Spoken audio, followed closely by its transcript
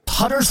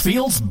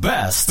Huddersfield's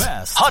best.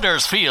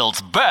 Huddersfield's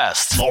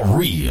best. The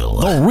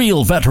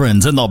real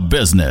veterans in the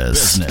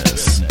business.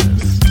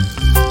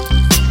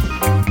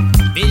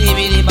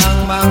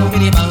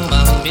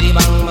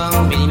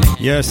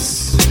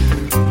 Yes.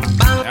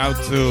 Out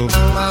to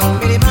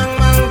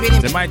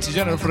the mighty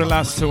general for the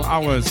last 2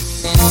 hours.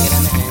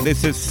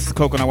 This is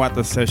Coconut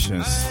Water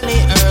Sessions.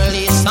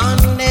 Early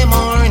Sunday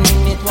morning,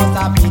 it was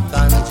a pick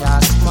and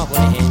just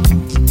smuggling.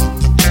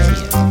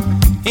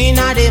 In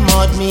the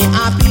mud, me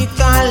a pick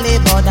and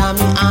labor, and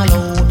me a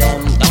load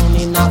them down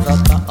in a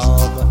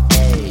tub.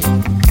 Hey.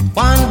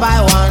 One by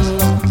one,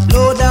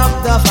 load up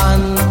the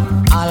van,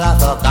 all of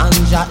the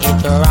ganja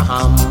it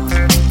ram.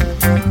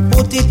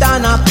 Put it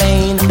on a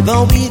plane,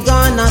 then we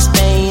gonna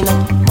Spain.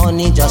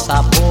 Money just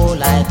a pour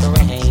like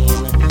rain.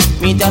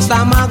 Me just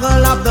a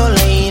muggle up the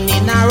lane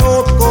in a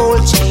rope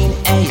gold chain.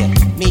 Hey,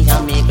 me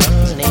and me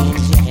girl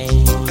named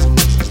Jane.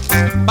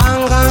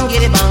 Bangang,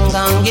 get it, men,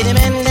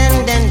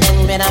 den,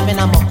 better men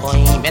a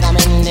mokoin, better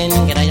men, den,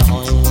 get a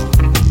yoin.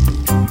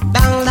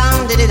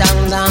 Dang, diddy,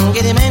 dang,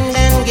 get it, men,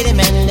 den, get a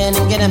men, den,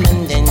 get a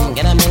men, den,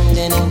 get a men,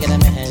 den, get a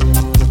men,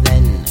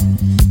 den.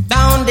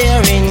 Down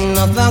there in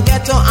the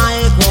ghetto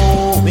I go,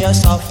 where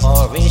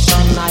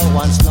sufferation I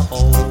once know.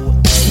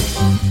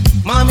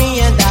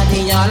 Mommy and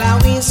daddy, all are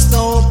we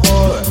so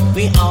poor.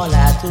 We all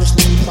had to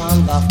sleep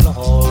on the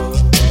floor.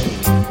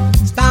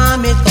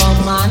 Storm it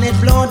come and it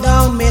blow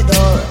down me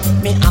door.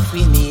 Me have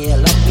to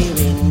nail up the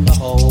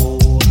window.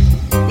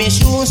 Me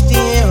shoes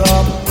tear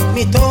up,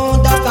 me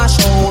toe duck a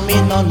show. Me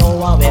no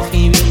know how if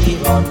he really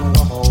run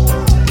home.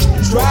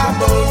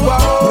 Trouble,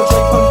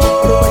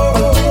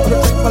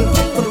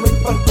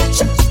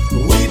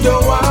 we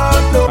don't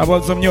want no. How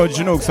about some new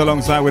Jinooks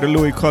alongside with the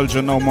Louis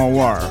Culture No More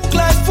War?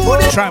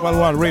 Tribal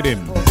War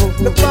Rhythm.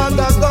 The band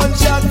of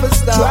gunshot for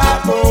start.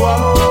 Tribal War.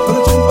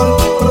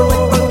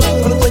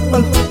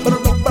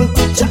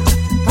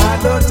 I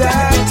know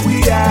that we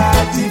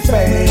are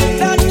defaced.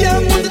 That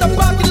young put in the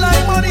pocket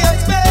like money I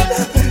spend.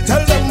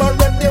 Tell them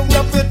already, we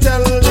have to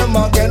tell them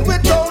again.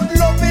 Without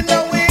love in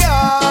our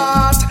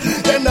heart,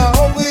 then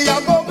how we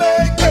are gonna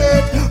make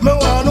it? Me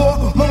wanna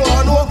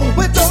know.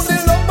 Without the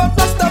love of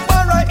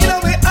Rastafari in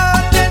our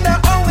heart, then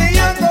how we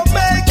are gonna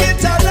make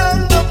it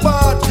along the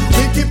path.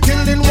 We keep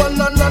killing one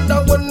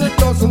another when it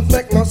doesn't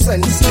make no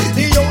sense.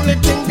 The only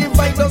thing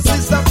divide us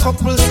is a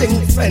couple sing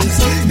fence.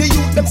 The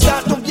youth them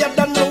start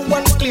together, no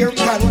one clear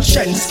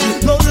conscience.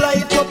 No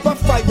light up a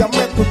fire,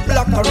 make we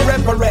block a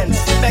reverence.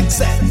 Makes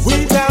sense.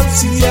 We don't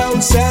see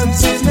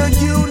ourselves in a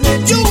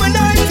unity. You and I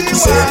do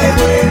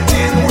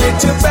celebrating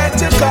with your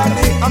better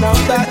body. Now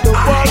that the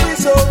war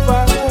is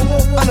over,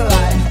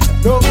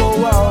 no more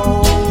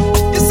war.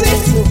 You see,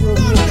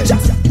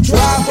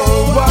 travel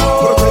war.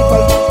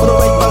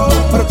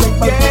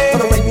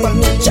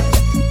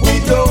 We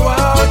don't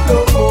want no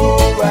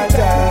more right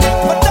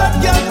now. But that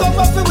girl come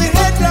up with we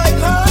head like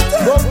hot.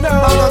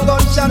 I'm a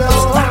gunshot of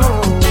style.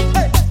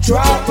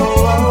 Travel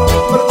war.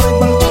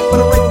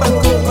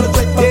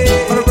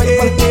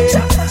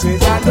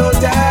 I know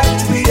that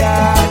we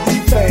are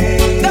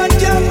defaced. That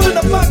girl full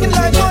the pocket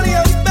like money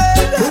on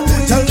bed.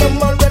 Tell them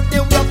already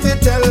we have to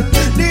tell.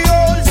 The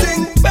old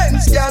zinc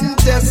fence can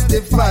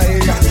testify.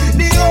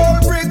 The old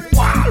brick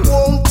wall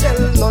won't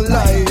tell no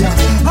lie.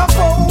 Of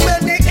how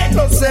many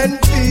innocent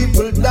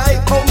people die.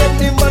 How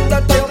many men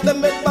that die of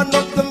them head man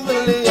of the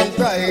million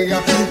cry.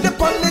 The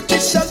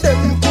politician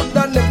them could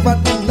never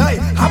deny.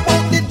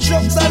 About the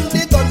drugs and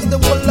the guns, the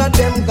whole of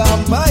them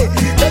gone by.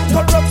 The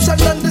corruption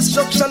and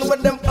destruction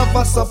with them have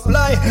a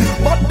supply.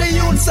 But the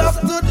youths of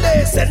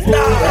today said nah.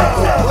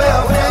 Where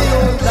are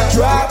you?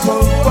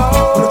 Trouble.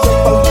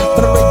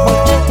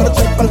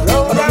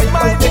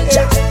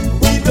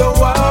 We don't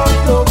want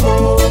no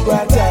more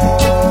brother.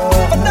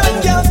 But that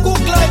can't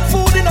cook like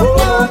food in a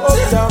pot.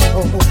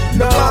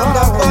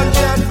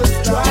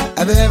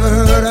 Have you ever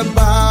heard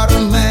about a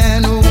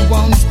man who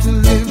wants to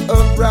live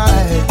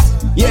upright?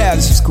 Yeah,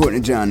 this is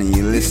Courtney John and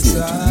you're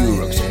listening to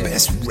Europe's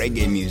best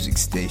reggae music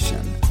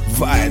station,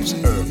 Vibes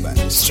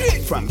Urban,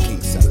 straight from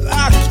Kingston.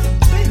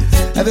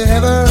 Have you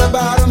ever heard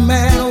about a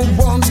man who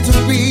wants to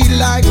be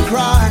like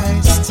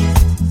Christ?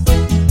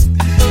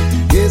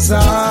 Yes,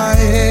 I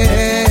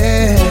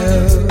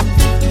have.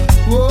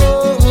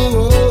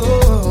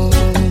 Whoa.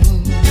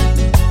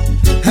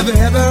 Have you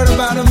ever heard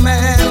about a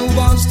man who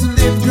wants to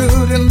live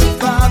good in the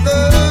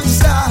Father's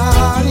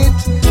sight?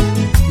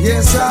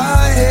 Yes, I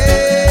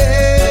have.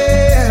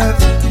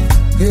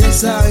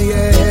 Yes, I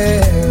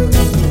am.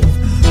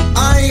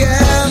 I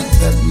am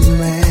that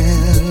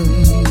man,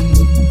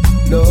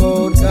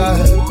 Lord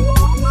God,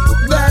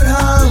 that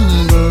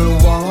humble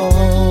one.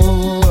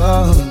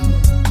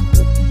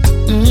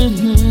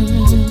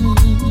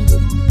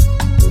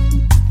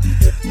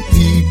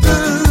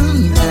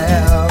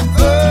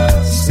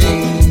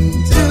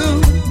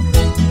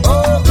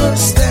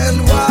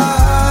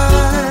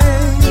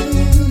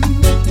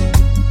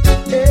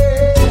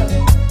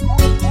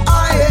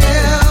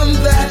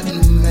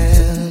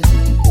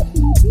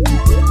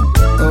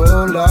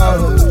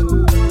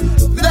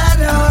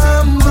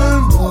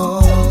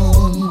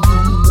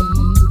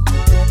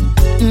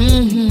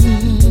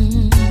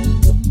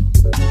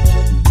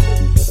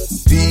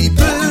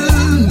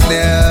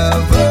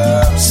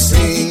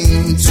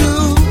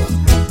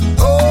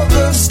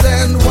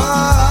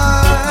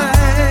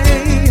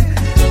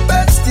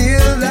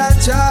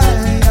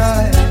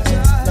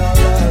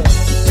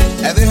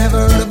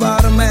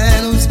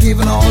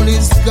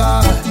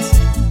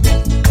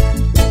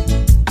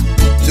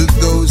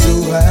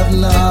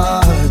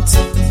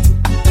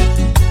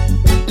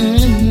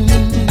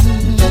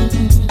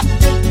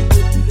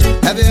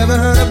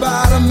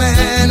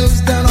 man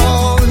who's done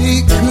all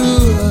he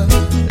could.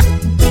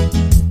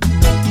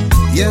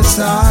 Yes,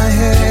 I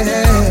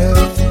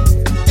have.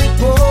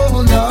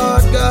 Oh,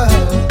 Lord God.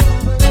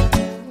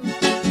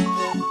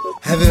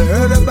 Have you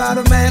heard about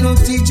a man who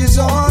teaches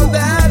all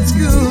that's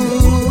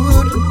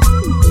good?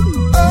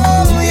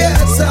 Oh,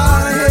 yes, I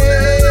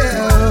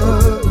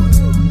have.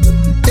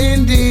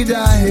 Indeed,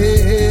 I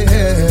have.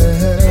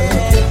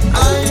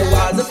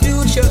 Towards the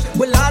future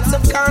with lots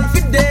of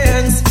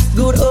confidence.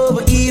 Good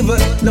over evil,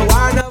 no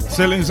one of.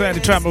 Still inside the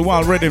tribal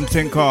wild rhythm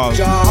thing called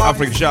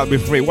Africa Shall Be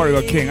Free.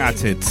 Warrior King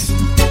at it.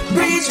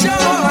 Rejoicing,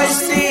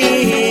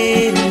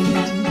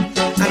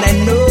 and I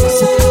know,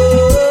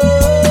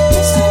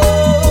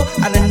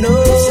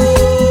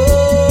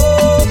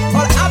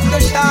 all Africa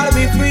shall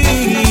be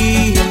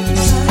free,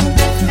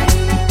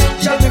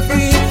 shall be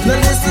free. Now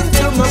listen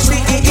to my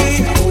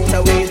plea, put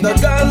away the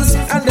guns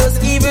and those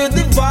evil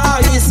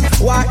device.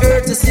 Why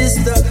hurt a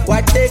sister?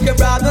 Why take a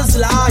brother's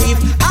life?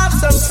 Have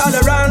some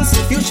tolerance,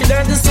 you should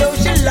learn to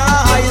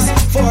socialize.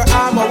 For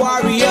I'm a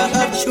warrior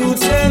of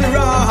truth and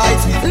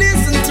rights.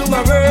 Listen to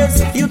my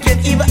words, you can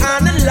even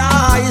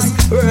analyze.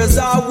 Words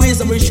are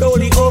wisdom will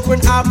surely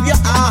open up your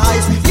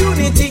eyes.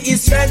 Unity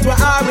is strength, where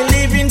are we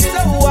living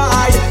so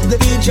wide? The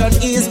region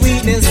is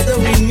weakness, so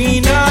we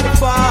need not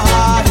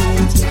fight.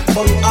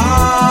 But we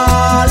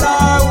all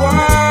are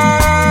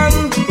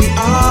one, we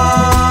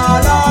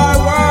all are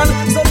one.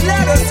 So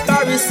let us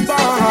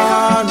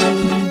correspond.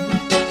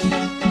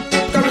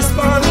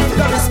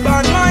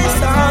 Correspond, my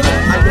son.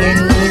 And when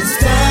we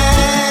stand.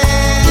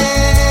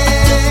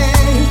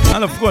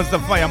 And of course the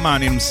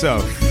fireman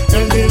himself.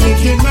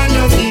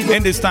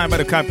 In this time by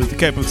the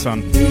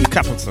Capleton.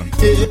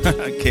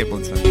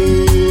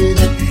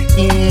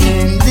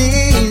 In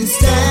this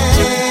time,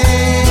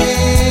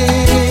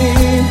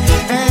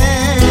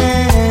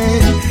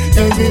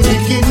 every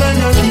wicked man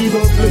of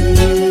evil play.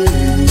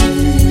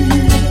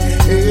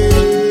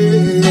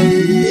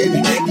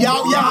 Yo,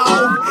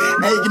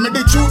 hey, give me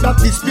the truth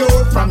that is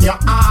pure from your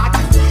heart.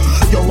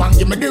 You want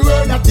give me the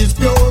word that is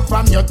pure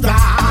from your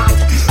thought.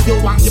 You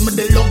want give me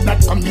the love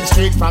that coming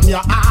straight from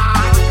your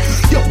heart.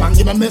 You want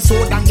give me my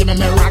sword and give me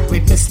my rock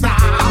with the staff.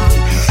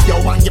 You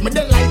want give me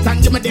the light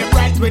and give me the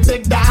bright with the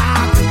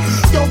dark.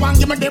 You want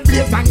give me the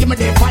blaze and give me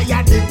the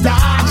fire, the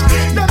dark.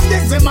 Them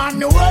this man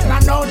the world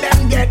and now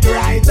them get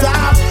right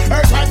up.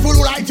 Earth right full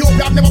like you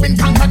have never been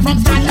conquered from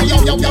sky. Yo.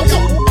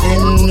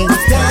 In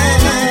this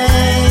time,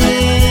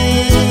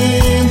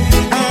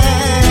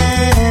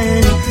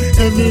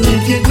 every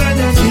wicked man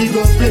of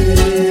evil play.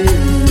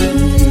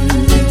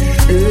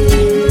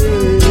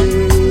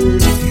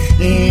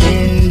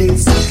 In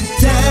this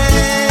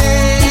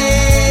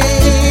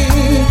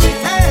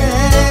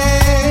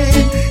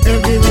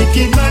every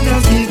wicked man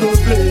of evil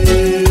play.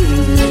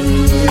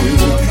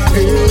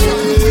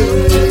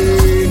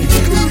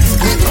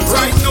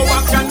 Right now I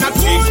cannot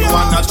take you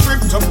on a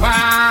trip to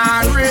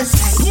Paris.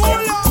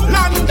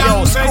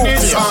 London said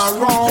it's all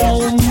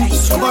wrong,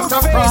 but I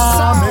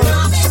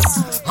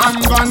promise I'm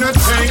gonna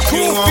take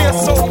you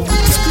home.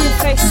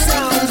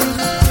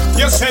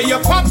 You say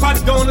your papa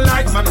don't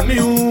like my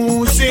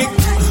music.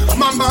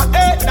 Mama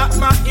hate that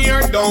my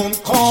ear don't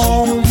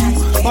come.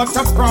 But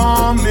I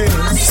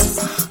promise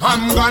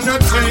I'm gonna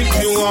take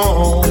you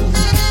home.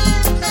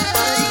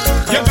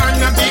 You're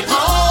gonna be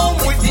home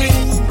with me,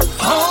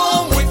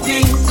 home with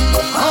me,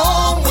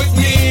 home with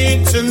me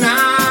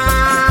tonight.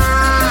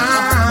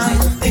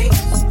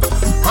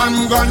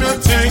 I'm gonna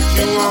take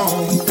you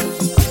home.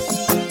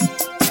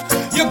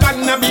 You're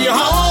gonna be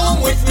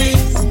home with me,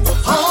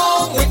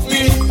 home with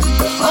me,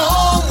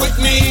 home with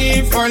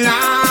me for life.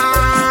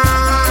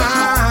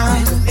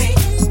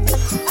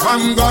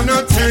 I'm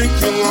gonna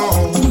take you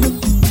home.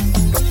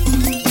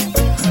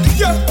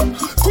 Yeah,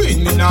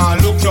 Queen, me now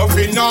look you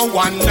in a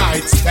one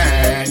night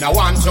stand. I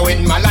want you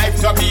in my life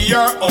to be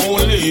your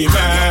only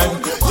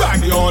man. You're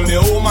the only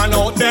woman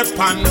out there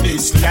on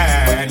this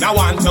land. I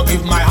want to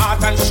give my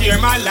heart and share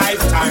my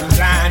lifetime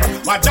plan.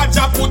 What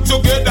Jaja put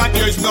together,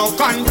 there's no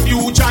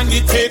confusion.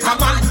 It take a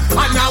man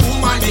and a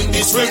woman in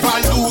this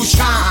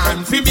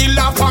revolution. We build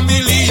a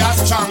family, a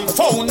strong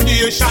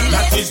foundation.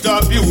 That is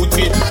the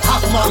beauty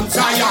of Mount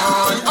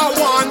Zion. I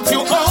want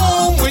you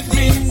home with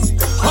me,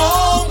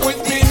 home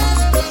with me,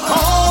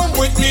 home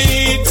with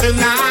me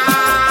tonight.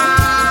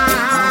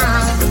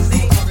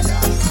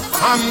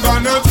 I'm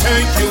gonna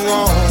take you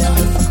home.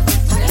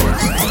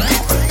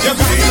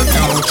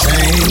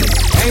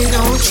 Ain't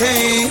no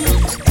chain,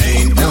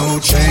 ain't no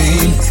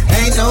chain,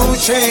 ain't no chain, ain't no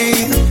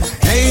chain,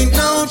 ain't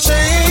no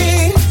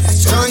chain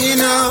strong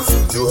enough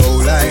to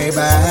hold I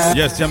back.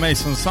 Yes,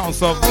 Jamaican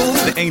sounds of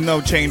the Ain't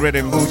No Chain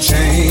rhythm. No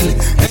chain,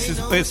 This is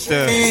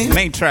the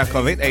main track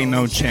of it, Ain't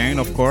No Chain,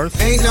 of course.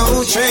 ain't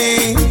no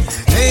chain,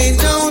 ain't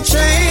no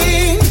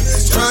chain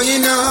strong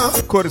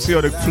enough. Courtesy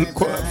of the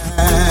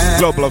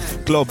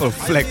Global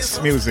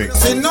Flex Music.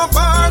 See no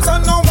bars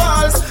and no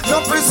walls,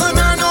 no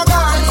prisoner, no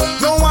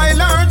guard, no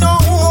wailer, no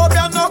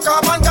Ubia, no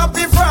carbon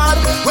copy fraud.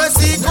 We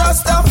see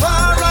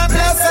Rastafari,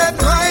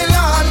 blessed my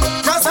Lord.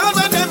 Cause all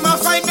of them are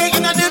fighting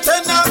in the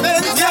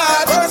tenement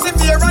yard.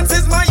 Perseverance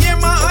is my aim,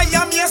 my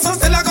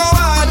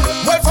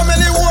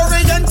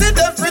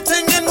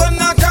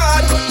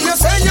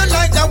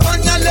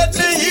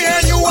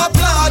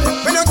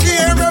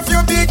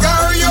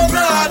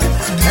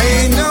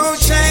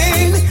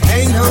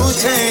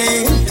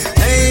chain,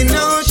 ain't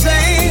no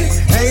chain,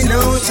 ain't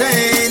no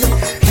chain,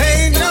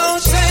 ain't no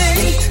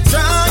chain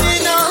strong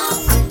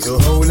enough to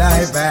hold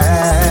I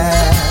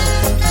back.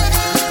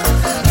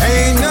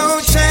 Ain't no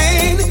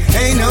chain,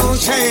 ain't no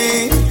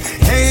chain,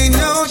 ain't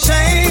no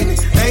chain,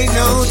 ain't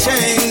no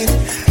chain,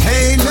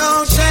 ain't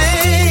no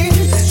chain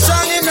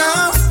strong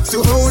enough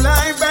to hold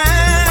I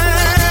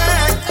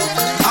back.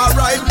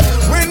 Alright,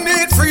 we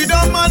need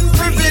freedom and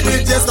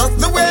privileges. That's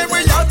the way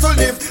we have to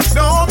live.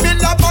 No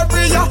build a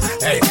barrier,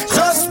 hey,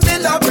 just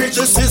build a bridge.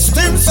 The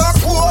system's so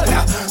cool,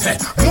 hey,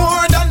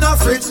 more than a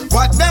fridge.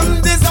 What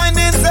them design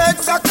is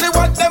exactly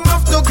what them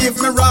have to give.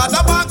 Me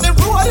rather walk the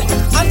road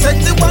and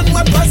take the one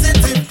more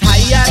positive.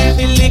 Tired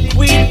the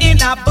liquid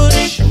in a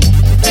bush,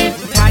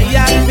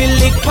 tired the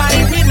liquid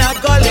pipe in a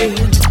gully.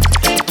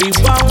 We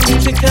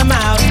want to come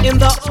out in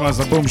the. This was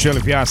a bombshell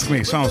if you ask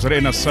me. Sounds right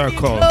in a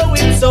circle.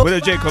 So with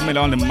a Jacob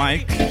Miller on the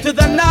mic. To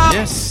the north.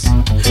 Yes.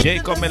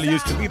 Jacob Miller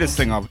used to be the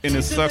singer in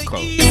a circle.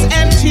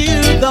 And to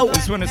the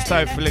this one is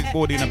tied for like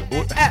board in a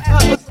boat.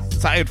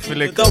 Tied for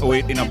like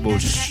away in a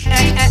bush.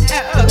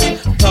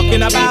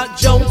 Talking about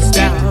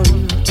Jonestown,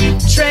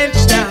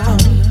 Trenchtown,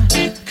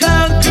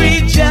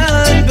 concrete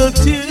jungle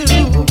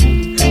too.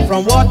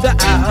 From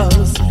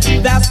Waterhouse,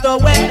 that's the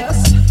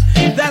west,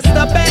 that's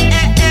the best,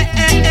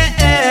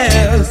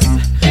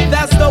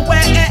 that's the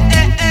west.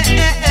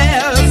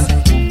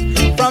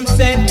 From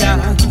St.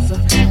 John's,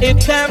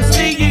 it comes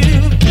to you,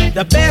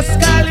 the best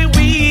golly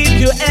weed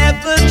you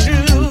ever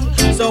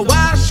drew. So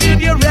why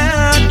should you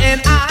run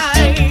and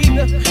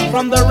hide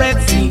from the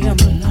red seam,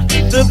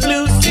 the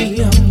blue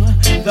seam,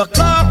 the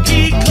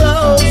khaki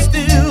clothes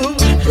too?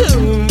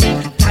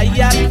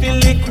 Tired feel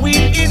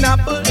liquid in a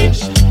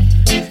bush,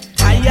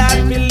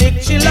 tired feel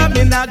lick chillum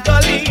in a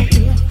gully.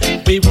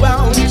 We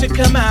want to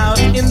come out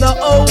in the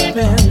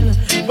open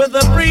with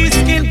the breeze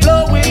skin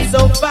blowing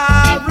so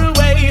far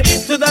away.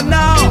 To the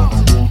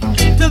north,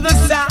 to the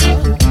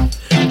south,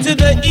 to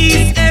the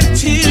east and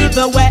to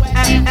the west.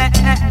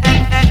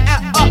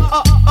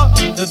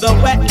 To the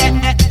west.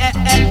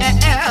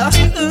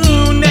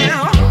 Ooh,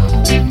 now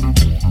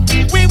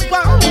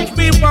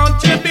we want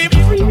to be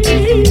free.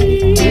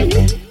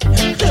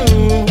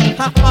 Ooh,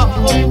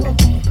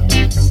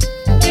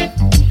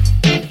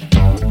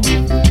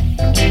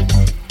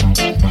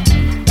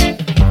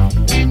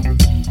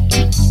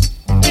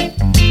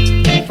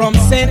 From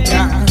St.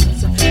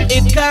 John's,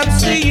 it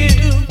comes to you,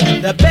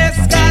 the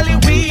best golly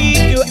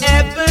weed you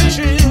ever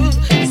drew.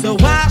 So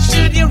why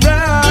should you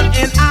run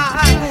and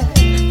hide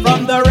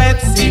from the red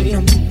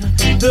seam,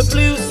 the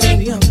blue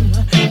seam,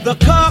 the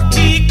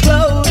khaki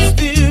clothes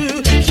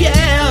too?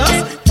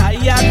 Yes,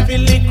 tired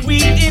feel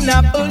liquid in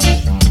a bush,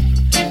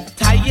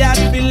 tired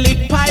feel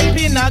lick pipe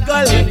in a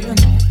gully.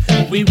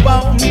 We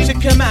want to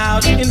come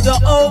out in the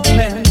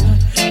open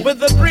with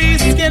the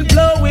breeze skin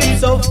blowing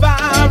so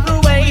far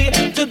away.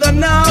 To the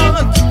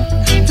north,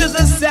 to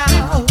the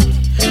south,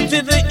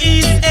 to the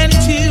east and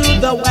to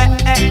the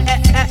west.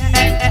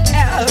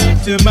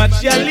 Too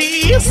much your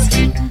lease,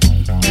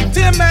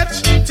 too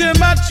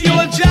much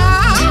your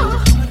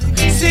job.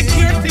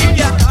 Security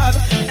guard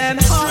and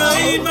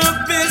trying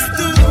my best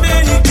to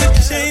make a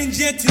change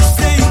yet to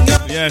say no.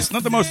 Yes,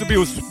 not the most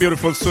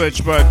beautiful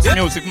switch, but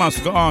music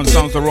must go on.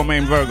 Sounds of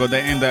Romain Virgo,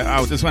 they in there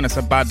out. This one is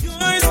a bad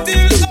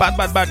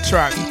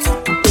track.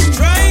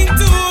 Trying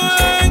to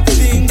work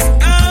things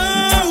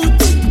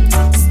out,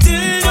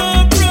 still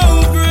no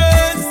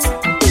progress.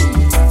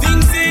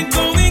 Things ain't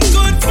going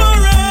good for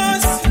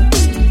us,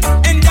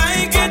 and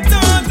I get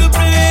all the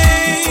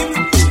blame.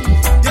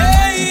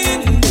 Day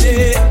in,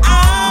 day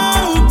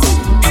out,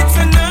 it's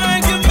an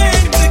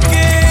argument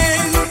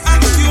again.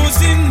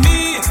 Accusing me,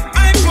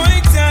 I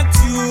point at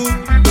you.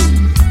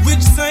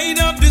 Which side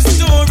of the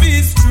story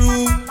is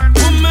true?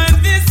 Woman,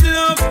 this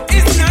love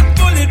is not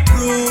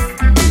bulletproof.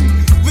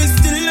 We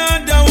still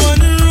under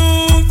one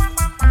roof.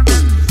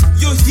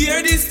 You hear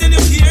this and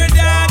you hear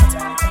that.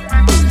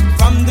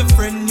 From the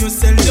friend you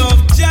say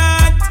love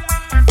chat.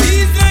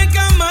 Feels like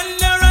I'm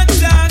under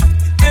attack.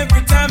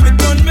 Every time you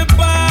turn me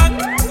back.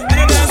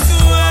 And that's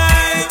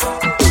why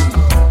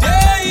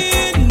day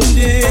in,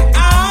 day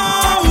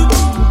out,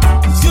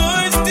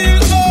 you're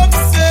still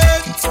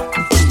upset.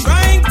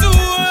 Trying to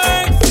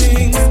work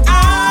things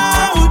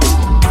out.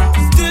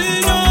 Still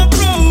no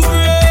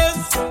progress.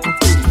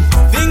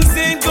 Things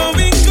ain't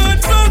going good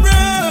for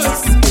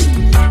us,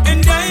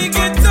 and I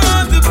get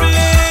all the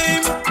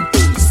blame.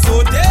 So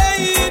day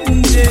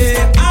in, day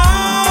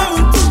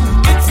out,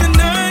 it's an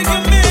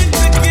argument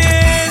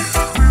again.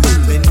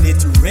 When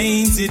it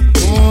rains, it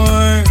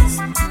pours.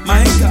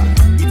 My God,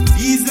 it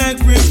feels like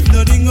we're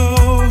flooding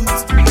out.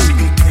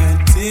 We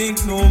can't take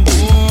no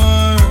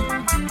more.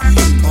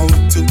 How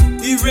to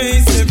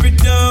erase every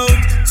doubt.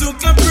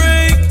 Took a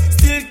break,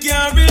 still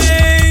can't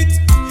relate.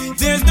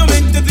 There's no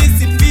end to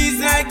this, it feels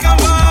like a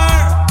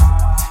war.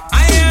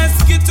 I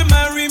ask you to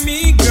marry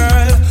me,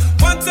 girl.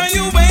 What are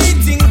you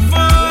waiting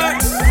for?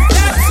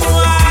 That's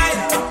why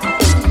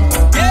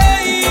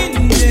day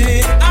in,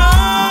 day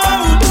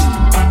out,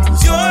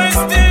 you're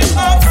still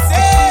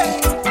upset.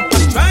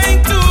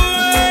 Trying to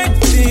work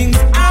things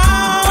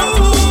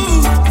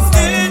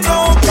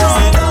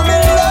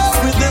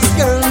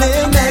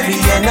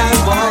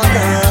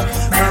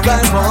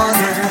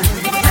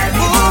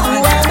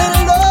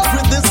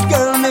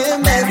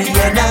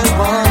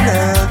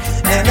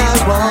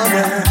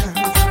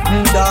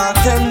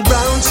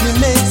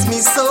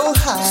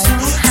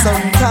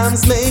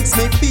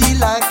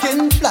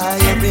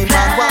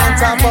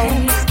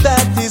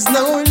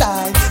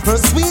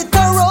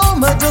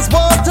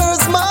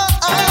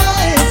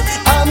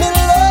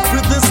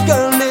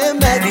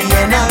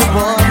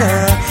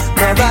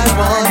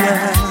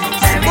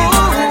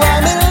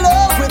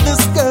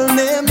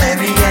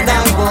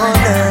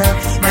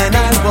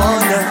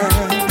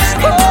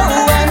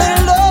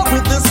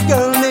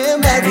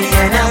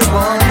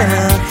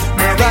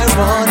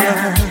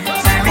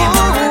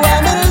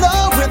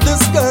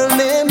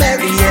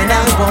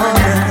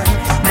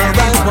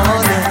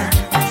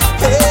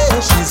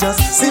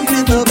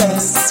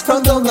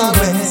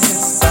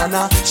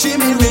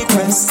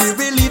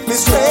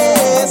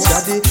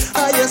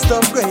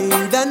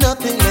upgrade and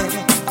nothing less.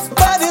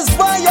 That is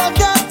why I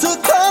got to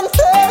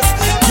confess.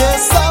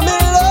 Yes, I'm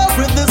in love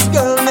with this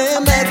girl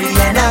named Mary,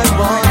 and I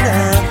want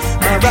her,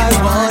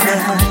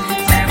 marijuana.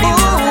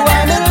 Ooh,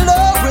 I'm in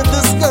love with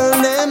this girl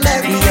named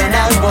Mary, and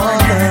I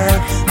want her,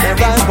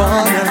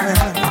 marijuana.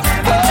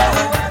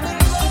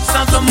 So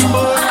the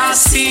more I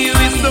see you,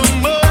 the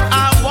more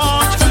I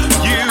want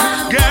you,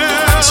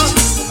 girl.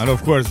 And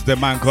of course, the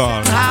man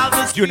called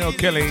Junior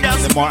Kelly.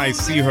 The more I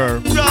see her,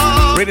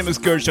 rhythm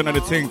excursion and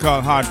the thing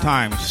called Hard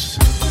Times.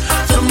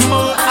 The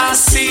more I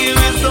see you,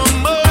 the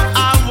more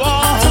I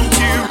want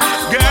you,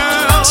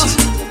 girl.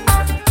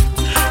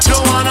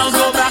 Don't wanna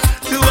go back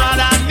to what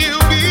I knew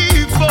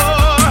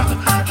before.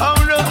 Oh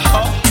no,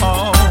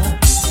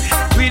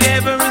 with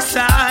every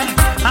sigh,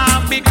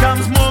 I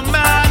becomes more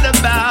mad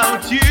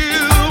about you,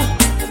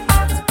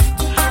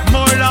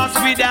 more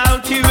lost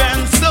without you,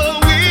 and so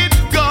it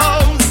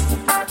goes.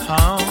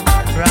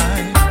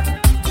 Alright,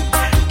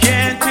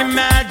 can't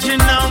imagine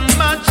how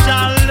much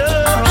I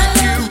love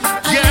you,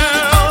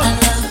 girl.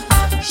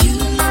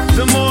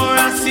 The more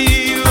I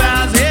see you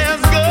as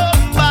years go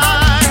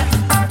by,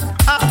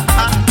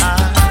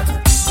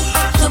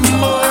 the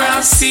more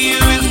I see you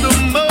is the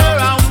more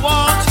I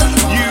want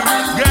you,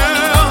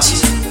 girl.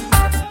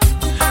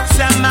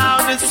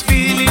 Somehow this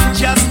feeling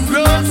just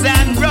grows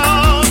and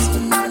grows.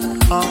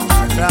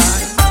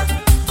 Alright,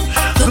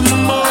 the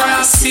more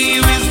I see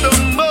you is the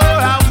more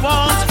I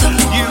want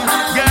you,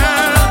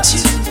 girl.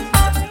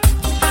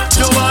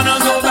 Don't wanna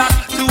go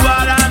back to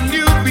what I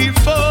knew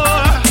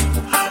before.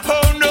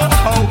 Oh no,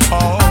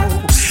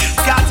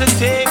 got to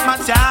take my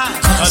time,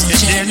 cause you're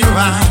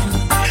genuine,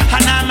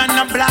 and I'm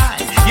not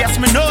blind. Yes,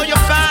 me know you're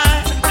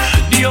fine.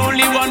 The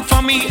only one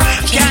for me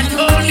can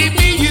only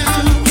be you.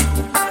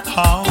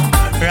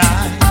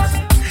 Alright,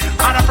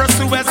 on a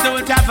pursuers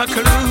don't have a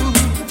clue.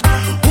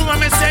 Who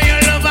am I say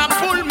your love I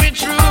pull me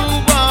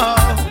through?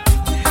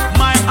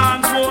 My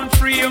arms won't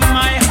free,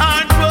 my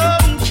heart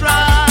won't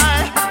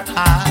try.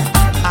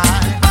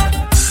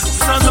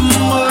 So the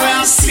more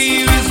I see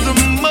you is the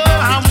more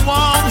I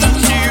want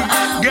you,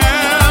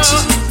 girl.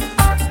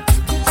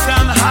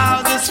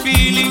 Somehow this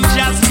feeling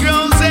just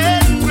grows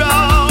and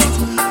grows.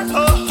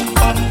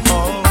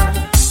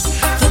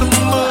 The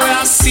more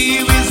I see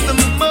you is the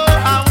more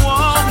I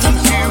want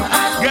you,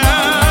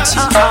 girl.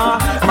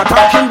 I'm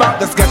talking about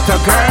this ghetto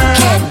girl.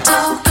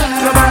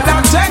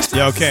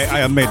 Yeah, okay, I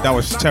admit that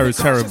was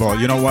terrible.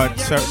 You know what?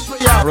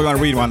 We're gonna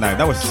read one night.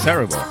 That was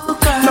terrible.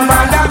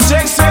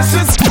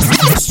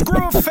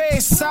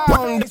 Screwface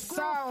sound.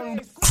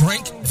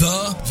 Crank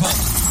the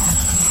volume.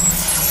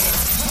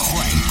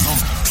 Crank the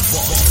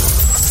volume.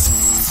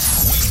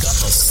 We got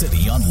the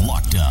city on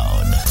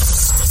lockdown.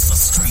 The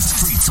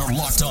streets are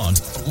locked on.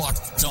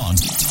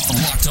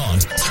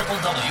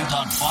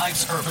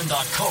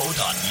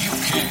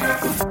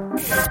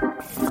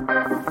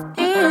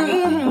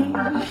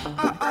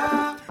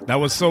 www.vibesurban.co.uk. That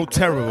was so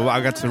terrible.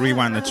 I got to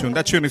rewind the tune.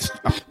 That tune is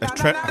a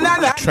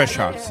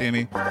treasure. See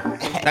me?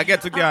 That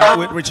get together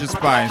with Richard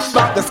Spice.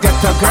 Let's get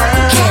the girl.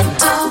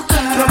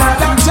 No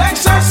matter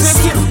Texas,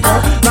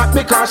 not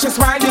because she's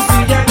fine, you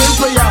see her in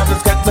for y'all.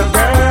 Let's get the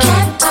girl.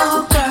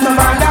 No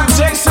matter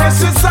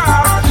Texas, it's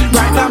off.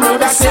 Right now, know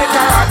that take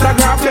her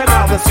autograph, you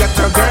know. Let's get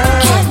the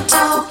girl.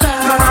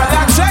 No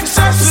matter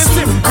Texas, it's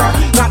simple.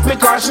 Not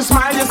because she's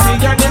fine, you see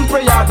her in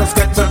for y'all. Let's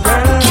get the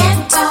girl.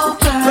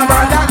 No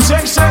matter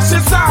Texas,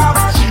 it's off.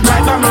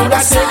 Right now, know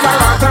that take her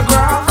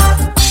autograph.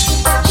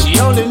 She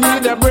only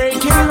need a break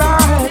in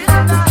life,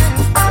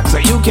 so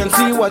you can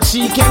see what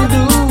she can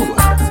do.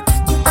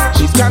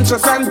 She's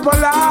conscious and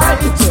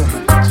polite,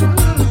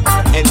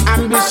 and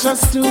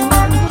ambitious too.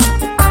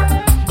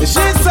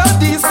 She's so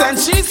decent,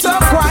 she's so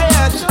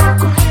quiet.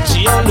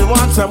 She only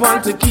wants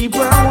someone to keep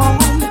her warm.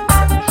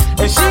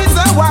 And she's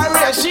a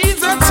warrior,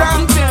 she's a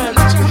champion.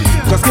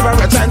 Just give her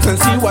a chance and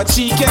see what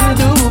she can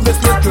do.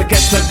 This little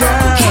ghetto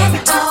girl.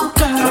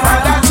 All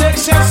that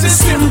takes is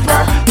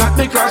simple. Not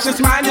because she's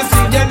mine, you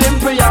see your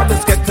dimple. Yeah,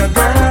 this ghetto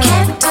girl.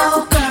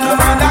 All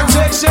that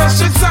takes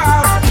is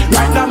soft.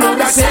 Right now, know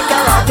that take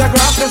her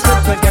autograph. This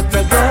little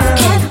ghetto girl.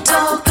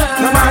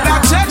 No matter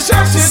takes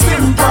is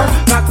simple.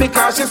 Not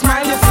because she's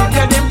mine, you see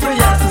your dimple.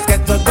 Yeah, this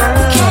ghetto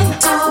girl.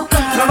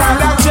 No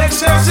matter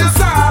takes is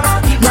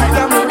soft. Right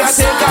now, know that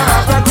take her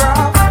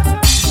autograph.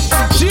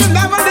 She'll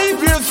never leave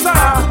your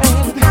side.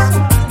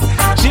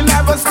 She'll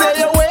never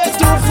stay away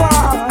too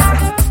far.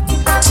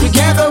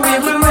 Together we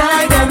will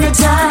ride every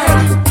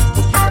time.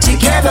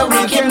 Together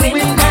we can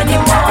win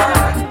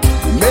anywhere.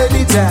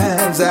 Many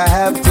times I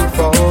have to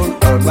fall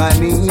on my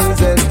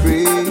knees and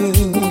pray,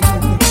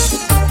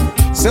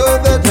 so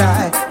that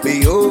I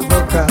may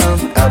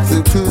overcome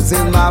obstacles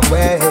in my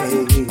way.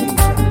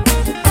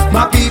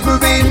 My people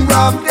been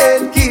robbed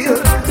and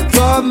killed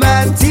for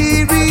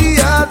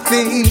material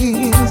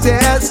things,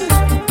 yes.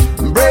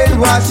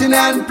 Brainwashing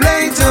and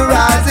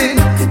plagiarizing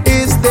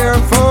is their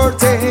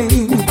forte.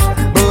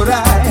 But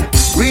I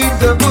read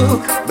the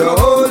book, the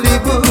holy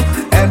book,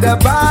 and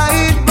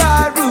abide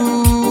by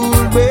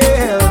rule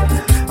well,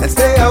 and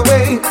stay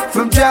away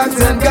from drugs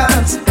and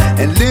guns,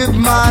 and live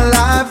my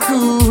life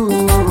cool.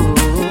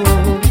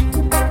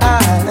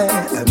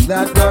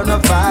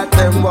 fight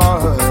them war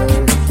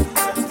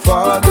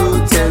for the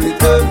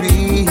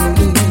territory.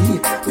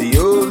 The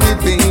only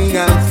thing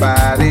I'm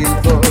fighting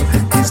for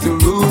is to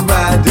rule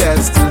my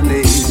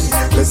destiny.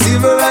 The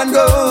silver and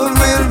gold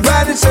will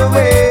vanish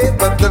away,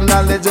 but the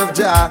knowledge of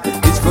Jah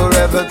is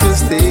forever to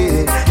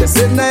stay. They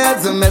send I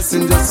as a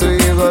messenger, so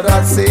hear what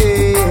I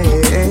say.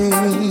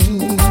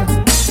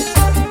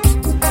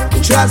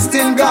 Trust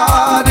in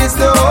God is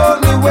the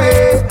only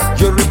way.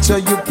 You're rich or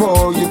you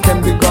poor, you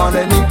can be gone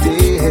any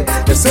day.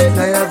 They send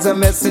I as a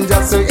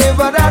messenger, so hear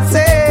what I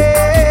say.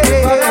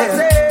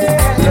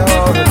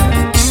 Lord,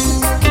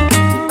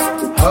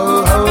 ho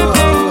ho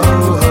ho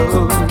ho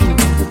ho.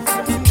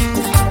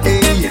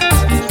 Hey.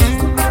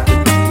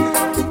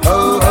 Ho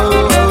ho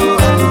ho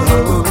ho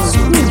ho.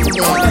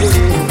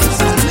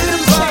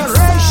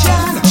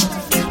 Liberation.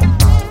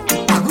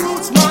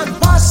 Roots man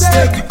posse.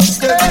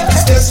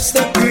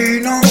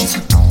 Stepping out.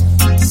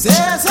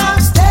 Says I'm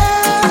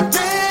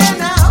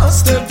stepping out.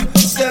 Stepping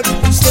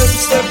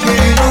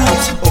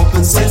out.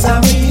 Open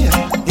sesame.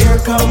 Here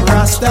come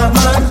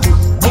Rastaman.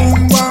 Boom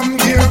bam.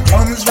 Here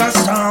comes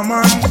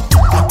Rastaman.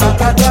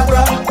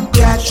 Abracadabra,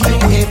 catch me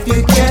if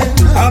you can.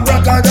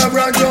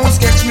 Abracadabra,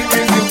 just catch me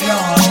if you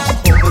can.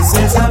 Open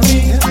sesame,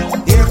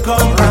 here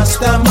come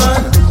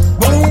Rastaman.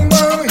 Boom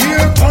bam,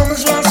 here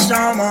comes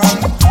Rastaman.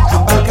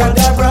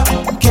 Abracadabra,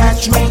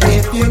 catch me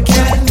if you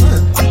can.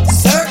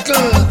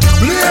 Circle,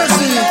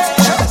 blaze it.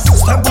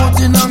 Step out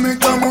in a me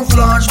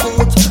camouflage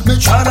coat. Me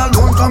try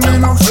alone, come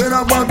in a afraid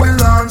of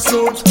Babylon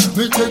suit.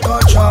 Me take a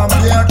charm,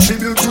 pay a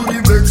tribute to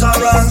the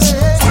veterans.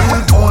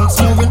 Still pulse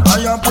moving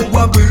higher,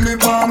 probably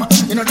bomb.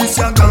 You know this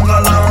a gang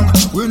along.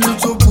 We need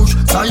to push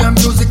Zion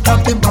music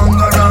at the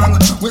bangarang.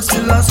 We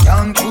still a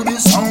scan to the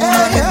sound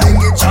and the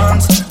bingy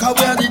chance. Cause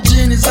we are the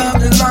genies of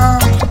the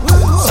land.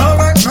 So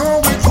right now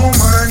we come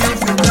and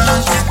if you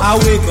dance. I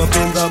wake up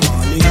in the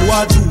morning,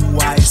 what do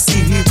I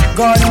see?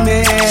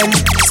 Gunmen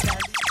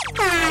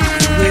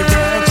with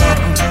their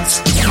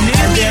guns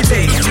and their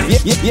babies.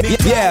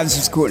 Yeah, this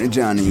is Courtney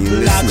Johnny.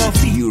 You're listening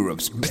to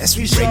Europe's best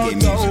reggae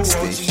music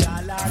station,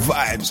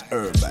 Vibes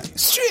Urban,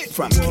 straight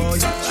from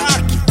Kingston.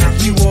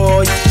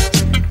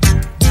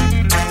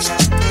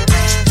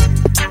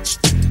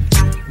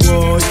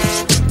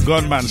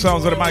 Gunman,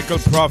 sounds of the Michael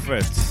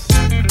Prophet.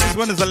 This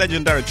one is a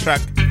legendary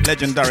track,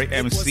 legendary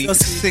MC,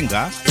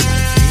 singer.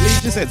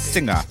 She said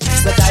singer.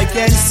 That I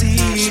can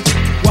see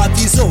what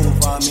is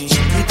over me.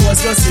 It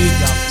was the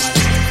Savior of my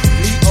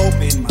life. He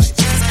opened my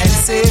eyes and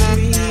saved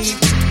me.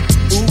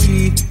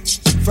 Ooh,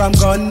 from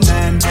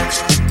gunmen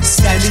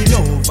standing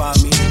over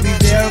me with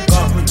their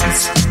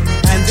guns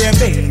and their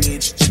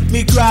bayonets.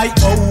 Me cry,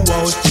 oh,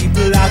 oh,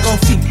 people are gonna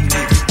feel it.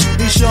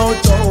 Me shout,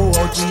 oh,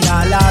 oh, we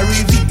all are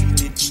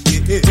reveal it.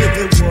 Yeah,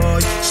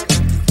 boy,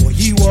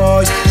 boy,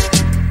 boy.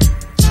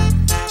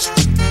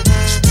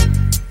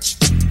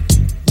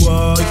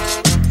 Boy,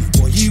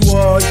 boy,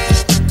 boy.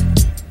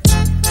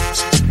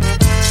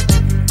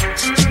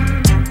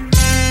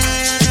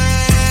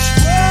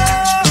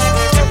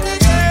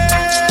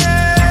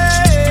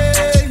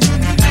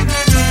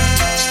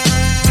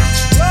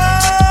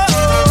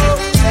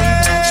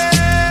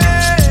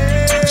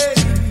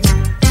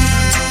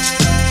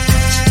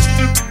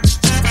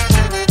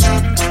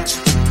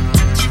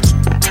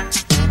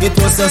 It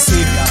was the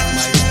Savior of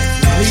my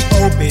life. He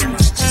opened my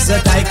eyes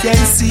that I can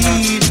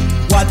see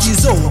what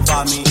is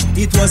over me.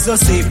 It was the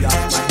Savior of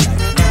my life.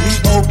 He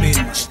opened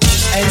my eyes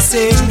and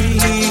saved me.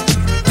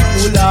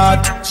 Oh Lord,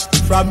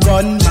 from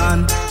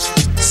gunmen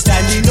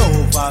standing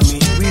over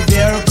me with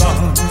their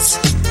guns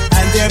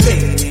and their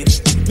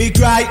bayonets. Me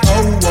cry,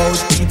 oh, oh,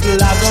 people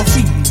are gonna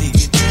feel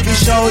it. Me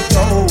shout,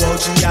 oh, oh,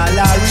 we all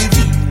are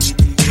reveal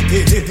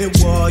it.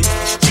 Boy,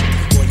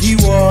 boy,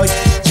 boy.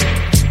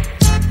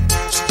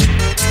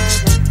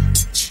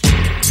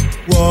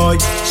 Boy,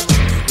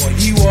 boy,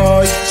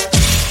 boy.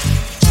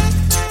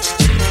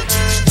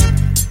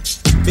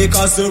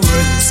 Because the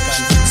world is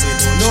confused, they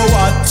don't know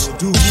what to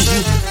do.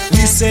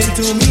 Listen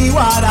to me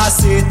what I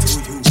say to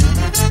you.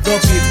 The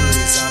people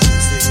is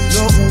abused, they don't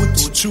know who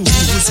to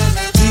choose.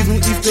 Even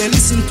if they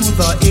listen to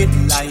the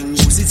headline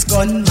news, it's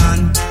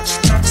gunman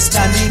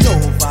standing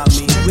over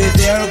me with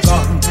their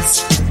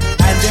guns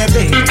and their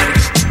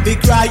bayonets. They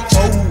cry,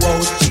 oh,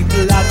 oh,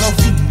 people are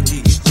gonna feel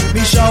it.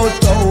 Me shout,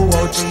 oh,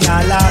 oh, we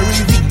all are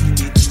revealed.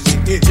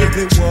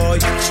 Boy,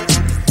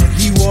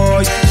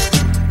 boy.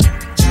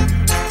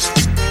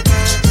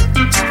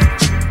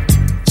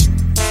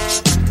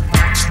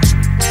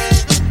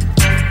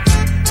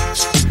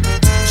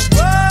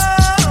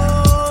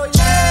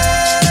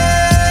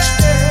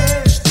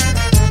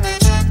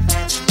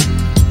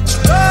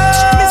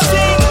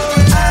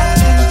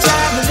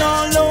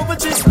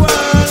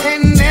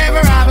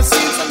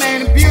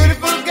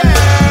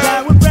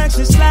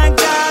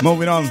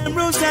 Moving on,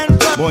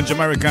 Born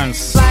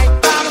Jamaicans,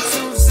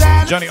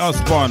 Johnny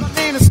Osborne,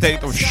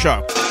 State of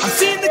Shock. I've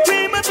seen the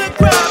cream of the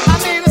crop.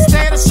 I'm in a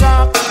state of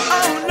shock.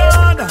 Oh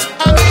Lord,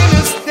 I'm in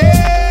a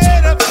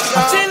state of shock. I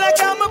feel like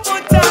I'm a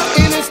put up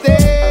in a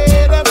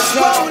state of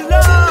shock. Oh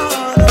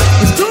Lord,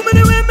 there's too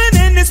many women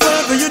in this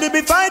world for you to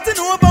be fighting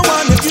over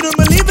one. If you don't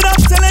believe it, I'll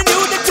tell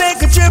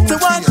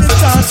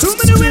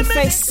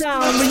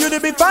sound. For you to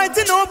be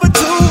fighting over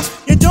two.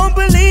 You don't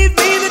believe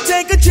me, then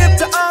take a trip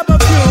to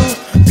Harborview.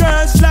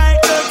 Girls like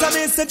earth, I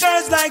miss the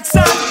girls like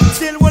sun.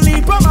 Still will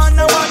leap up and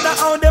I wonder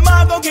how them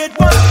all go get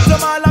one.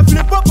 Some all a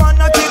flip up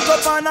and a kick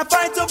up and a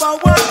fight over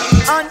one.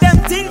 And them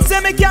things say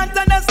me can't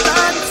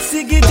understand.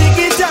 Siggy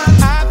diggy jam.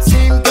 I've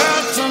seen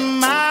girls from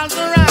miles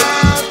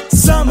around.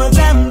 Some of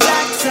them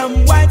black,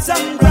 some white,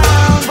 some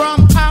brown. From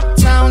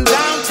uptown,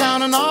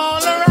 downtown and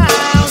all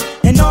around.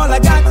 And all I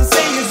got to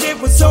say is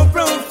it was so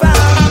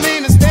profound. I'm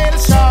in a state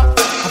of shock.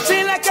 I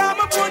feel like I'm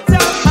a put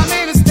down. I'm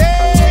in a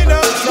state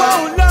of shock.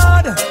 Oh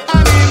Lord,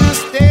 I'm in a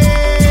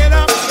state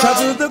of shock.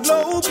 travel the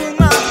globe,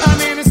 man.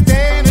 I'm in a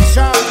state of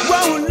shock.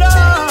 Oh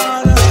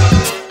Lord,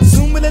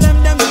 zoom with them,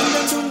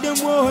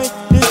 boy.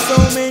 There's so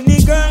many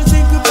girls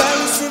in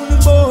comparison to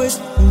boys,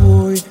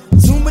 boy.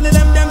 Zoom with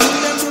them,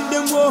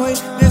 boy.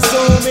 There's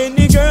so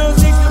many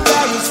girls in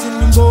comparison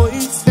to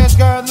boys. There's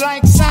girls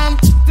like sand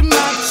to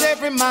match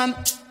every man.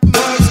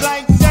 Girls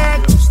like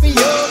dirt for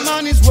your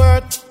money's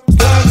worth.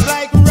 Girls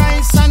like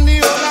rice and the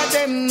whole of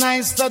them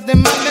nice. So the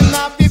man them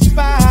not be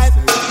fight.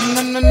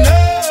 No, them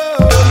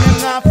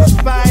not for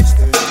fight.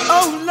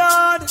 Oh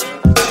Lord,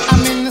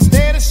 I'm in a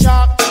state of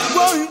shock.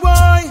 boy.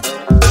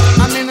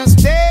 I'm in a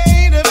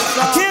state of I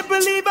shock. can't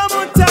believe I'm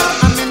on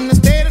top. I'm in a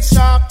state of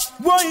shock.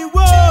 Boy.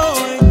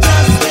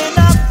 Just when I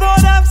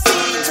thought I've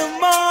seen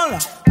them all, I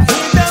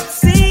end up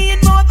seeing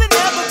more than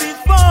ever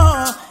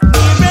before.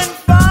 Near and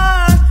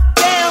far,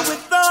 there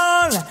with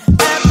all,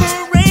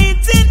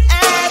 apparating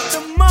at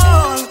the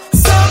mall.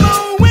 Summer,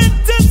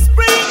 winter,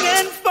 spring,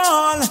 and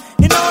fall.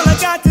 And all I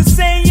got to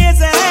say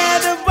is I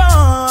had a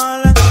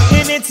ball.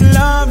 And it's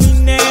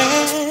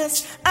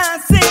loveliness. I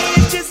say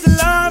it's just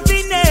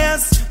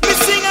loveliness.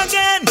 Missing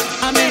again.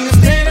 I'm in a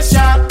state of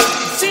shock.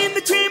 Seen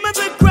the cream of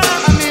the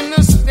crop. I'm in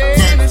a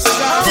state of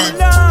shock. Oh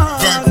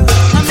Lord,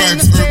 I'm in a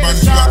state of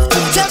shock.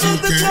 travel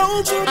the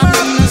globe, I'm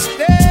in a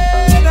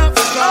state of oh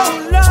shock.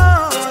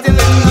 Lord. Still in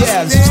a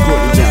Yeah, this is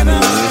Courtney Johnny.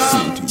 You're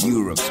listening to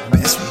Europe's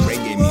best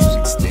reggae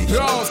music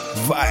station.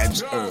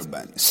 Vibes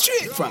Urban.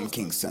 Straight from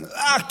Kingston.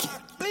 Lock it,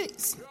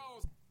 please.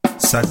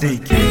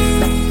 Sadiq, put me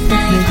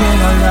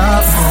in a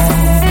love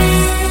mood.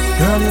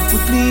 Girl, you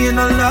put me in a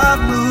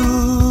love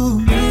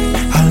mood. A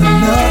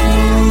love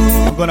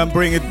mood. I'm gonna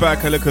bring it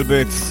back a little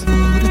bit.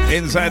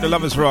 Inside the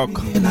Lovers Rock.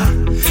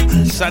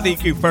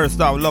 Sadiki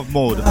first out, Love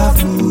Mode.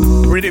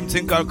 Rhythm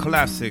Tinker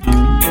Classic.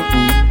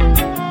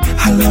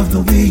 I love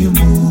the way you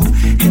move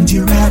and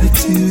your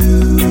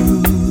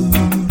attitude.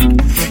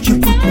 You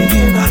put me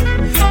in a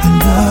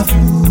love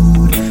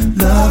mood,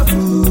 love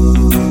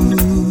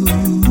mood.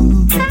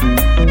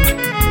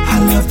 I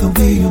love the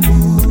way you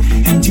move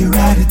and your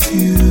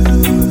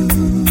attitude.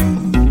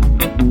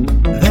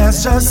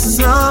 There's just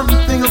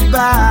something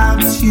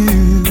about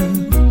you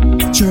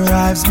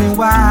drives me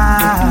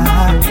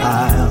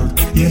wild.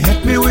 You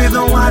hit me with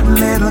a one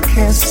little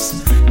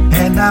kiss,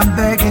 and I'm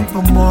begging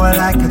for more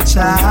like a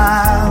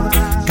child.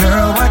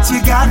 Girl, what you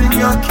got in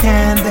your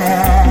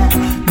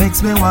candy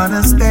makes me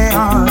wanna stay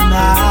all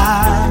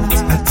night.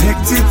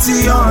 Addicted to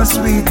your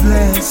sweet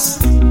bliss,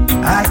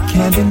 I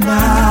can't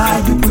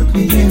deny. You put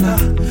me in a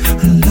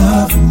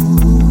love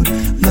mood,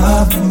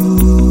 love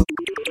mood.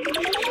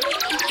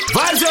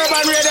 Vibes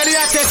Urban Radio, the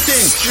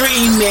testing.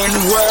 Streaming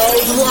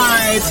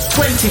worldwide,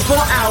 24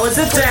 hours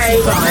a day.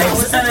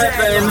 Vibes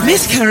Urban.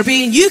 Miss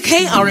Caribbean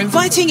UK are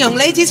inviting young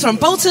ladies from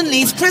Bolton,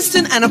 Leeds,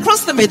 Preston and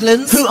across the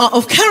Midlands who are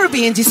of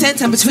Caribbean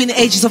descent and between the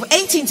ages of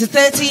 18 to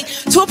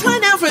 30 to apply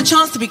now for a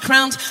chance to be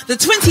crowned the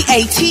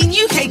 2018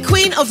 UK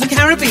Queen of the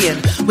Caribbean.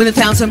 Win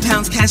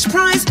 £1,000 cash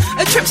prize,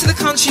 a trip to the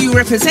country you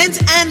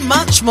represent and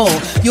much more.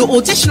 Your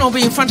audition will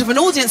be in front of an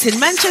audience in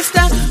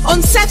Manchester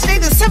on Saturday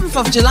the 7th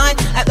of July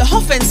at the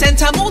Hoffman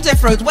Centre,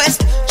 Maldeff Road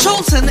West,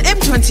 Charlton,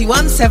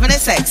 M21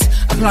 7SX.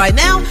 Apply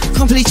now.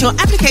 Complete your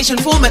application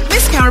form at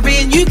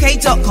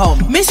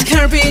MissCaribbeanUK.com. Miss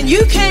Caribbean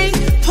UK,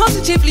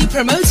 positively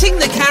promoting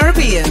the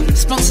Caribbean.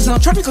 Sponsors are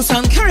Tropical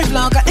Sun, Carib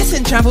Lager,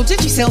 SN Travel,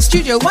 Digicel,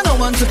 Studio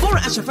 101,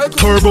 Deborah Asher Vocal.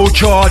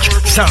 Turbocharged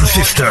sound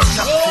system.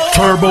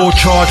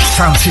 Turbocharged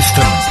sound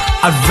system.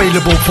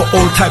 Available for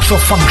all types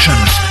of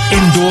functions,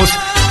 indoors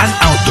and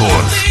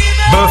outdoors.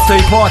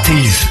 Birthday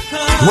parties,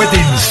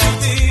 weddings,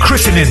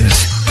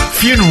 christenings,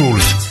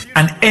 funerals,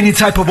 and any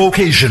type of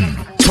occasion.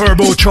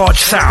 Turbocharged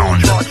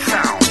sound.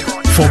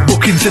 For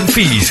bookings and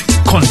fees,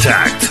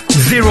 contact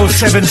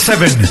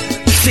 077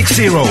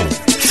 60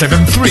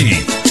 73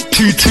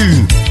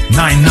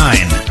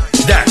 2299.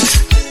 That's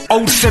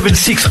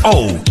 0760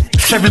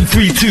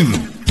 732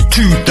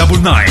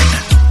 299.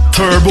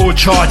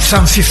 Turbocharged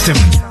sound system.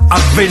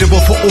 Available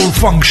for all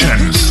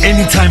functions,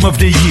 any time of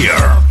the year.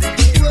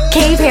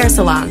 Cave Hair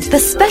Salon, the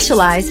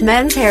specialized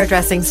men's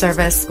hairdressing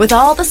service with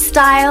all the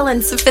style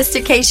and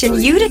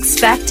sophistication you'd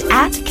expect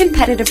at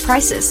competitive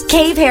prices.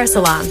 Cave Hair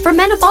Salon, for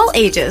men of all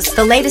ages,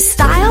 the latest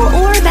style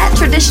or that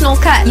traditional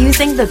cut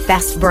using the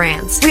best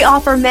brands. We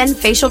offer men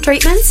facial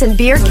treatments and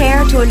beard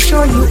care to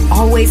ensure you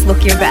always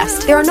look your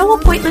best. There are no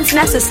appointments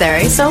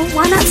necessary, so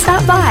why not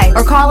stop by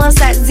or call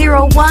us at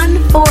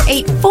 0148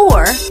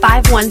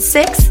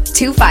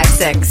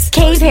 484-516-256.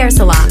 Cave Hair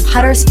Salon,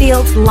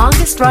 Huddersfield's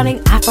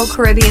longest-running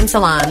Afro-Caribbean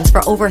salon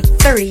for over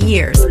 30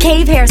 years.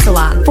 Cave Hair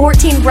Salon,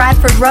 14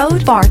 Bradford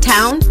Road,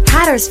 Bartown,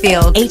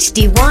 Huddersfield,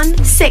 HD1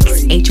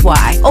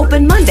 6HY.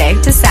 Open Monday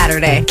to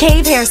Saturday.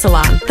 Cave Hair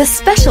Salon, the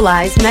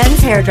specialized men's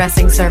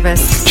hairdressing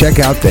service. Check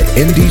out the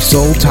Indie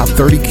Soul Top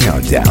 30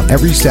 Countdown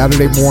every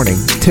Saturday morning,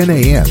 10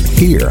 a.m.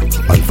 here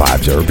on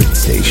Vibes Urban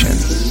Station.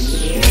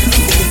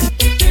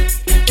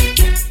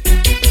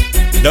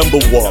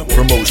 Number One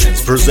Promotions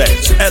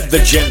presents at the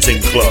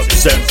Jensen Club,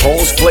 St.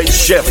 Paul's Place,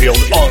 Sheffield,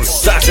 on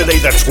Saturday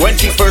the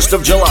 21st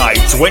of July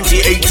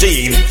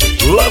 2018,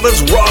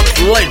 Lovers Rock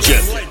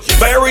legend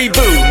Barry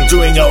Boone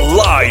doing a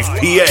live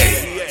PA,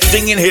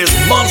 singing his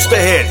monster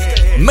hit,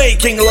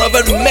 Making Love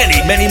and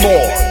many, many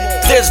more.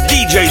 There's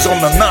DJs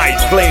on the night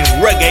playing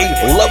reggae,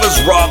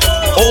 lovers rock,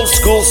 old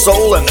school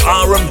soul and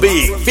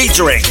R&B,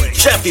 featuring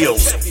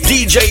Sheffield's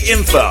DJ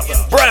Infa,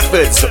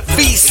 Bradford's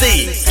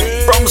VC,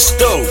 from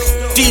Stoke,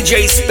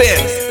 DJ Spin,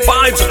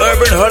 Vibes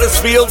Urban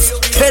Huddersfield's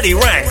Teddy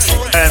Ranks,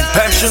 and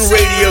Passion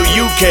Radio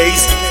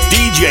UK's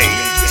DJ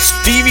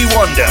Stevie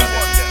Wonder.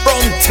 From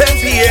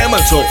 10 p.m.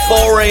 until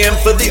 4 a.m.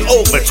 for the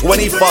over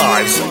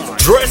 25s.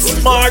 Dress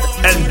smart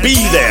and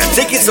be there.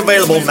 Tickets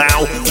available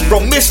now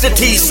from Mr.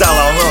 T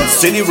Salon on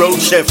City Road,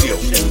 Sheffield.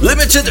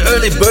 Limited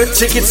early bird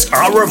tickets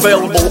are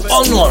available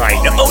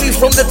online only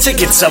from the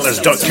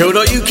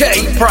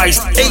ticketsellers.co.uk,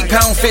 priced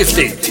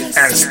 £8.50,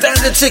 and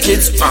standard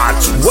tickets are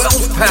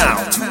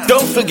 £12.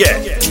 Don't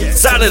forget,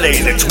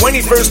 Saturday the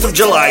 21st of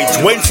July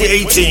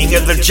 2018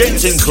 at the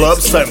Jensen Club,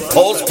 St.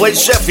 Paul's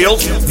Place, Sheffield,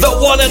 the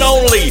one and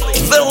only,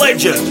 the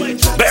legend,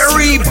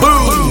 Barry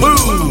Boone.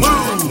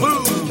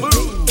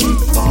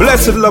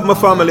 Blessed love, my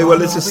family. Well,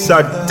 this is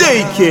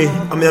Sadiki.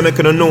 I'm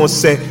making a note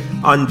say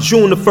on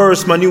June the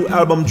 1st, my new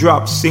album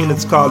drops.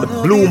 It's called the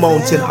Blue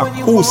Mountain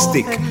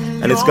Acoustic,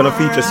 and it's gonna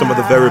feature some of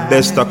the very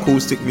best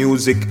acoustic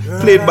music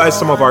played by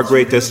some of our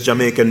greatest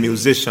Jamaican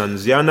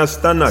musicians. You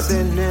understand that?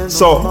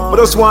 So, I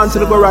just want to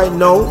go right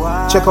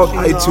now. Check out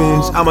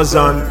iTunes,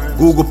 Amazon,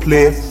 Google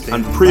Play,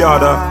 and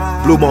pre-order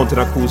Blue Mountain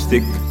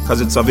Acoustic because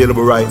it's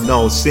available right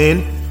now.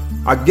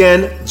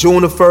 Again,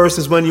 June the 1st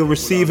is when you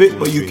receive it,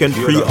 but you can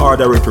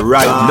pre-order it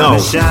right now.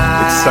 It's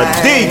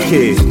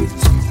Sadiki.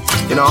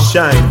 You know,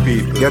 shine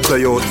people. Get to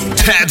you.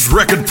 Ted's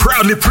Record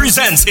proudly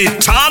presents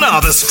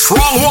Itana, the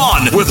Strong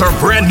One, with her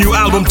brand new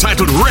album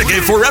titled Reggae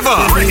Forever.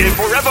 Reggae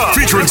Forever.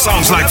 Featuring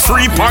songs like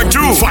Free Part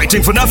 2,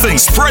 Fighting for Nothing,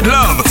 Spread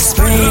Love.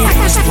 Spread it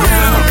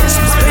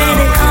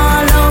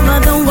all over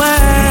the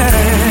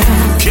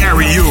world.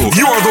 Carry You,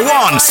 You're the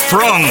One,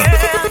 Sprung.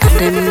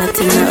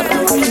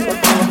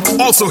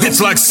 Also hits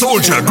like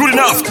Soldier, Good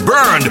Enough,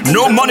 Burned,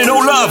 No Money, No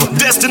Love,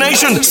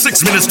 Destination,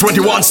 6 minutes,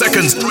 21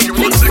 seconds.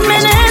 21 seconds.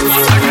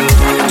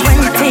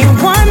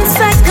 21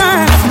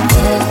 seconds.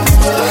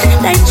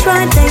 They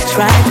tried to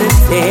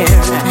tear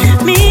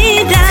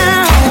me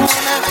down.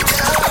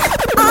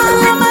 All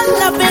of my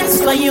love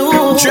is for you.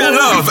 J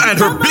Love and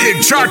her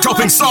big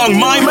chart-topping song,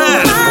 My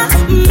Man.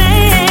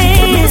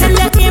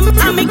 Let him,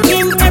 I make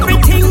him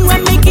everything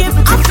when we give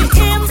up to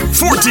him.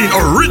 14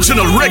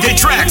 original reggae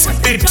tracks.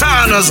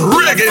 Itana's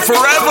Reggae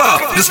Forever.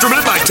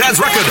 Distributed by Ted's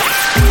Record.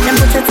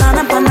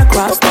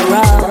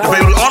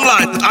 Available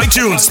online,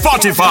 iTunes,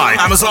 Spotify,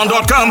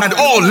 Amazon.com, and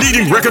all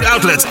leading record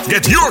outlets.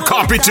 Get your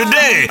copy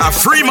today. A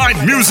Free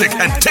Mind Music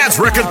and Ted's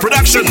Record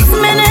production.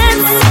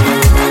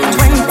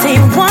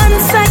 21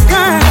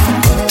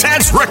 seconds.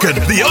 Ted's Record,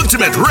 the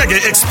ultimate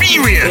reggae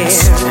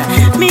experience.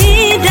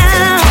 Me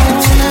down.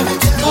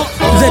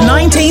 The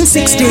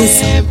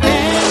 1960s.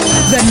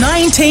 The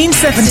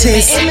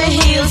 1970s.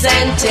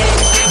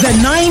 The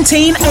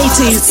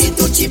 1980s.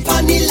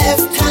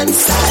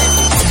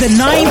 The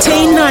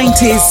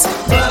 1990s.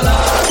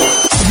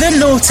 The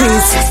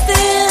noughties.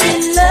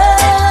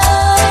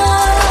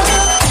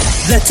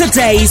 The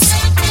todays.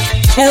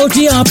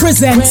 LGR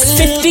presents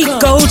 50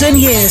 golden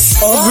years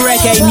of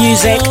reggae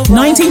music,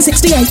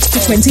 1968 to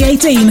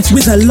 2018,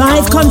 with a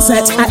live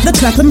concert at the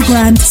Clapham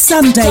Grand,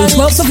 Sunday,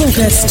 12th of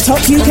August.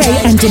 Top UK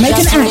and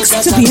Jamaican acts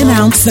to be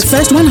announced. The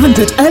first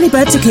 100 early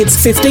bird tickets,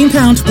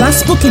 £15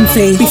 plus booking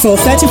fee. Before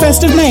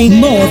 31st of May,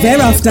 more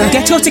thereafter.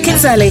 Get your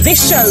tickets early.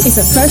 This show is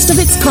the first of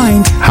its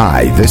kind.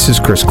 Hi, this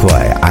is Chris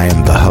Clay. I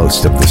am the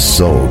host of the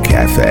Soul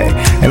Cafe,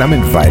 and I'm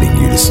inviting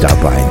you to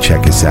stop by and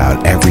check us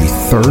out every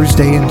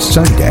Thursday and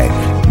Sunday,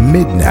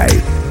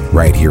 midnight,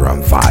 right here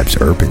on Vibes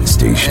Urban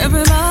Station.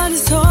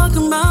 Everybody's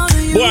talking about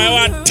you. Boy, I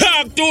want to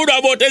talk to you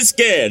about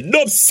SK.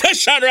 Dub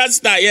Session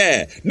Rasta,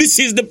 yeah. This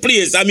is the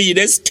place,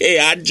 SK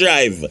and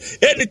Drive.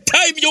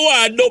 Anytime you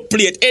want to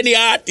play it, any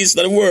artist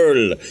in the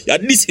world, yeah,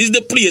 this is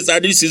the place or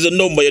this is the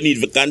number you need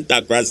for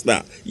contact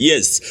Rasta.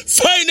 Yes.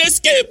 Find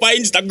SK by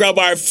Instagram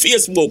or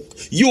Facebook.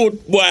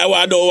 Youth, boy,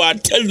 I don't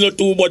want to tell you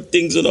too much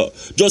things, you know.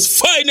 Just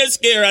find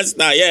SK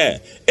Rasta, yeah.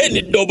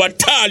 Any dub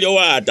at all you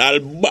want, I'll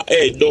buy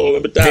it.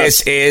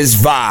 This is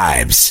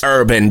Vibes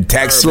Urban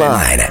Text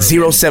Line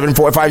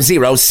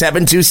 07450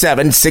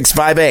 727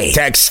 650. 658.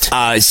 Text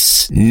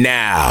us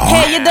now.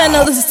 Hey, you don't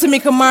know this is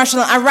Tamika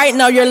Marshall, and right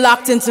now you're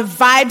locked into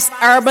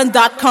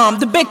VibesUrban.com,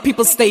 the big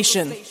people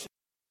station.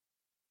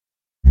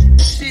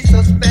 She's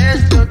so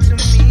special to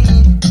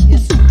me.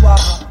 Yes, you are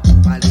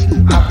my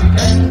little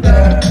African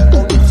girl.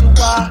 Oh, yes, you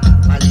are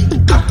my little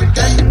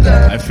African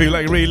girl. I feel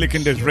like really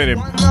licking this rhythm.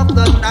 One of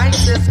the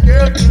nicest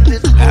girls in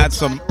this I had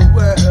some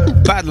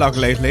bad luck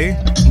lately.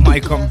 My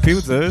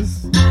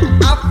computers.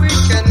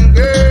 African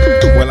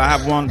girl. Well, I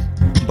have one,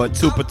 but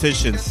two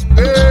petitions.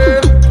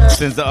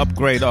 Since the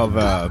upgrade of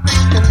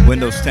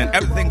Windows 10.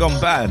 Everything gone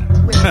bad.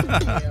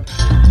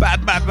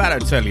 bad, I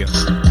tell you.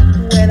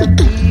 When I'm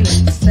feeling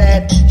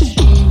sad,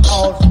 she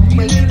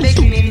always makes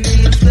me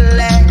feel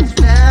relaxed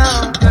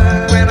down.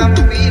 When I'm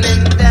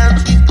feeling down,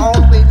 she's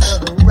always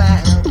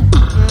around.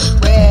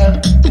 Well,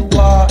 you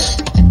are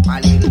my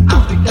little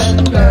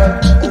African girl.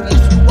 Oh,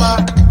 yes, you are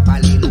my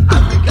little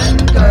African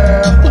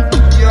girl.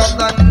 You're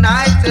the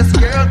nicest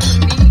girl to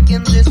me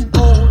in this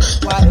whole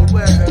wide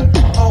world.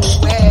 Oh,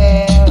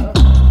 well,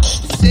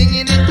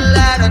 singing it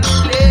loud and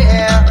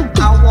clear. I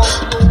want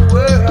the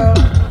world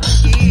to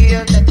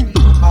hear that you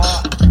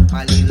are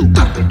my little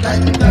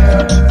African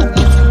girl.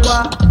 Yes, you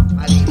are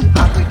my little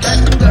African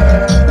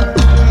girl.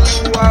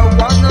 You are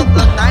one of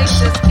the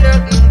nicest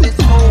girls in this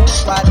whole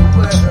wide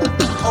world.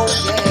 Oh,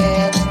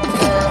 yes,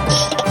 girl.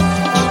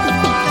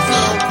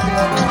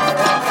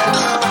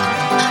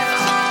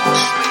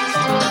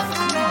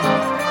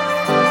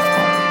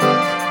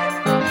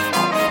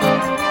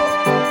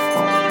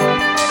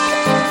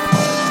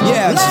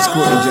 Yeah, this is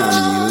Corey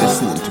Johnny. You're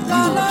listening to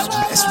Europe's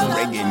best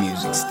reggae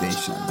music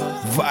station,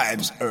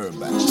 Vibes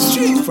Urban,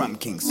 straight from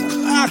Kingston.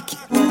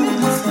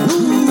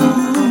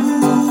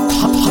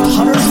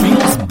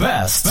 Huddersfield's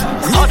best.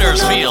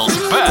 Huddersfield's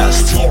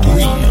best.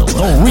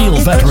 The real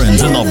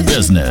veterans in the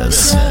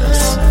business.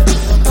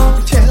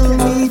 Tell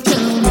me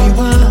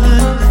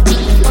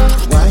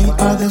why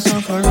are they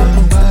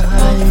suffering?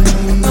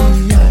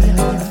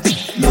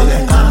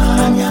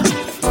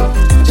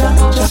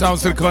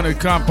 Sounds like Connie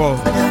Campo.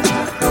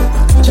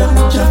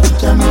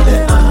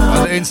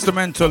 On the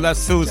instrumental, that's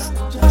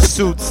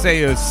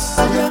Soothsayers.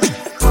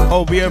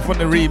 Oh, we are from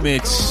the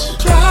remix.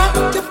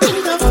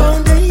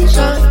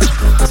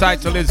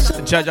 Title is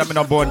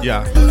Jajamina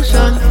Bonja.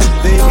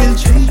 They ill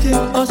treated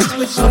us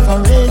with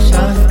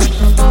sufferation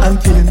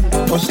and killing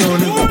us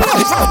only.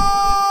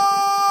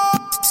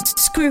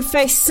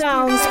 Screwface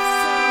sounds.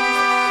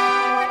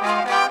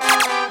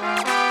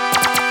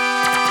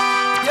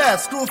 Yeah,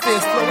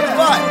 Screwface flow with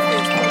vibe.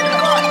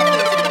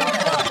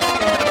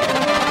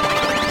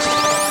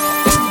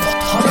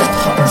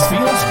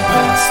 Huddersfield's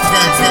best.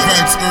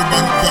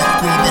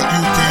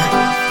 VibesUrban.co.uk.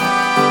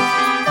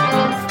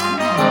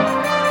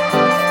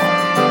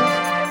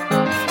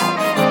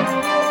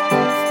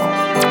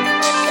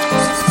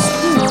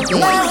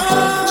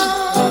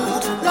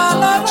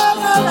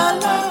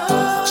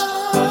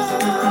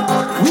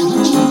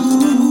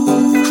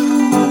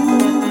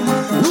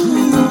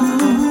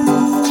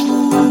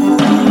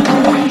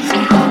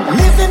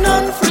 Living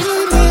on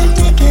free meal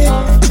ticket,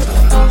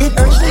 it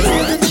hurts to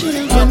hear the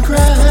children cry.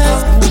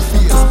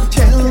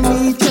 Tell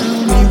me why.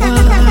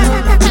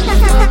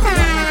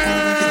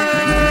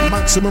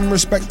 Maximum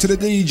respect to the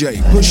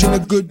DJ, pushing the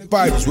good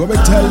vibes. Where we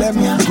tell them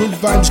good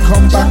vibes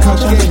come back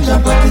again.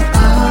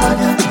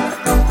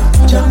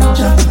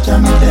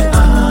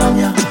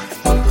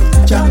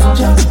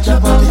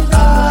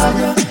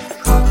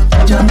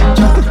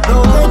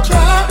 Though they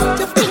try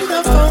to build a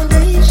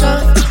foundation,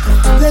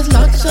 there's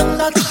lots and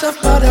lots of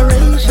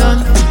adoration.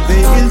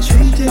 They ill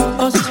treating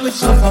us with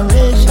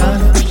sufferation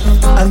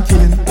and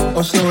killing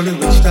us slowly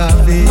with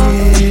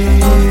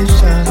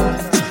starvation.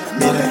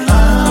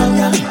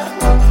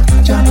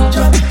 Jam,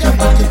 jam, jam,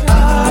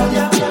 aya.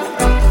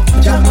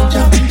 Jam, jam, jam, aya. Jam,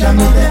 jam, jam,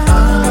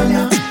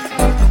 aya.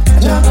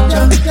 Jam,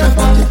 jam, jam,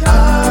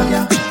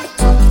 aya.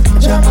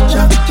 Jam,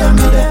 jam, jam,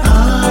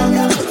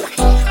 aya.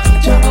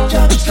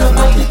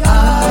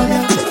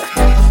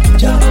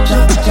 Jam,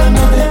 jam, jam,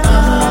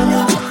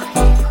 aya.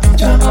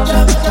 Jam,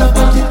 jam, jam,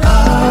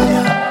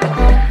 aya.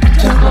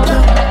 Jam,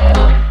 jam.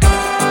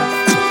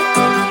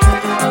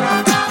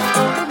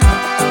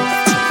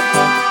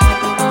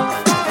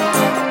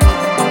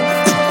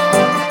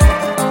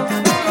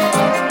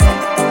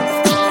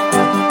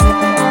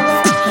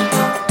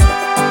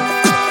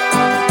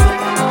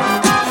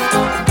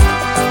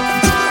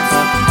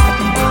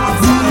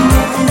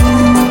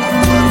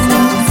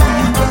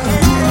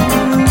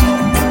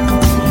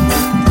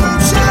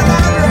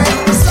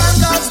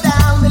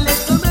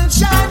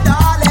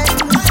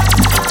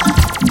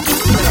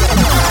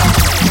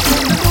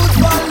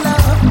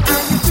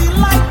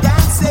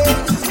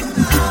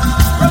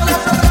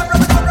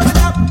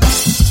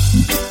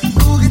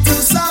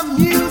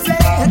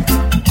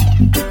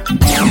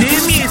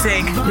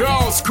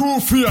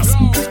 Fierce.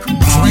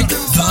 Crank the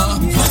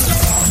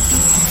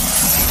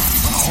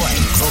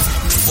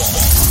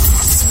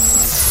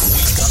We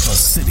got the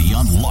city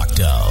on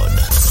lockdown.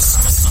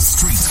 The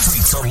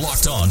streets are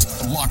locked on.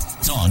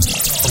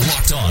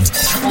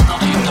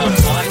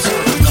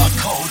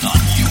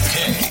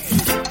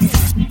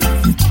 www.vibes.co.uk.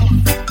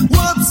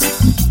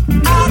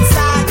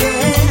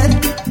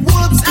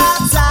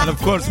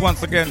 course,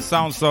 once again,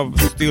 sounds of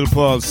Steel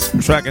Pulse,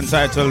 track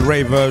entitled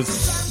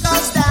Ravers.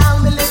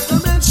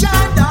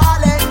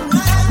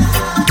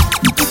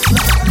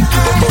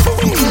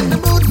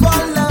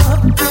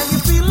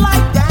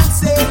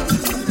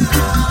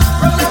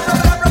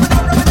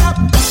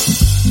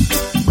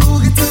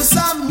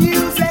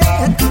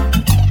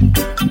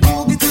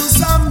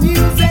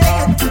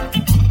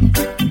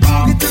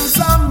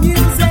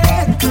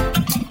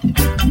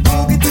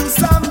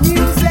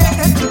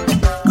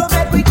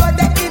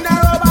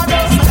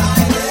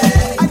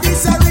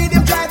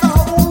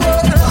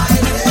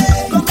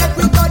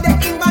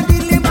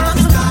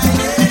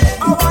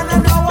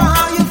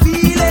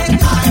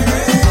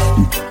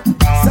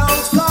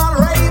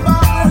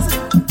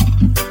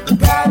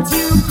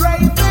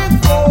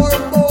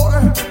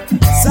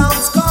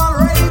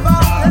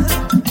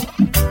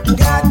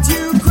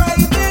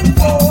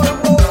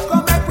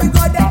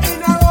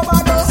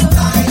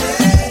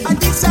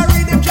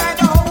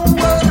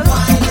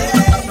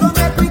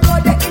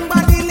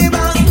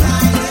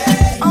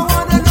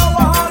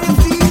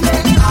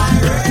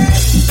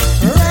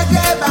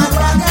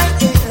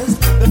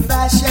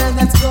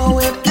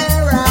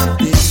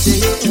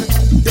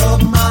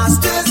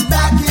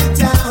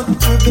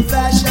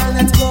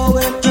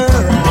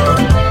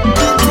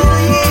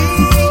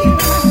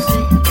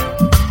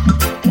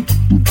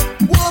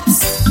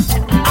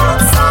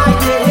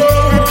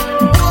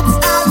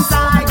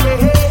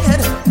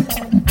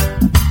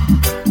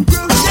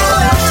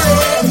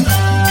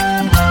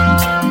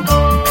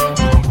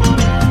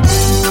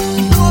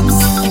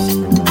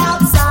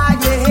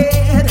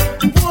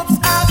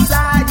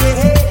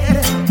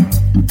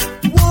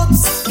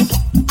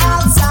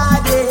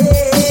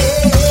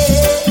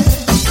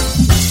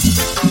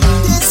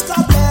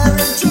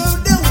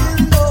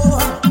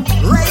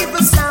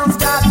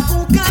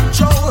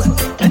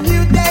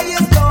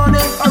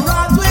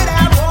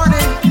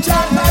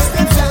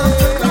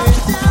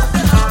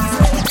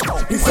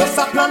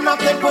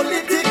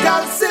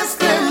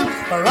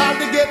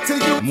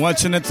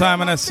 Watching the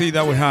time and I see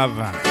that we have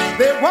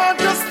they want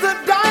us to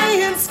die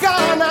in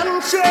scorn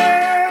and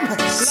shame.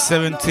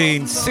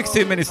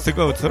 16 minutes to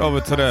go over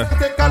to the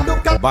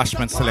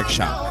Bashment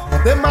selection.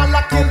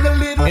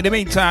 In the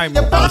meantime,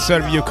 I'll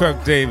serve you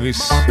Kirk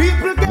Davis,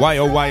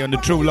 YOY on the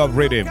True Love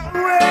Rhythm.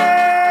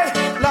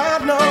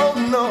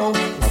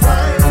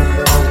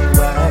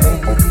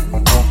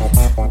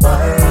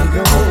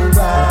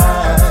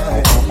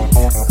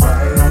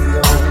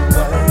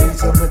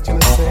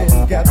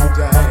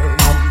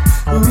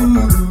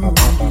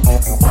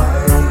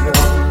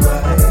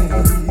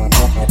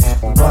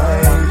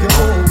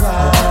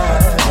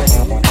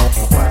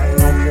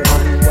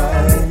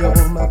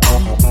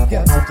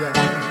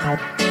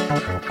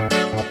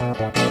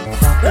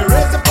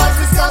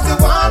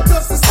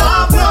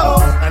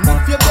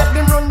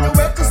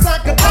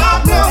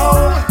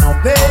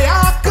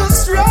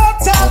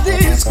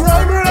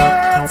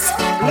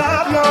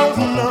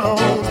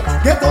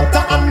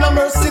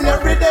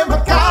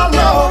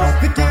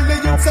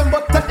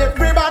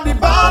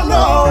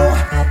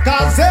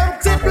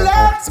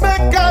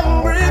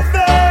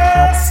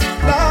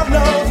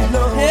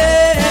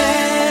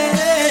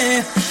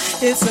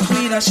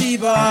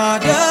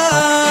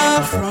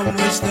 From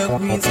which the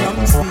queens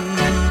come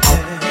speaking.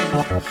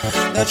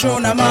 The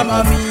throne of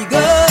Mama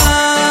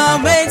Miga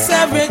makes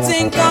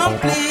everything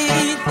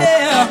complete.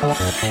 Yeah.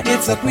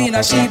 It's a Queen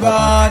of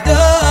Sheba,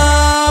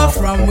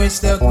 from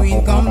which the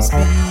queen comes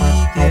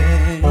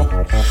speaking.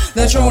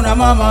 The throne of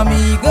Mama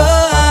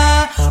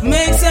Miga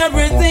makes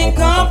everything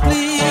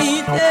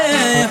complete.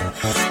 Yeah.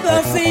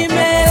 The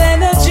female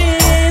energy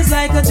is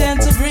like a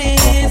gentle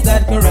breeze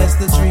that caress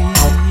the trees.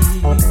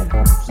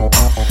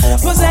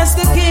 Possess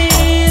the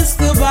keys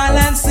to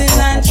balancing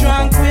and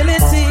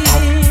tranquility,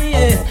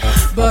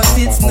 but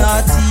it's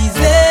not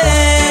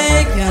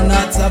easy,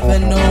 cannot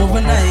happen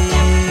overnight.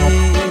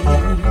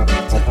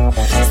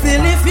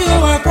 Still, if you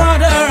work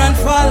harder and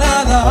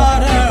follow the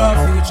order, our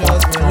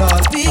futures will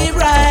all be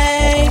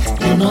right.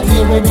 You know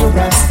hear when the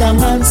Rasta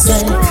man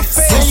say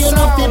you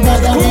know the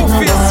brother we no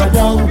war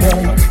down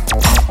there.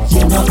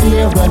 You know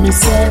hear when me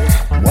say,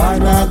 why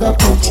not go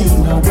put you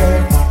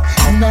away?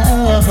 No.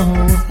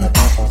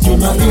 You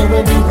know hear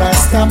when the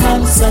Rasta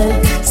man say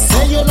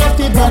you love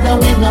the brother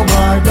with no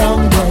war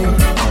down there.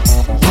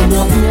 You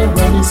know hear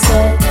when he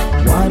say,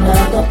 why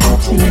not go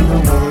put you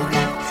away?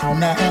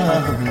 No.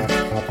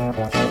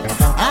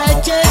 I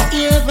can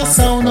hear the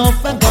sound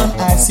of a gun.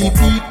 I see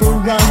people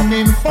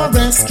running for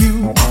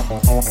rescue.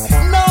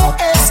 No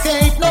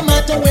escape, no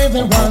matter where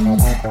they run.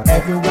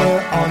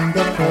 Everywhere on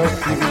the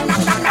curfew.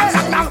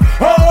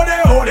 Hold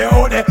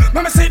it.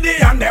 Let me see the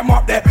hand them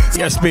up there.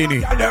 Yes,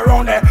 Beanie. They're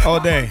on there. All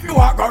day. You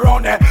walk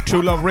around there.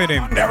 True Love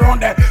Rhythm. They're on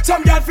there.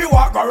 Some girl fi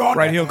walk around.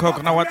 Right here on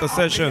Coconut Water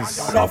Sessions.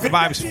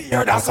 Vibes.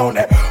 That's on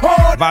there.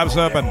 Vibes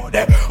Urban. Hold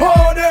it.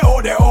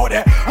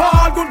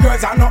 All good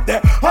girls are up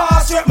there. All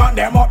straight man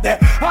them up there.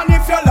 And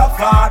if you love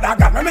Father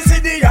God, let me see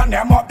the hand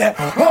them up there.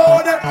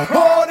 Hold it.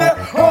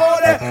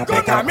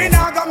 Because me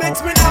nah go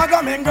mix, me nah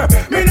go mingle,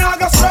 me nah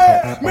go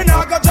stray, me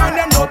nah go join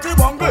them dirty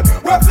bungle.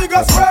 Where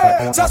figures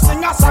So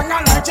sing a song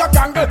and light your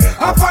candle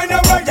and find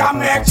a way and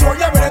make sure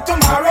you're ready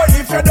tomorrow.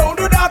 If you don't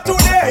do that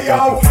today,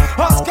 yo,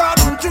 ask God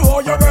to how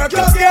you work,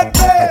 you get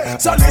paid.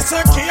 So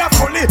listen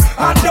carefully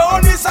and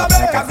don't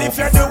disobey. Cause if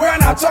you do what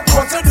you're not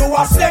supposed to do,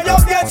 I say you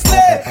get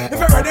slayed. If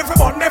you're ready for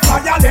burn the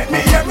fire, let me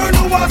hear you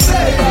do what I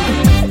say.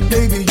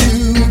 Baby,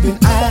 you've been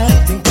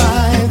acting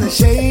by the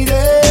shady.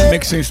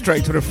 Mixing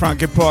straight to the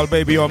Frankie Paul,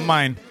 Baby You're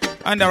Mine.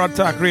 Under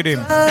attack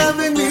rhythm.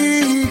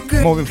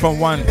 Moving from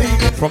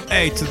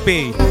A to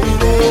B.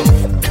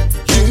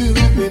 You've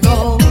been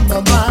on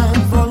my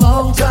mind for a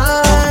long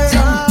time.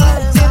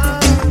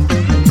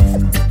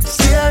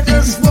 See, I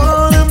just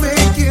wanna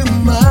make you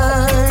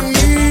mine.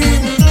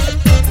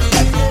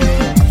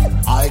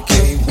 I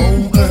came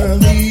home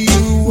early,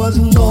 you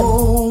wasn't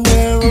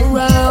nowhere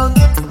around.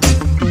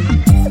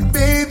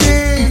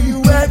 Baby,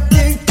 you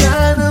acting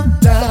kind of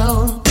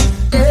down.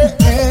 Hey,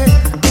 hey.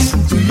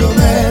 Listen to your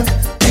man,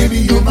 baby,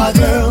 you're my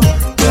girl.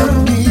 Tell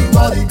me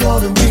what he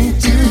gonna mean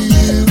to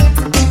you.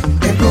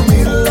 In the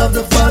middle of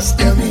the fuss,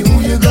 tell me who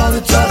you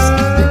gonna trust.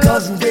 Your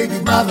cousin, baby,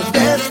 mama's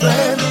best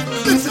friend.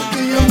 Listen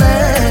to your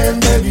man,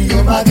 baby,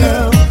 you're my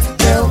girl.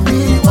 Tell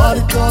me what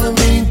it gonna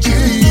mean to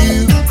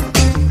you.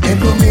 In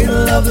the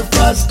middle of the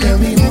fuss, tell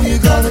me who you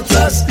gonna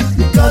trust.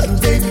 Your cousin,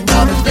 baby,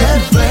 mama's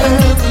best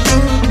friend.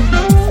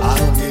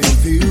 I'll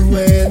give you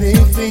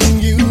anything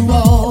you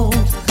want,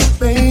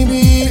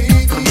 baby.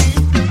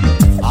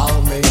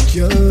 I'll make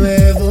your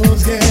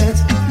levels get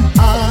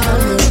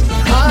higher,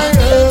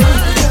 higher.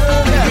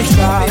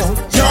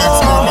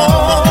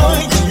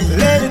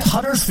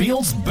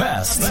 Huddersfield's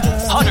best.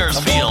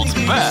 Huddersfield's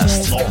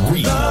best.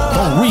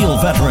 The real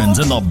veterans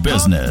in the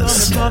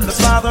business. From the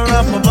Father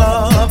up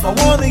above, I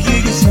wanna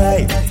hear you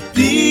say,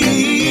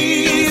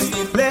 please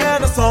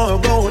let us all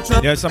go.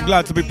 Yes, I'm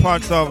glad to be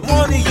part of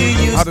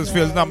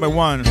Huddersfield's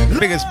 #1, the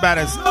biggest,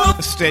 baddest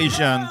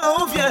station.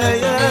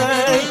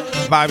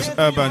 Vibes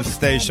Urban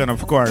Station,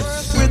 of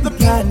course.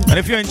 And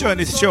if you're enjoying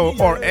this show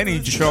or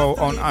any show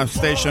on our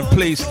station,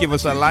 please give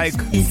us a like.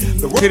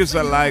 Hit us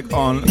a like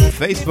on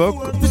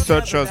Facebook.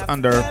 Search us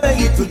under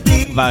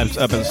Vibes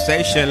Urban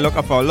Station. Look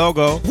up our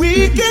logo.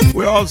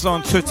 We're also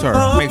on Twitter.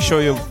 Make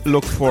sure you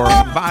look for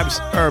Vibes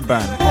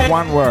Urban.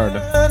 One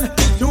word.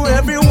 To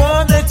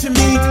everyone that you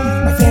meet,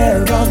 right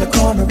there on the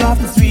corner of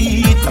the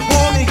street, I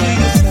wanna hear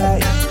you say,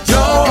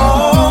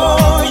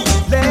 joy.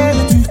 Let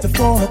it to the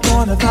four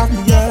corners of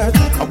the earth.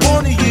 I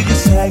wanna hear you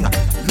say,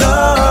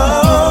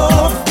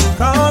 love.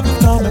 Coming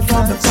from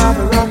the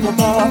Father up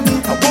above.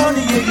 I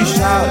wanna hear you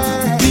shout,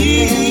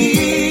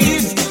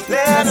 peace.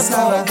 Let us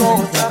all go.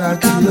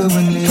 About you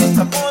and me,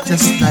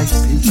 just like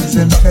peaches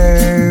and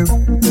pear,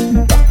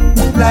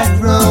 like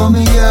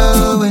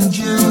Romeo and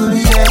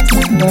Juliet,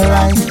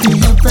 like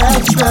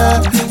Cleopatra,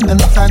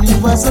 and Fanny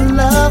was the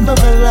love of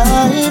her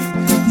life,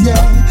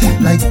 yeah,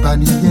 like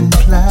Bonnie and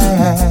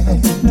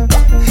Clyde,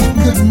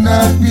 could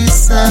not be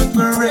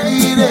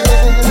separated,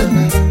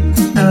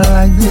 and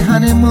like the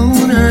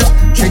honeymooners,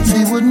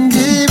 Trixie wouldn't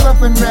give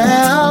up and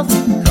Ralph,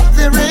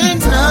 there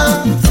ain't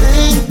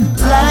nothing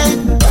like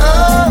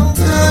a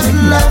good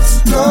love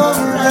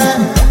story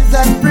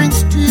that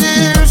brings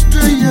tears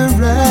to your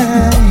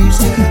eyes,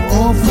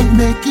 often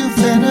make you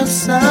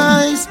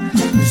fantasize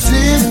as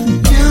if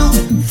you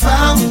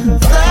found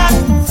that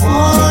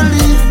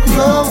four-leaf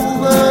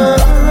clover.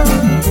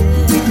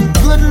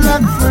 Good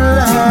luck for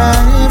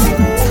life.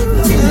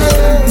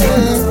 Yeah.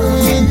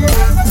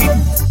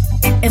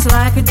 It's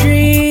like a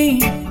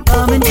dream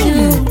coming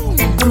true.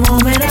 The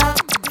moment I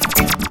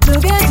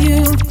look at you,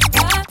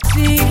 I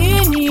see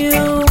in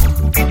you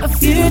a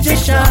future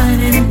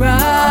shining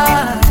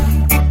bright.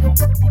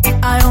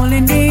 I only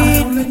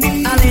need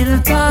a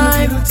little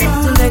time to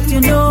let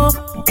you know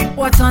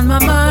what's on my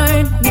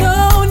mind.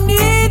 No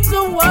need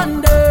to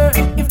wonder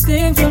if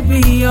things will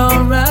be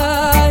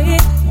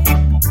alright.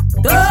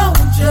 Don't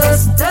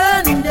just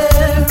stand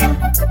there,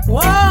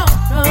 walk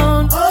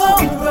on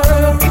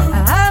over. I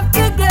have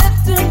to get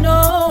to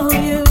know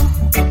you.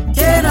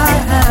 Can I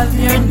have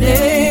your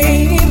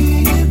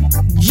name?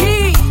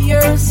 Gee,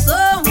 you're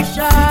so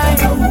shy.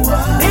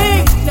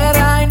 Think that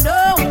I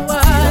know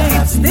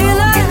why. Still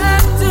I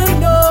have to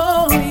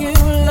know you.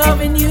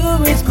 Loving you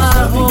is my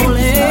whole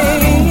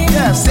aim.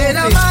 Yeah, say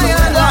that my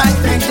life.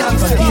 Thank you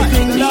for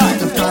giving me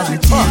the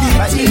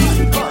positivity.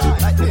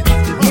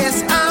 Yes,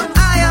 I'm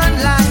high on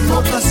life,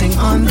 focusing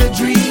on the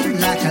dream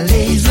like a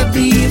laser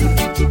beam.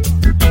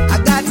 I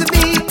got to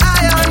be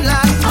high on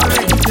life.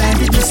 Already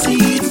planted the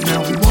seeds,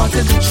 now we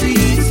water the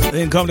trees.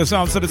 Then come the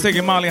sounds of the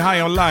Siggy Marley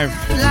High on Life.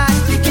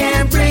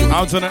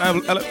 Out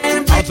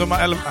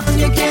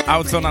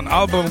on an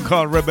album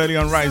called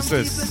Rebellion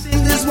Rises.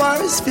 This war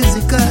is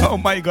physical. Oh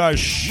my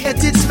gosh.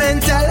 Yet it's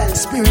mental and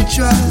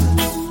spiritual.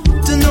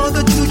 To know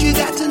the truth, you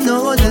got to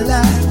know the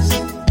lies.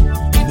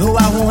 No,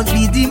 I won't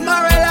be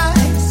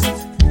demoralized.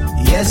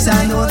 Yes,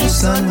 I know the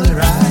sun will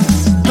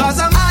rise. Cause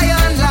I'm high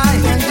on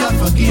life. Thank you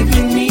for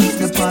giving me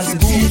the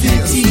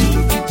positivity.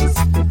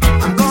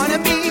 I'm gonna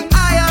be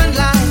high on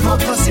life,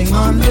 focusing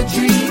on the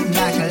dream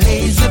like a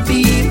laser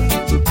beam.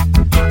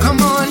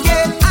 Come on,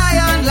 get high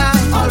on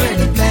life.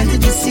 Already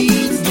planted the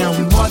seed.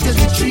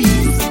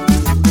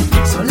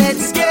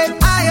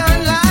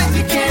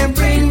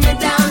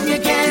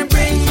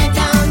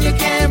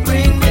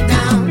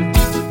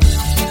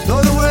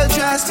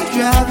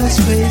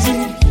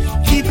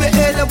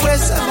 we're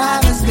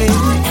survivors,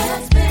 baby.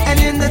 And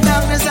in the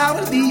darkness I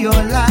will be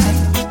your light.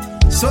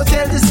 So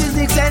tell the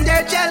cynics and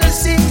their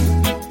jealousy,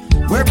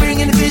 we're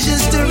bringing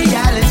visions to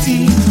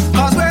reality.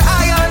 Cause we're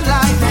high on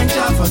life and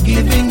you're for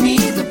giving me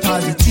the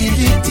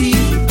positivity.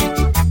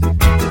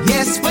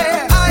 Yes,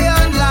 we're high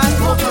on life,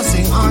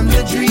 focusing on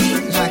the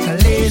dream like a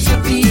laser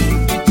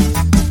beam.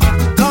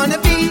 Gonna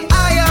be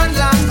high on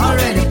life,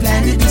 already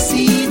planted the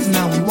seeds,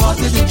 now we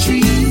water the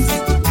trees.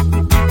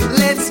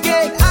 Let's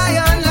get high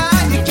on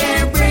life, you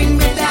can't bring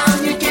me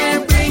down, you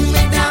can't bring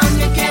me down,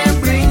 you can't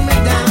bring me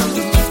down.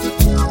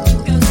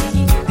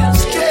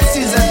 Stress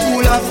is a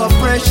tool of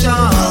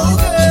oppression.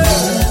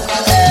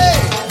 Hey,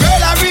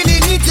 girl, I really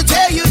need to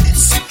tell you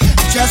this.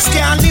 Just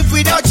can't live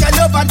without your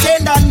love and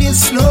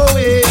tenderness, no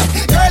way.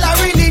 Girl, I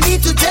really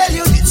need to tell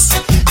you this.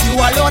 You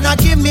alone are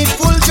give me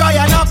full joy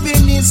and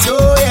happiness,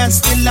 oh yeah.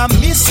 Still I'm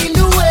missing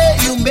the way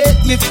you make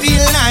me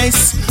feel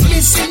nice.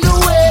 Missing the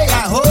way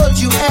I hold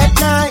you at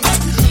night.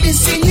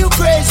 Missing you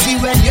crazy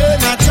when you're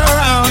not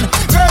around.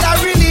 Girl, I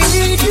really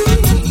need you.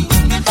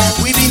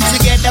 We've been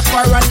together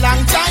for a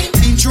long time,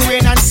 been through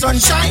rain and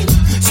sunshine.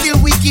 Still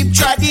we keep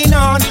treading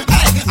on.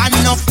 And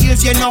enough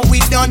years, you know we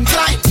done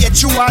climb. Get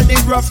through all the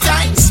rough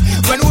times.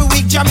 When we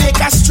weak,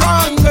 Jamaica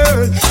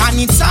stronger. And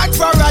it's hard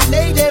for a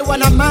lady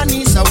when a man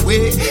is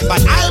away.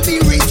 But I'll be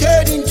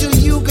returning to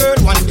you, girl,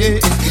 one day.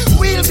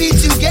 We'll be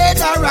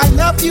together, I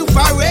love you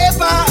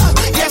forever.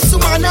 Yes,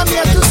 woman, I'm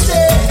here to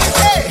stay.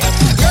 Hey,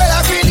 girl,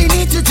 I really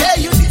need to tell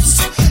you this.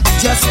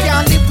 Just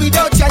can't live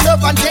without your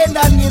love and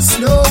tenderness,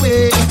 no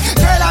way.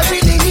 Girl, I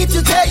really need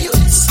to tell you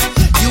this.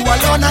 You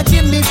alone are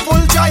give me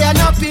full joy and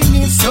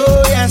happiness,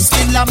 oh yeah.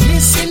 Still I'm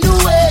missing the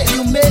way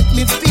you make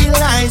me feel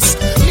nice.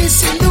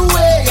 Missing the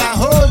way I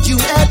hold you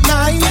at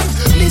night.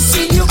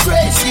 Missing you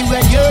crazy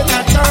when you're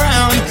not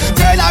around.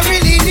 Girl, I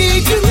really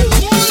need you.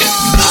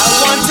 I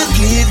want to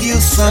give you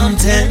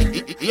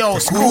something. Yo,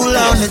 cool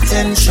down the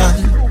tension.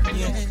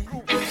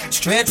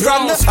 Straight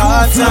from the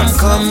heart I'm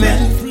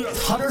coming.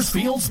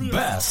 Huddersfield's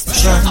best.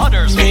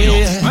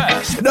 Huddersfield's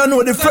best. You don't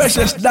know the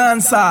freshest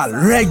dancehall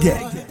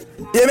reggae.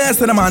 You may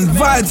say the man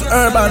Vibes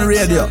Urban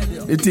Radio.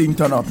 The thing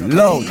turn up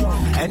loud.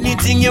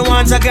 Anything you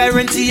want, I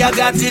guarantee I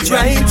got it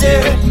right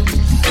there.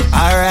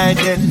 Alright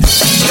then,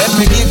 let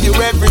me give you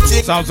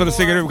everything. Sounds of the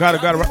cigarette, we got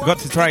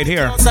it right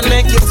here. So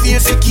make you feel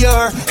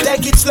secure.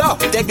 Take it slow,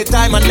 take the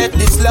time and let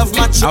this love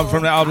match. I'm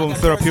from the album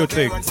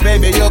Therapeutic.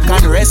 Baby, you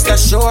can rest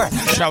assured.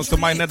 Shouts to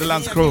my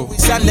Netherlands crew.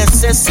 It's a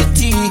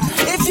necessity.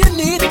 If you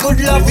need good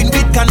loving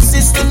with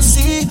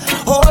consistency,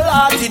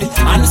 wholehearted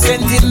and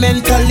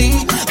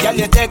sentimentally, girl,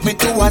 you take me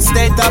to a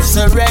state of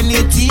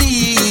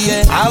serenity.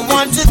 I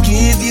want to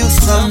give you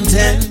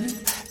something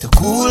to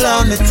cool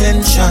down the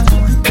tension,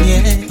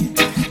 yeah.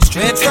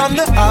 Straight from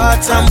the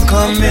heart I'm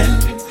coming,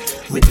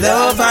 with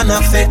love and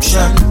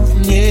affection,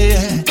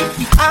 yeah.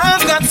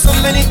 I've got so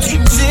many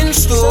things in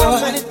store,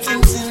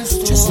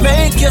 just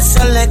make your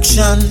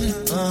selection.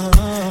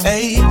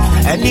 Hey,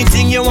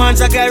 anything you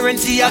want, I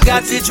guarantee I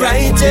got it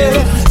right here.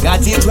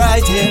 Got it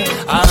right here,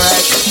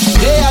 alright.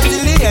 Day after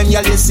the end,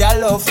 y'all, this your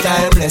love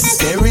timeless.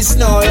 There is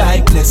no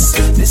likeness,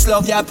 this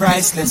love you're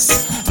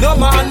priceless. No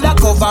more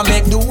undercover,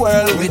 make the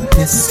world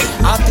witness.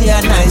 Happy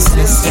and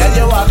niceness, tell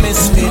you what me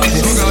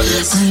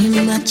sweetness.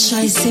 I'm not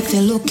choice if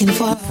you're looking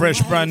for fresh,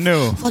 brand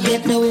new.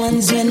 Forget the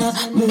ones when I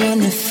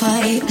wanna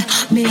fight.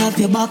 Me have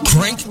your back.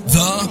 Drink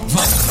the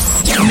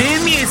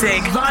New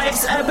music,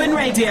 Vibes Urban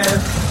Radio.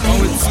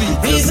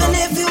 Even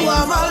if you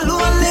are a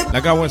lonely,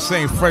 like I was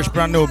saying, fresh,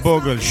 brand new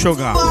Bogle,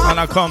 Sugar, and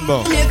a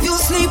combo. if you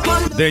sleep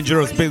on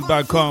Dangerous Big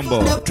Bad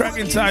combo. Track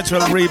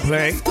entitled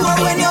Replay.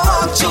 when you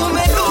walk through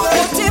me door,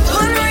 tip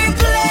on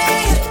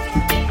replay.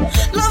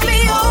 Love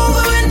me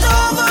over and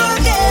over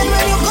again.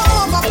 When you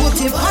come up, I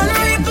put it on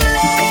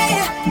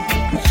replay.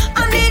 I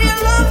need your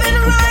loving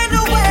right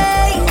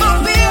away. My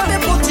baby,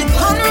 put it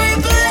on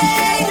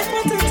replay.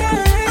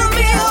 Love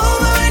me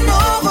over and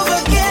over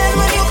again.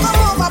 When you come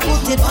up, I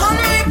put it on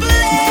replay.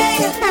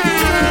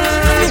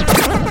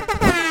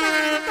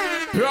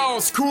 Yo,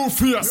 school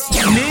fierce.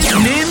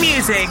 New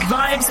music,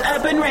 Vibes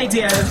Urban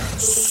Radio.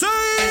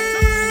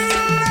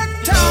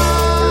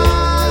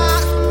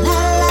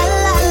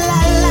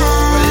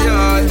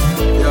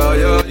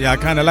 Yeah, I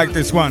kind of like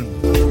this one.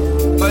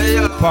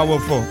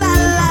 Powerful.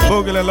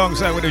 Bogle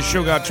alongside with the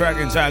Sugar track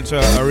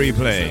entitled A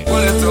Replay.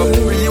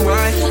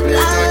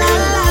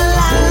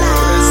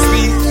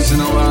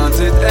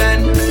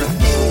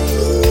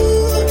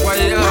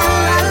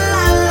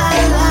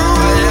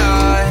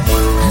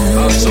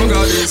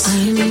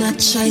 I'm not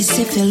choice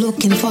if you're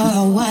looking for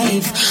a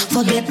wife.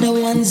 Forget the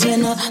ones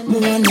when I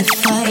wanna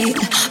fight.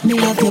 Me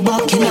have your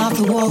back and have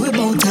to worry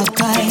about a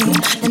guy.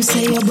 Them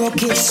say you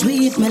broke it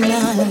sweet, man, I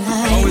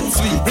lie.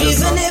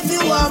 Even if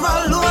you are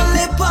a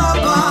lonely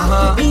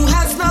papa who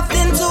has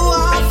nothing to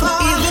offer.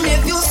 Even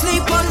if you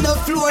sleep on the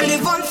floor,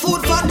 live on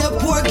food for the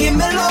poor. Give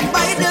me love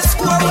by the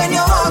score when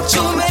you walk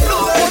through me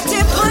door.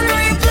 Tip on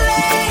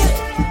replay.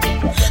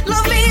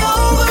 Love me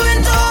over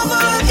and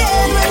over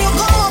again. When you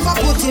come up,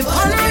 I put it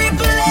on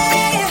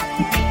replay.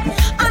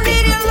 I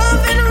need your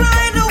loving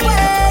right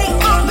away.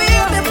 My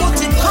baby, put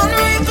it on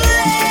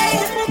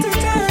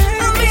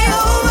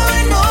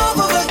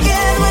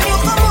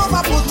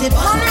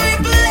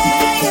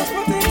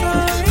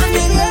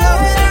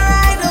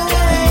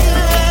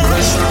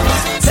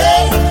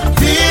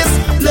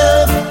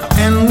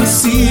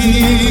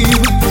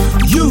receive.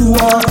 You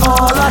are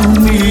all I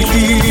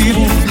need.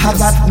 I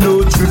got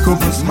no trick of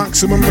this.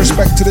 Maximum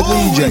respect to the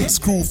DJ.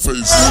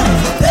 Screwface.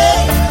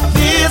 Take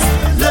this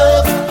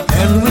love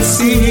and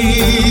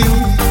receive.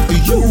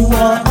 You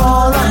are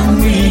all I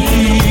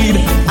need.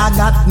 I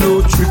got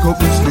no trick up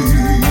my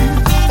sleeve.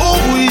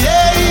 Oh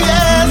yeah,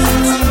 yes.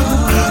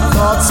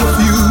 Thoughts of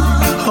you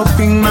up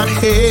in my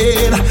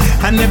head,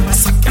 and every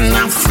second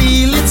I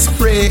feel it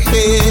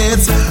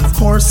spreads,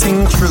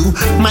 coursing through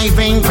my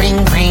vein.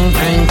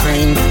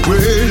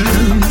 Well,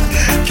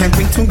 can't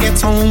wait to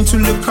get home to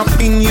look up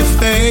in your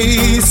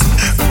face,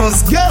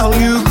 'cause girl,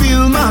 you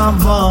feel my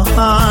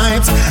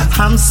vibes.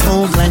 I'm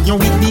so glad you're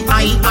with me.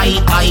 I.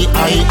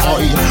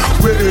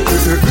 Well,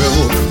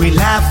 we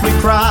laugh, we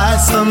cry,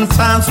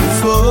 sometimes we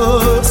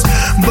fuss,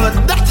 but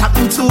that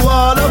happened to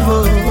all of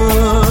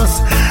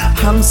us.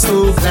 I'm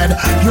so glad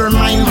you're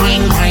mine.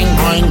 Well,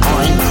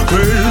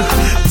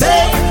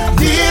 take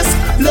this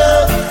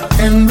love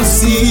and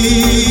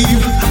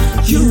receive.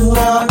 You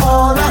are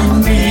all I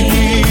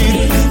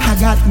need. I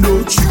got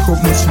no trick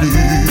up my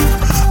sleeve.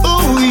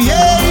 Oh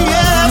yeah,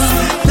 yes.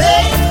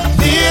 Take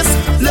this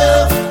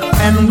love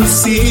and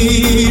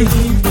receive.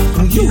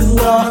 You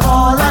are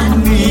all I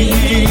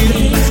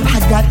need. I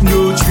got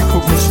no trick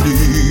up my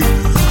sleeve.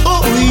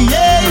 Oh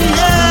yeah,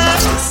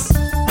 yes.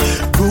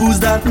 Who's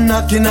that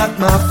knocking at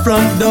my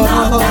front door?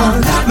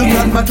 Look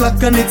at my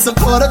clock and it's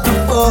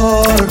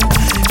 3:45.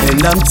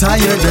 And I'm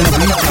tired and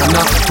weak and I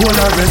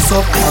wanna rest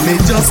up. I may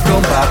just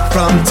come back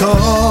from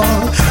tour.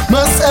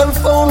 My cell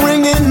phone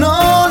ringing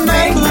all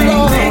night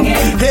long.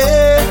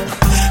 Hey,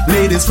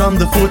 ladies from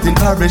the 14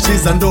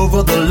 parishes and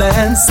over the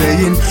land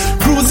saying,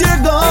 Cruz,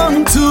 you're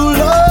gone too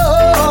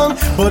long.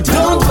 But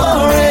don't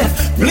worry,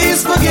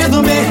 please forgive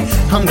me.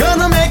 I'm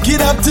gonna make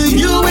it up to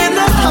you in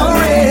a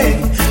hurry.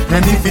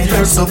 And if it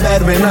hurts so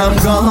bad when I'm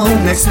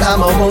gone, next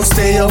time I won't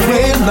stay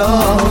away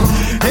long.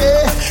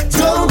 Hey,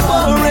 don't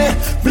worry,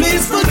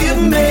 please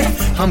forgive me.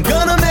 I'm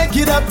gonna make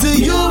it up to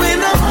you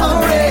in a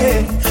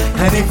hurry.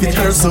 And if it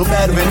hurts so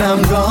bad when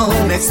I'm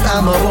gone, next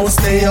time I won't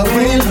stay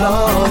away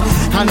long.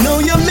 I know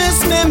you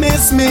miss me.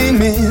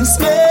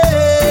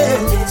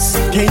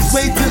 Can't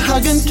wait to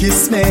hug and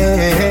kiss me.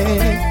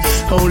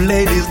 Oh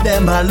ladies,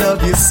 damn, I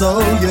love you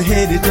so. You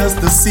hate it just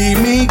to see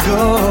me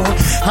go.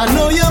 I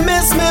know you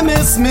miss me.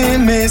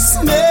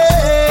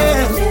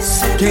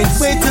 Can't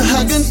wait to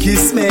hug and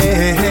kiss me.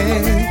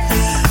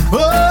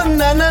 Oh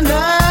na.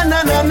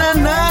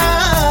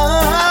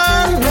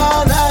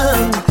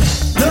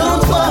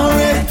 Don't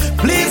worry,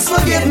 please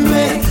forgive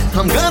me.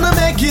 I'm gonna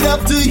make it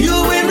up to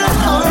you in a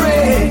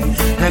hurry.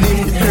 And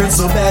if it hurts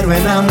so bad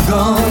when I'm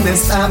gone,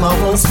 this time I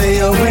won't stay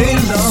away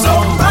long.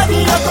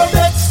 Somebody up a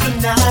bed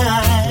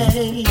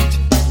tonight,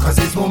 'cause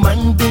this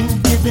woman been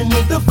giving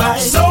me the vibe.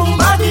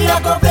 Somebody I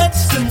go bet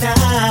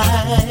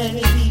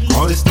tonight.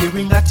 All is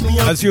staring at me.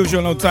 As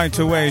usual, no time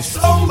to waste.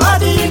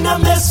 Somebody in a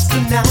mess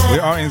tonight. We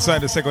are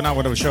inside the second hour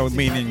of the show,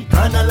 meaning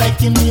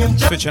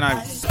switching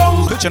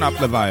up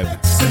the vibe.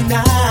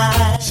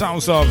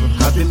 Sounds of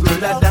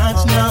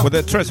with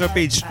the Treasure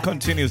Beach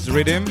continues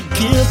rhythm.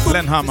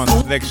 Glenn Hammond,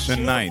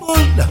 Lection 9.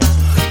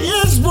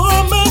 This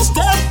woman's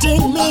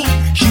tempting me.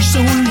 She's so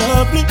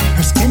lovely,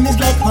 her skin is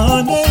like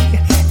honey,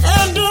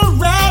 and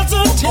her eyes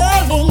are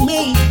telling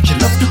me she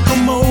loves to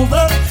come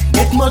over,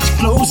 get much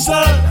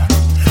closer,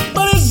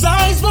 but his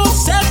eyes won't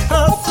set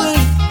her free.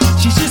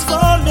 She's just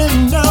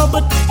falling now,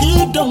 but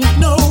he don't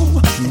know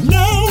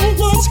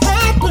what's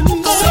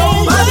happening.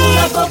 Somebody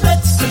have a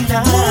bet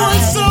tonight. Boy,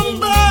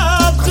 somebody.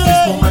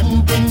 This woman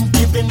been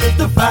giving me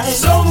the vibe.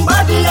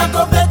 Somebody have a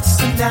bet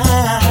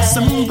tonight.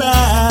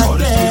 Somebody. All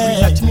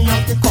this at me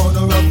off the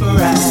corner of her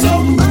eye.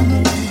 Somebody.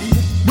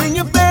 When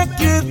you back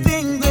your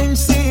thing, then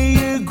say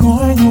you're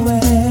going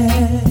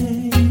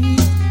away.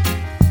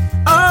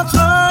 I'll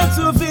try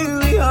so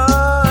very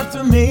hard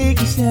to make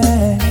you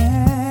stay.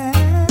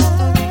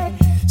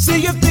 Say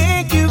you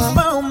think you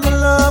found the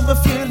love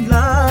of your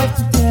life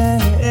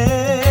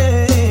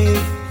today.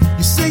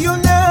 You say you'll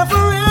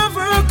never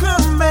ever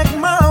come back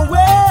my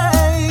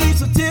way.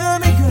 So tell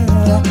me,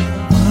 girl,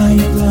 why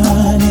you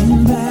running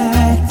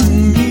back to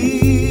me?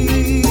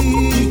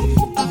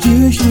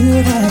 You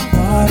should have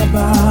thought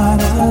about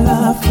our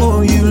love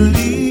before you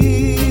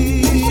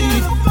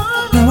leave.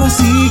 Now I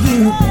see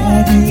you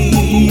begging me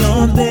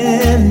on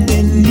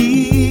bending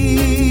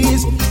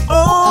knees.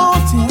 Oh,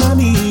 tell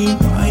me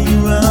why you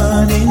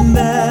running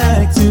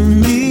back to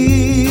me.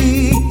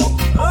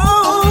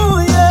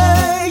 Oh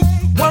yeah,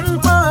 one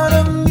part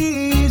of me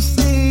is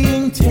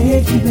saying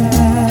take me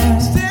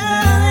back,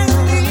 stay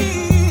with me,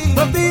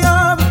 but the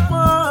other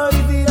part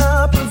is the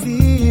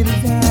opposite of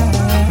that.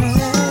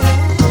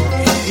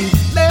 It's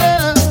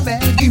love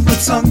that you put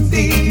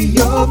something in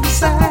your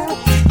side,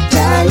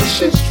 tie a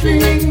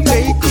string,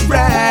 make a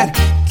ride,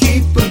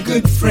 keep a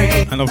good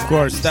friend. And of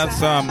course,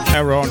 that's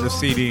error on the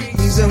CD.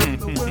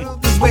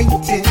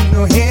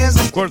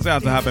 Of course, that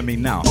has to happen to me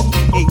now.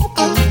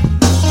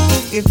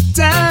 If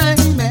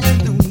time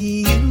and the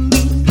winning,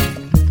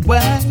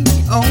 why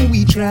are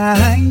we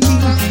trying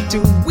to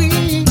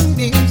win?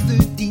 Is the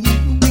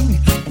dealing?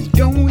 We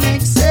don't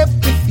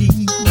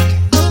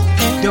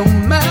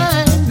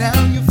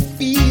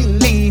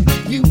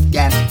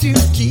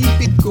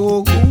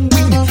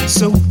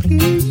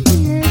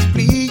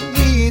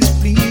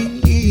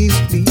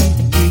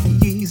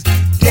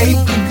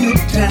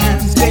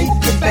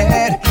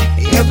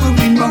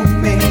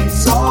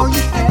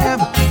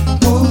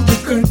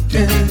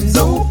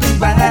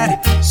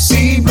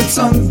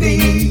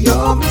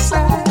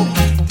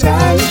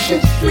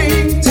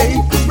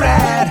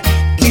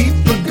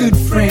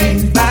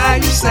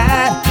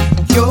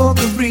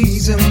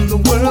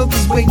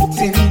is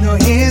waiting, no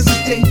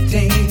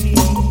hesitating.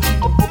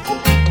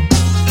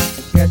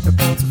 Get up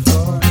off the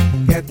floor,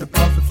 get up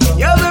off the floor.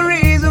 You're the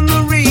reason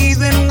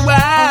why.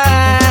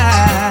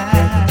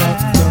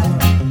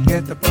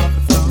 Get up off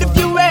the floor. Lift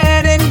your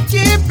head and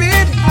keep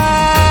it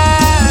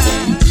high.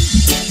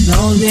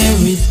 No, there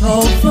is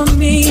hope for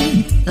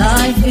me.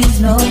 Life is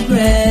no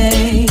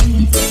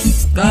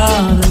grace.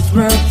 God has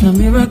worked a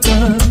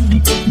miracle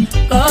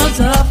cause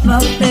of my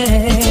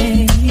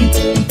faith.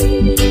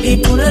 He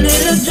put a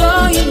little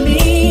joy in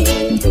me,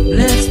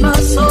 bless my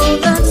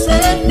soul and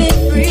set me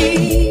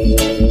free.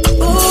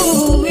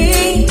 Ooh,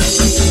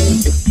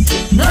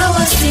 now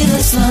I see the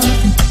sun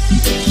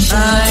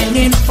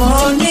shining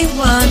for me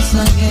once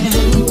again.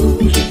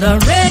 The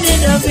rain in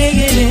the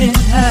beginning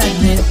had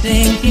me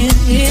thinking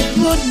it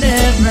would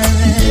never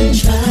end.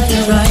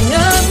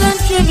 Trials and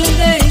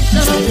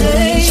tribulations of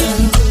days,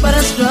 but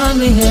I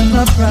strongly held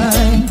my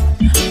pride.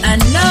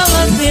 And now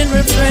I've been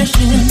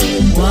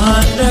refreshing,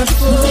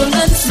 wonderful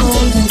and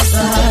smooth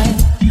inside.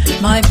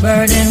 My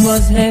burden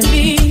was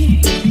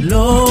heavy,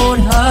 Lord,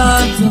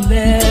 hard to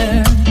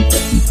bear.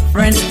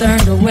 Friends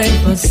turned away,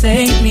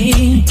 forsake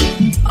me,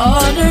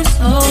 others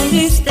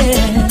only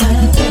stare.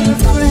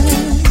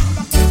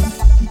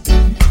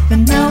 But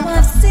now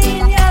I've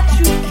seen your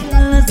true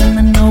colors and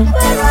I know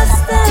where I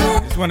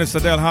stand. This one is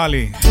Adele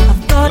Holly,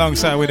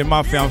 alongside with the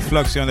Mafia and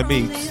Fluxy on the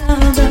beats.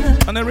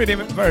 On the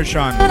rhythm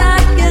version,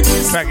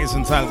 the track is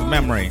entitled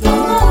Memory.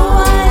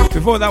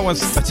 Before that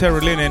was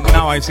Terry Lynn and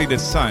Now I See the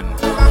Sun.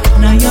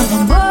 Now you're the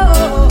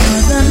more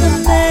than a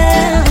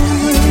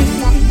memory,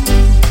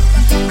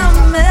 no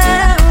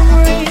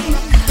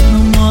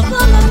more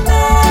than a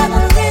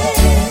memory,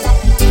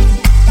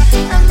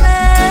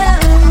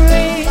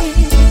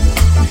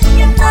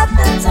 You're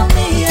nothing to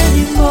me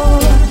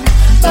anymore,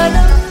 but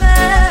a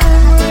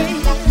memory,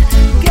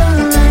 girl,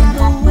 like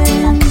the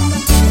wind,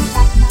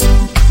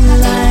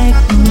 like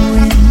the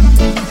wind.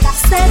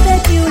 Said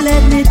that you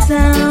let me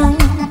down.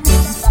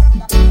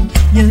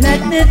 You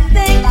let me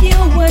think you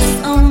were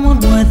someone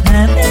worth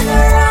having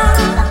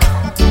around,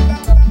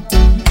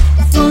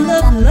 full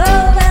of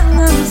love and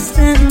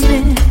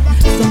understanding,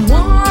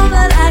 someone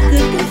that I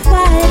could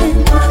confide in,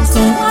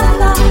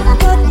 someone I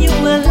thought you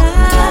were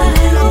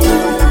lying.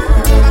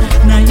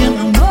 Now you're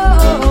no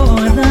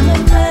more than a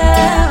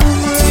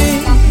memory,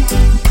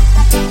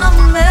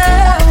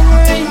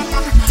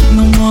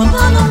 no more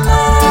than a memory.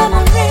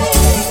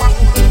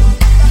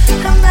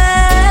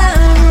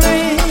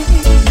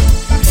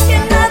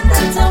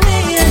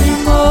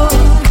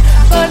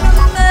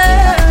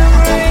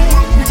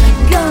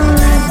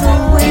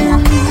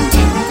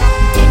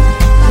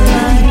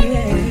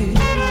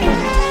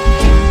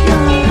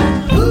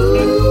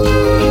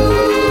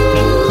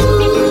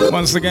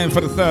 Once again for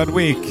the third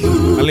week,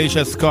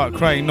 Alicia Scott,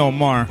 Crying No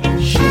More.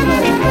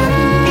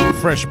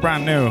 Fresh,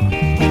 brand new.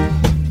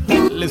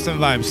 Listen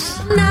vibes.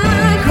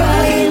 Not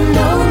crying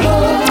no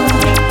more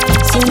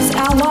since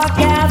I walked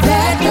out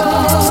that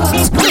door.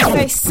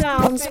 Screwface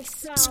sounds.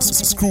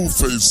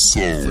 Screwface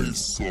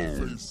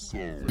sounds.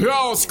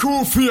 Yo,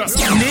 Screwface.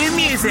 New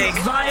music,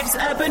 Vibes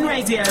Urban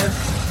Radio.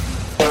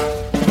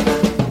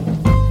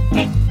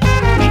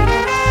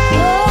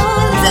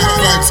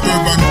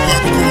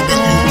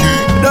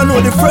 Don't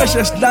know the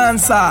freshest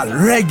dancehall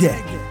reggae.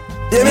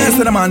 You may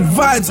say the man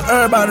Vibes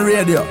Urban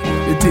Radio.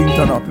 The thing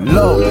turn up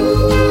loud.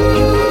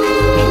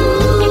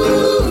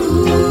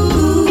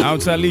 Now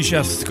to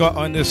Alicia Scott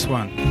on this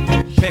one.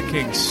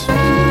 Pickings.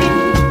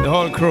 The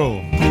whole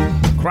crew.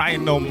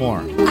 Crying No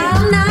More.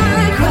 I'm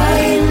not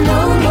crying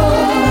no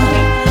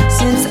more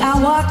since I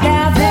walked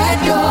out that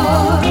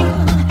door.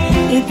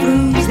 It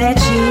proves that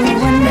you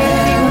were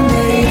never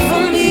made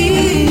for me.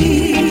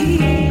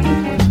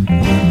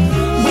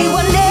 We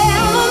were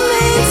never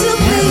meant to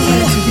be,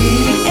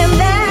 and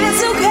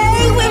that's okay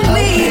with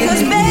me,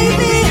 'cause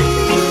baby,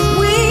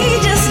 we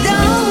just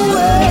don't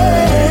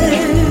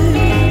work.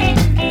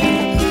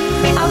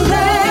 I'm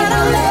glad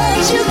I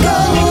let you go,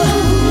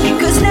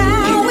 'cause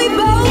now we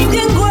both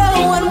can grow,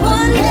 and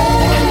one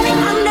day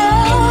I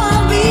know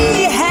I'll be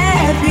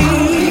happy.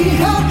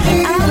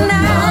 I'm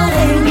not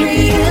angry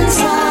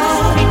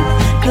inside,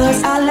 'cause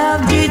I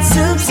loved you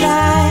subside.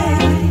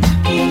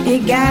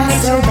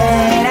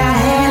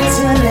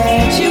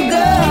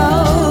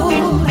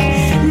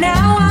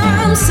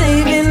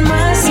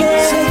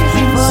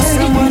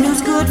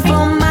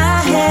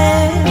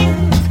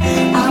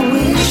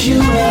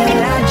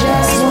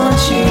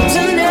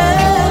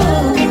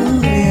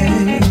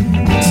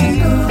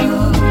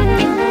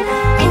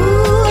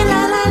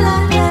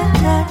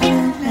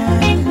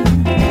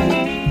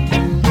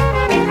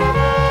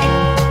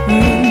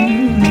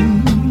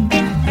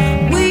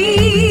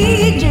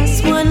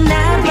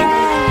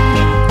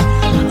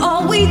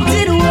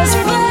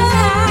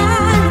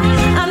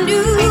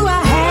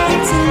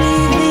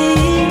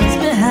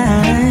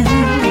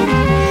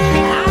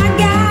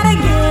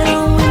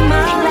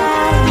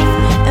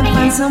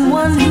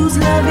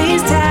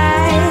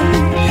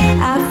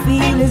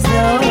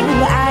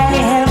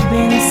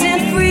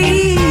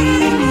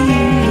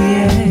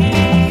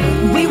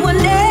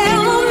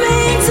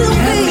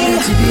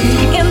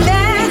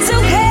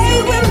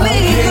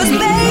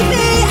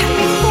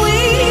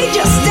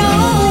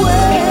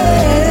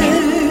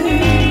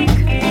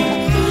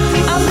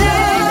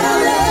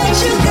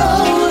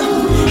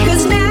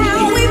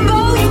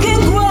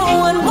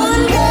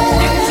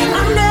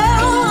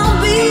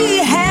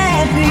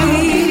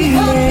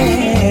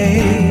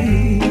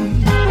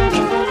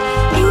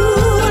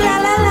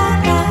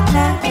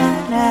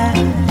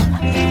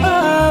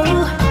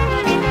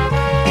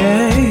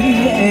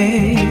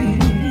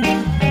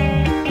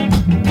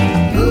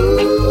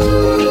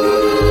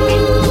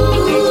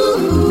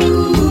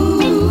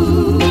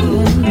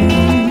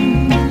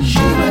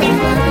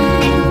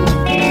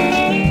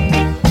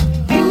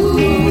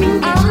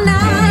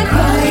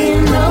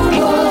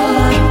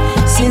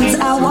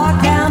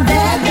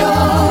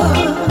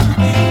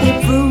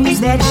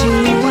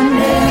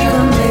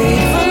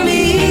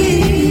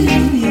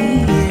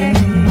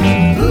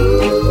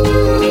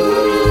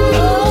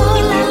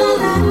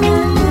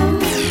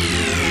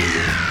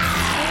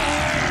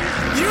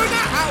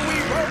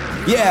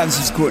 Yeah,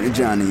 this is Courtney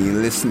Johnny.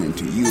 You're listening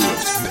to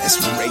Europe's best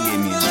reggae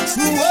music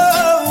station.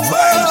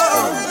 Vibes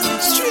Urban,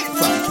 straight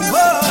from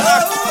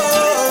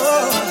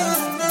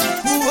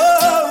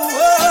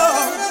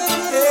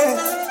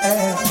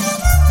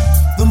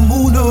The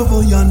moon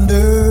over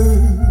yonder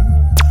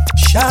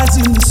shines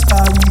in the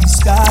starry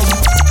sky.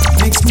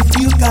 Makes me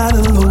feel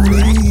kinda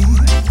lonely.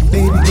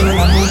 Baby girl,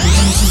 I know the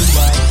reason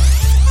why.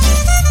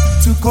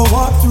 Took a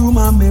walk through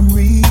my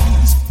memories.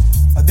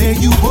 There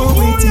you were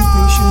waiting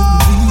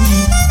patiently.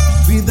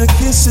 With a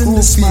kiss and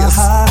a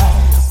smile.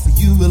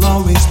 You will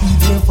always be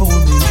there for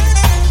me.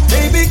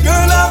 Baby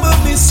girl,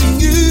 I'm missing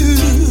you.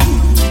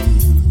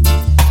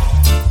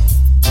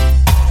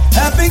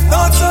 Having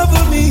thoughts of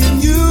me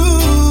and you.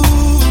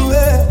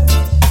 Yeah.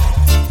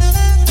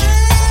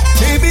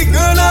 Baby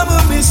girl,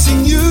 I'm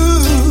missing you.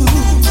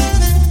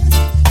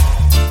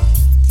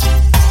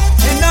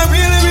 And I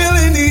really,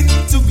 really need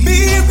to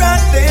be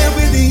right there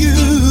with you.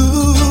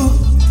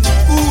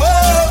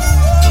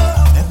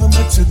 Whoa. Never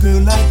met a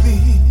girl like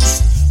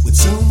this, with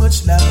so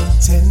much love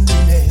and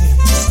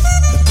tenderness.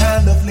 The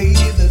kind of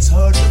lady that's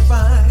hard to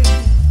find.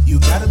 You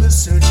gotta be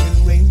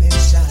searching rain and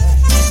shine.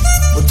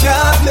 But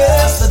God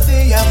bless the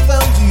day I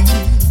found you.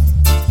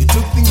 You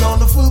took things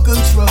under full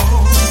control.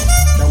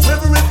 Now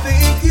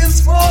everything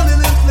is falling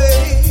in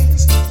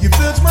place. You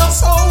filled my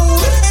soul,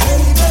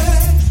 baby.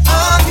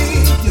 I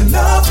need your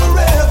love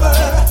forever.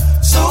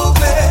 So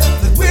glad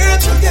that we're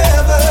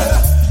together.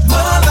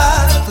 My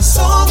life is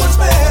so much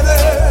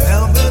better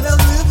now that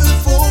I'm living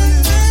for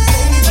you,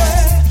 baby.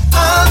 I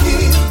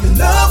need your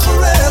love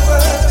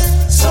forever.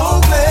 So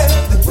glad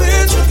that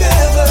we're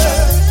together.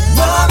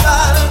 My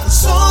life is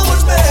so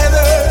much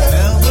better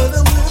now that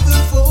I'm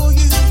living for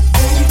you,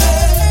 baby.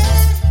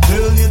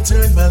 Girl, you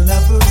turned my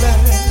life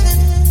around,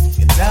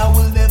 and I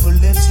will never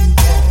let you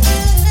down.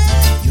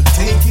 You're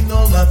taking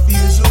all my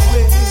fears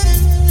away.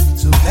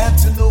 So glad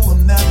to know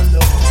I'm not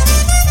alone.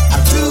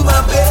 I'll do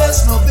my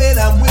best, know that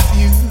I'm with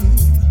you.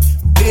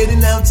 Ready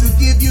now to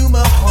give you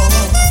my heart.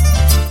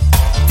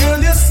 Girl,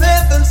 you're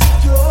safe and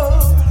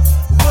secure.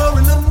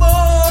 Worry no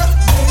more.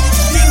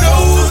 You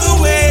know the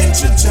way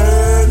to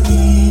turn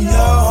me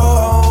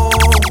on.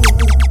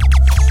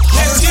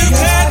 Yes, you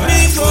got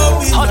me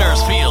going.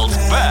 Huddersfield's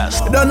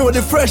best. You don't know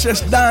the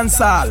freshest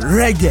dancehall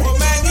reggae.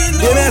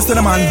 You listen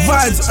to man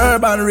Vibes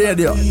Urban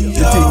Radio. You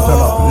think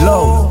about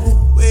low.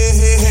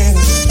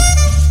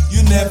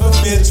 You never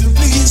meant to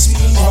please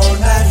me all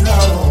night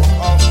long.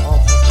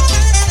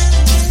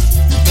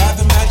 You got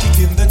the magic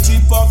in the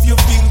tip of your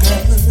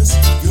fingers.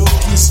 Your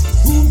kiss,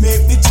 who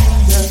make me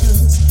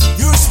tingles.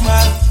 Your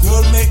smile,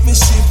 girl, make me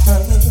shiver.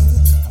 I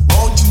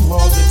want you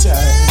all the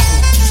time.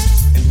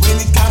 And when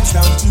it comes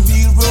down to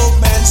real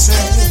romance,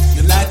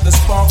 you light the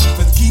spark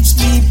that keeps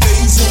me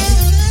blazing.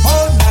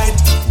 All night,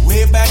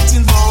 way back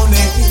till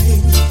morning.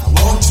 I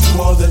want you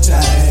all the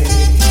time.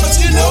 But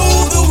you know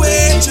the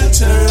way to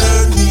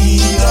turn me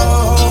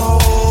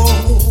on.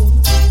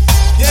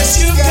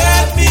 Yes, you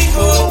got me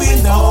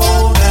going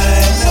all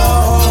night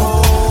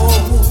long.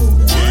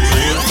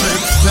 Well,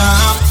 next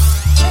time,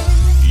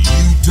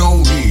 you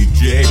don't need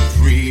Jack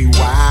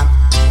Rewind.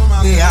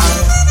 Yeah,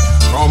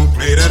 come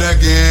play that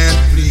again,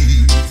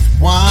 please.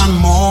 One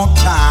more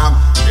time.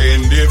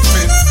 And if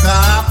it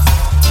stops,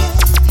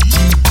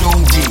 you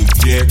don't need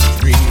Jack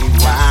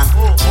Rewind.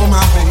 Oh,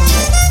 my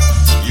baby,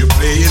 you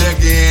play it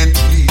again,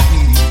 please.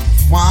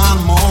 One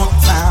more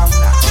time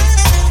now.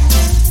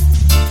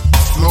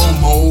 Slow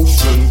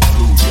motion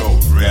through your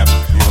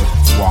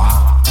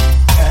repertoire.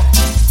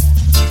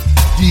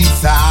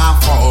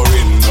 Decipher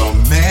in the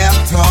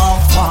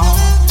metaphor.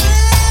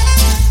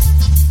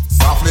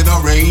 Softly the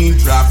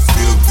raindrops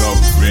fill the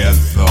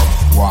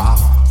reservoir.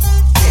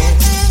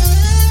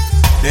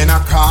 Then a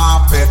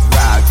carpet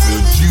rides to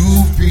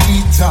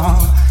Jupiter.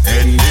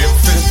 And if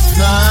it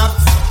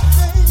stops,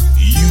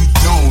 you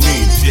don't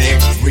need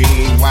Jack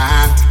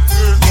Rewind.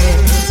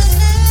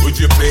 Would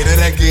you play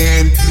that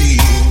again,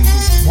 please?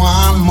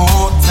 One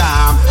more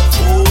time.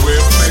 Oh,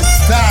 if it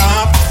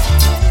stops,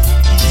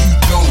 you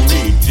don't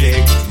need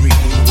Jack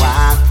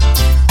Rewind.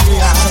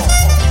 Yeah.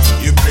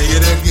 You play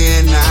it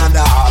again now,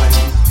 darling.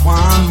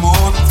 One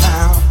more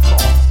time.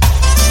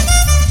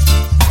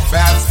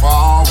 Fast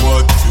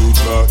forward to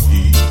the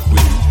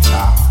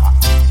equator.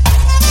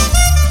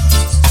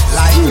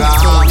 Like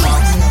lava.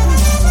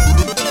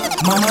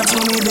 Mama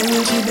told me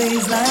there be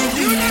days like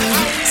these.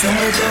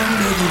 Summer come,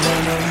 baby,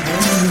 when I'm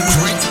done.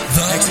 Crank the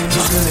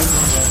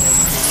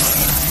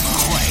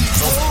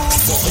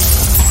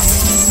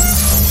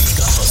We've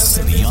got the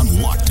city on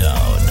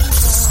lockdown. The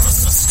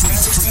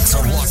streets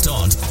are locked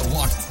on.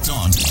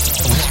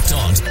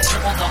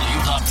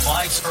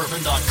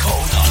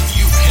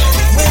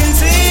 www.vibesurban.co.uk. When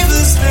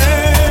tables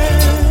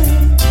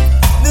turn,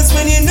 that's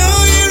when you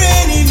know your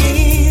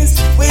enemies.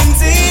 When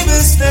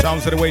tables turn.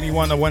 Sounds like the way you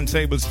want the one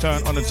tables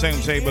turn on the same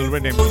table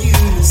rhythm.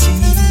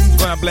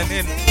 Gonna blend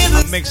in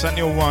and mix a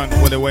new one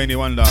with the Wayne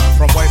Wonder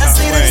from White Man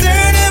Wayne.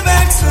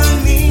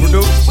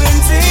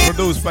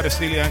 Produced by the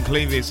Steely and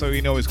Cleavy, so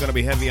you know it's gonna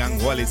be heavy and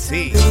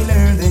quality.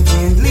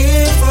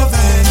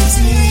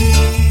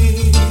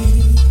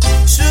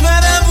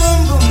 bada boom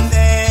boom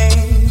day.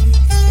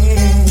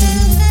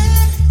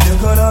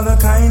 Look at all the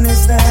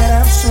kindness that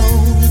I've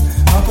shown.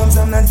 How comes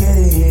I'm not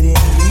getting it in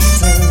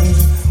return?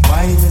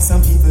 Why is there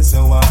some people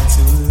so hard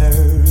to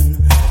learn?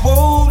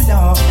 Whoa,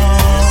 Lord.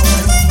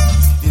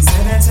 You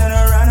said I turn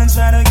around and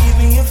try to give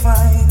me a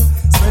fight.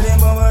 Spreading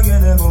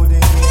propaganda about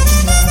day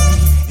and night.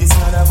 It's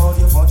not about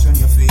your fortune,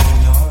 you're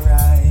feeling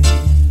alright.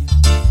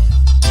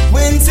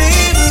 When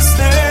tables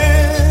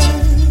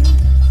turn,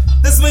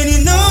 that's when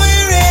you know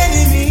you're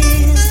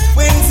enemies.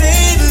 When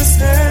tables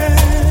turn,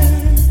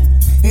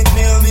 it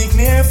will be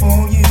clear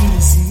for you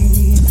to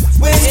see.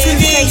 When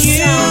maybe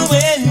you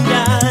and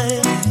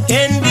I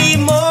can be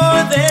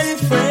more than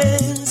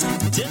friends.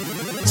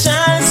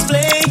 Child's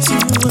play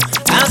too.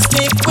 I'll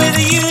stick with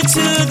you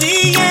to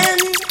the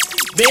end.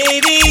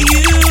 Baby,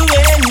 you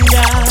and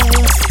I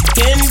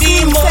can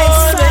be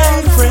more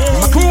than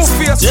friends.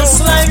 Just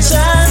like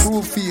child's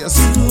play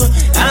too.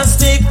 I'll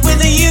stick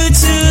with you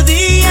to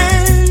the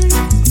end.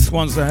 This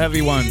one's a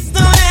heavy one.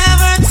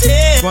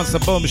 This one's a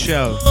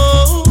bombshell.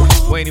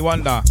 Wayne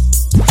Wonder.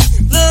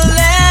 The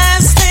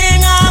last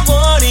thing I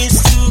want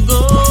is to go.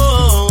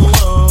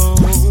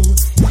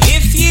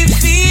 If you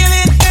feel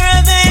it,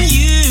 girl, then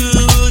you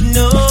would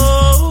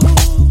know.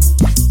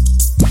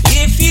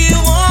 If you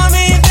want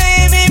me,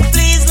 baby,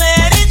 please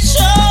let it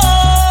show.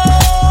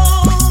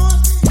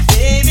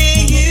 Baby,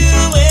 you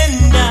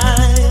and I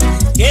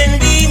can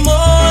be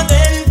more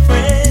than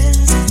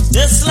friends.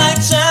 Just like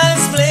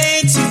child's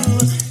play too.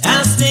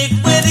 I'll stick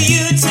with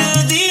you to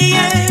the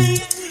end.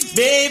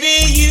 Baby,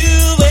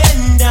 you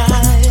and I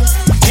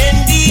can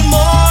be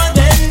more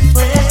than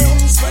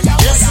friends.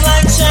 Just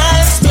like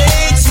child's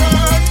play too.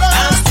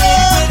 I'll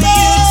stick with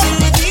you to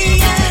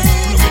the end.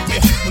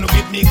 Wanna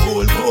get me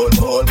cold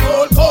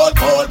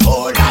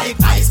like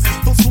ice.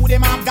 To sue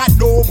them, I've got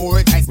no more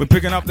ice. We're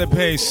picking up the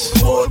pace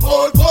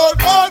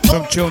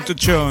from tune to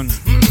tune.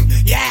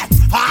 Yeah,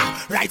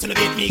 right, wanna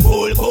get me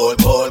cold.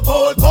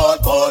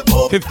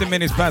 50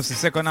 minutes past the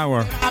second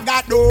hour. I've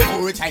got no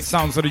more ice.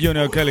 Sounds of the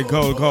Junior Kelly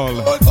Gold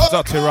called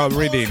Dirty Rob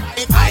Reading.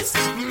 Ice,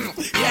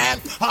 yeah,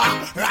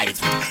 right.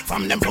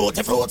 From them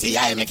fruity,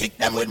 I me kick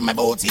them with my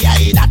booty,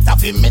 I that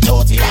up in me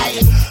dirty, I.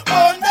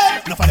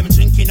 Enough of them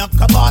drinking up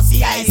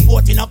Kabasi, I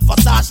sporting up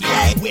Versace,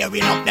 I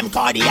wearing up them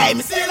Cardi, I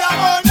me still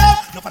on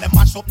up. Enough of them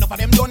mash up, enough of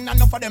them done, and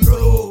enough of them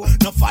roll,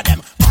 enough of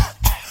them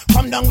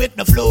come down with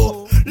the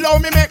flow.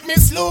 Love me, make me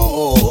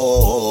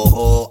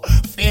slow.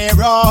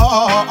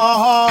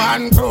 Pharaoh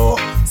and grow.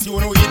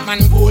 Soon we hit man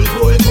cold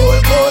like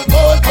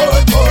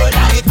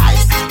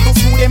ice. To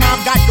fool them,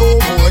 I've got no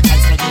more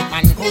ice. We hit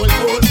man cold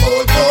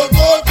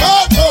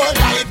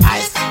like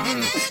ice.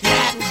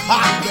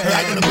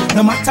 Yeah,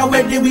 no matter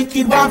where the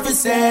wicked want to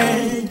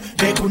say,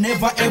 they could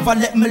never ever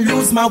let me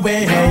lose my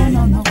way.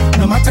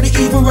 No matter the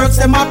evil works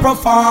them I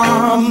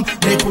perform,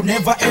 they could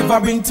never ever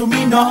bring to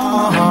me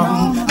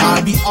harm.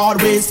 I'll be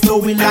always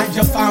flowing like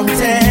a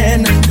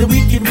fountain. The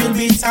wicked will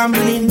be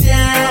tumbling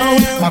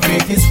down. My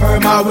faith is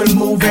firm, I will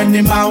move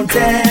any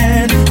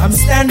mountain. I'm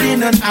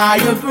standing on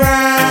higher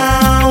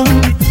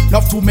ground.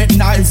 Love to make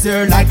knives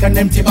there like an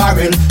empty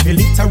barrel.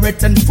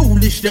 Illiterate and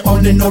foolish, they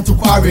only know to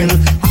quarrel.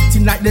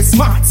 Acting like the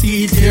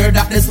smarties, hear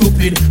that they're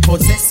stupid.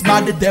 Possessed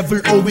by the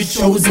devil, oh it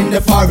shows in the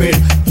forehead.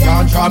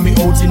 Can't draw me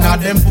out in a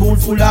them pool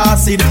full of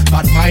acid.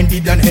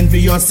 Bad-minded and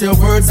envious, your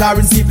words are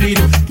insipid.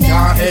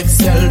 Can't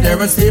excel,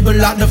 they're unstable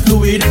like the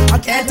fluid. I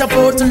can't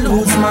afford to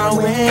lose my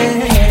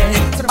way.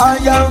 I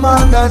am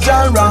under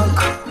the rock,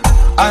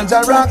 and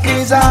the rock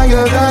is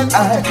higher than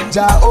I.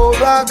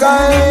 Jehovah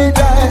guide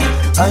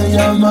I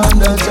am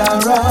under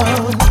the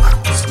rock.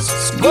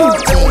 Go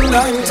tell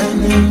my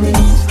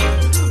enemies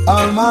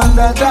I'm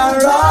under the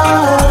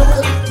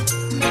rock.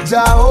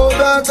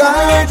 Jehovah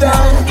guide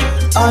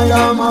I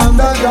am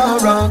under the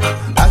rock.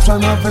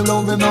 Action of the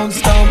love and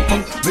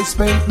non-stop.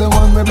 Respect the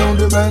one we know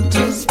the right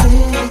to.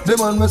 The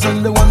one we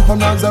send the one from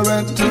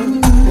Nazareth.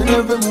 In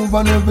every move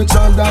and every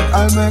child that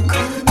I make.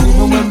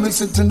 Even when we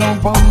sitting down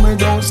on me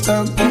don't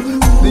step.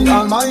 The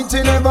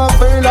Almighty never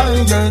fail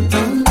I get.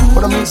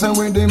 But I'm saying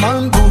with the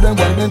man do them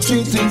why they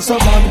treat him so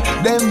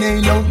bad. Them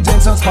nail out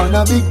Jesus for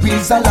a big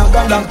piece of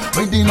lag.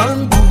 With the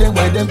man do them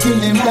why them kill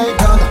him like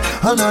that.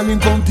 And all him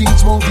come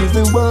teach about is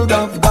the word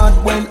of God.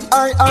 When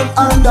I am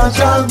under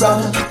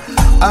Jarrah,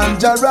 and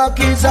Jarrah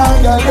is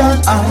higher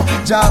than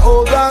I.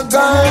 Jehovah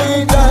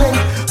guide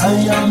I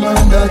am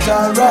under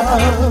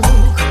Jarrah.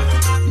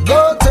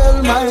 Go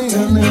tell my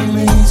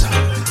enemies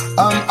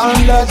I'm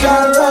under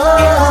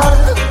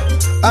Jarrah,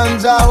 and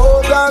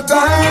Jehovah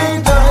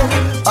guide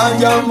I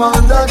am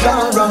under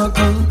Jarrah.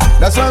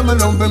 That's why my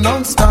love will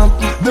not stop.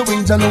 The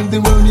wings and of the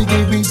world he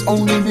gave his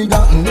only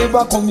begotten.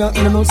 Never come here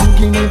in no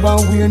sinking, never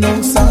wear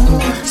no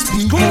satin.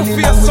 Speaking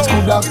in language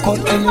could have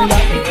cut any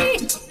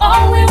Latin.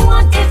 All we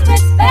want is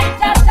respect,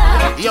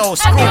 Dada. Yo,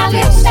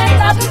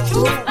 acknowledgement of the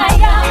truth I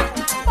am.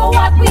 For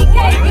what we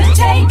gave we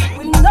take,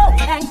 we know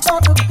thanks for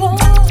the good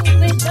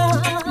we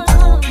done.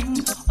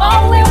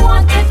 All we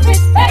want is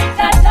respect,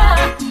 Dada.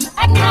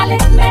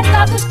 Acknowledgement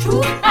of the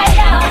truth I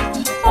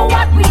am. For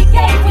what we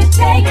gave we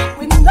take,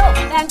 we know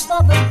thanks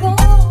for the good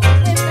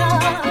we done.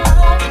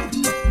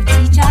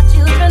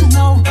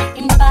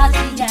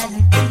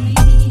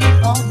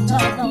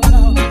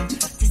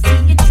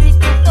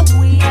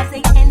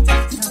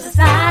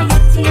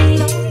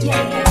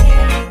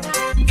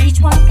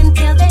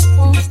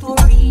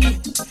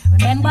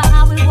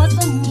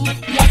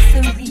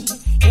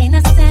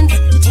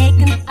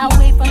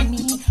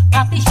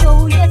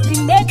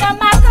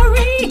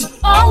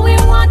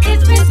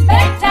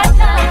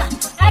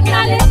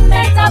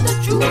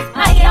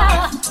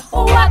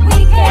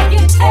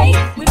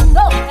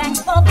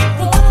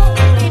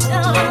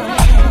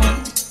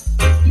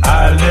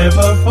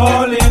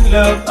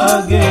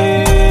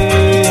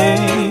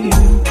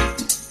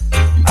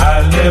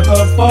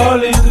 never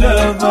fall in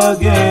love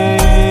again.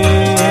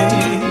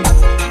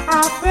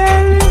 I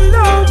fell in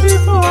love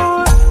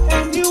before,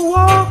 and you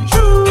walk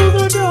through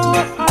the door.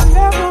 I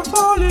never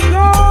fall in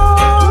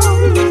love,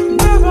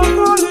 never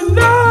fall in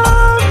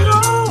love, no.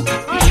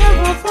 I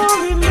never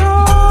fall in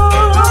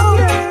love,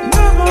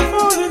 never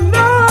fall in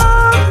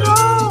love, no.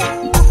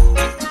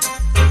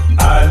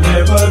 I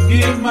never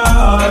give my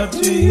heart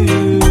to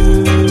you.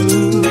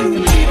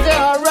 They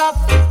are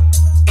rough,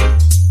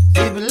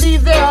 they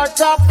believe they are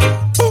tough.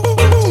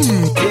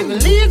 They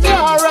believe they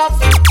are rough,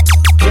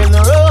 in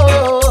the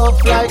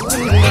rough like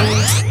me.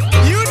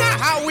 You know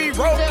how we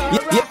roll.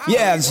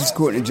 Yeah, this is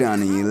Courtney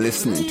Johnny. You're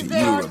listening to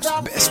Europe's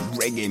best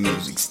reggae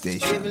music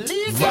station,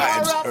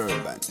 Vibes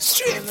Urban,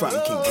 straight from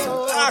Kingston.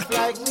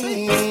 Like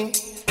me.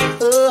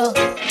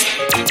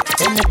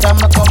 Anytime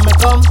I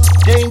come,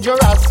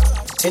 dangerous.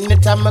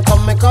 Anytime I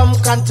come,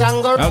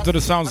 cantangle. Out to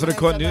the sounds of the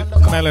Courtney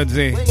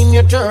melody. In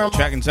your term,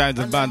 track inside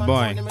the bad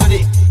boy.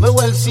 Me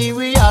well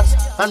serious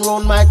and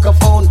round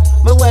microphone.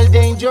 Me well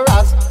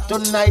dangerous.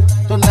 Tonight,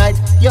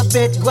 your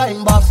bed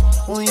grind boss.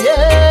 Oh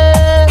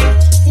yeah.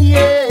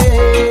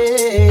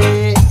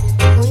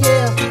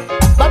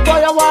 Bad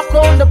boy, I walk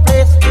round the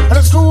place and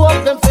I screw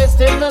up them face,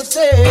 them not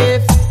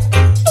safe.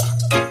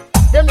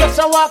 Them just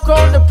a walk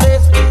round the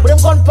place with them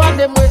gun pan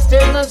them waist,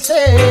 them not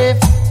safe.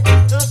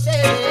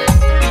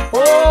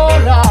 Oh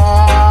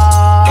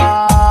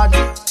Lord,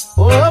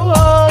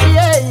 oh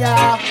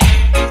yeah.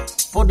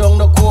 Put down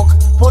the coke,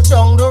 put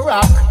down the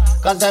rock,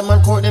 cause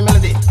Diamond Court the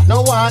melody.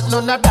 No want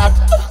none of that.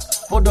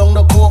 Put down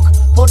the coke,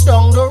 put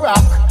down the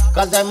rock,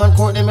 cause Diamond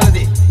Court the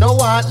melody. No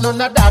want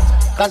none of that.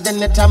 Cause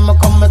anytime I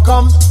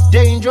come,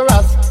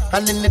 dangerous.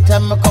 And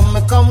anytime I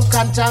come,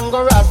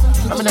 cantangerous.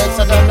 I'm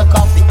nicer than the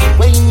coffee,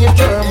 when you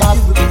turn off.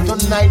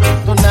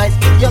 Tonight,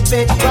 your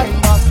bed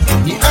grind off.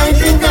 I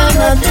think I'm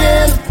a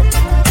jail.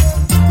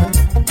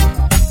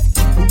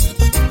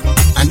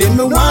 And then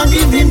no one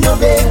give him no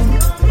bail.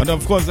 But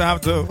of course I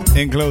have to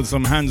include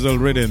some Hansel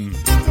rhythm.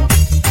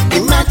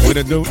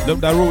 With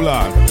the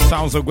ruler,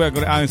 sounds of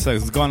Gregory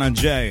Isaacs, gone to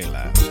jail.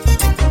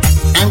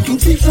 And King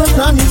Fish was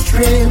on his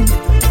trail.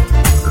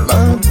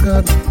 Lord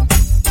God.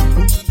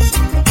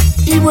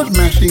 He was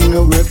mashing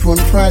a rep one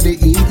Friday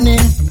evening.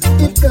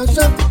 It got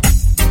up.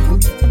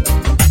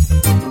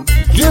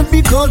 Just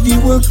because he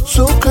was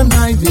so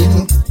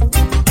conniving.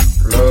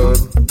 Lord.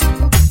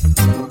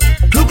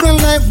 Took a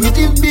life with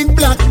his big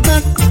black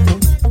back.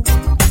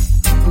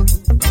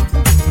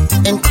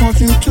 And caused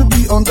him to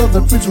be under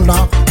the prison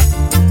lock.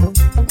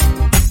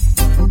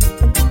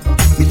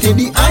 He said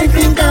I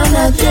think I'm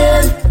a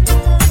jail.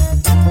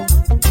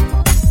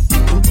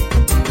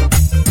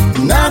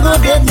 Now go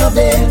get no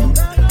bail.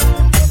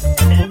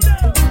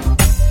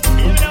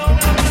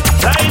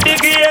 Fly the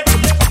gate,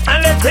 and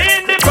let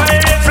in the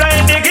pirate fly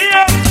the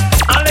gate,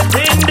 and let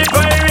in the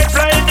pirate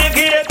fly the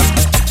gate,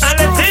 and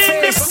let in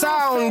the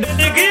sound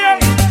the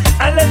gate,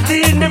 and let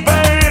in the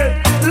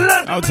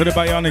pirate. Out to the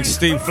Bionic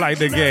Steve, fly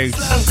the gates.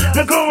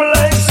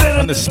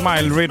 And the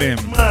smile rhythm.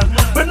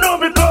 But no,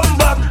 me come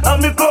back,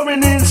 and me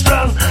coming in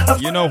strong.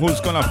 You know who's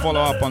gonna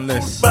follow up on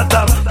this.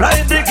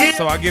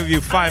 So I'll give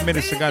you 5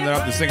 minutes to gather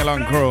up the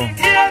sing-along crew.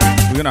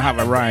 We're gonna have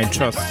a ride,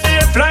 trust.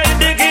 Fly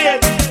the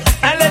gate,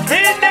 and let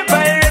in the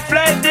pirate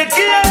fly the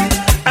gate,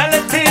 and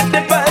let in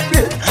the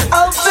pirate.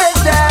 Up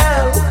and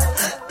down,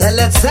 and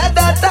let's set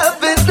that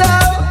up and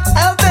down.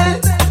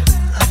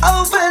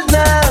 Up and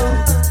down.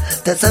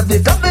 That's a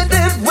bit of it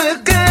if we're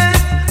good.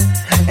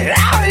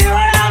 Now you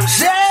what I'm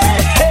saying.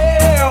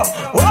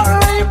 What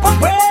are you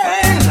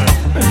preparing?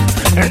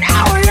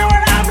 Now you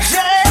what I'm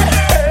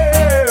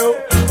saying.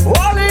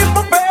 What are you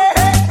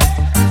preparing?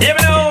 You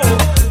know,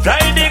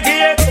 fly the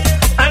gate,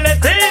 and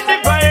let in the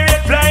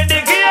pirate fly the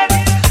gate,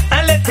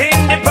 and let in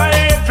the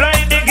pirate fly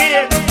the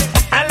gate,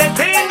 and let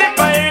in the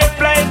pirate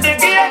fly the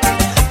gate,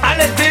 and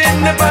let in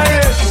the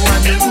pirate.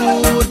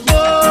 Good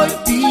boy,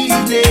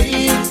 these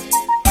days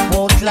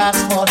won't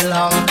last for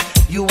long.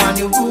 You and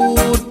your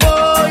rude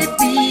boy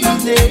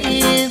these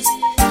days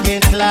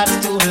can't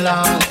last too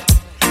long.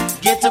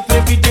 Get up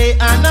every day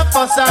and a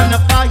fuss and a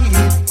fight.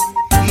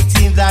 It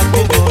seems that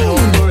you don't know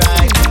the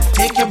right.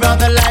 Take your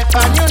brother life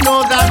and you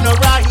know that no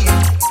right.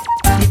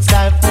 It's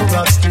time for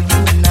us to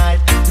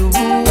unite. The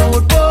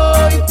rude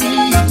boy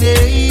these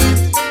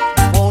days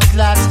won't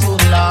last too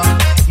long.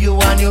 You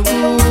and your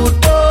rude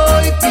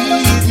boy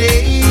these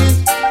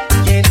days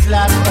can't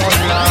last for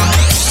long.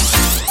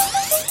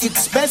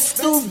 It's best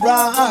to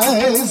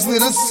rise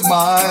with a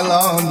smile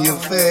on your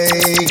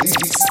face,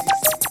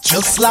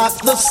 just like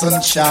the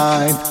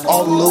sunshine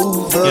all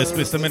over. Yes,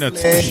 Mr.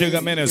 Minutes, Sugar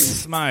Minutes,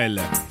 smile.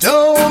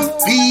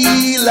 Don't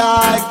be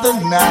like the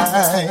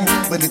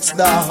night when it's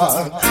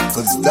dark,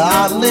 'cause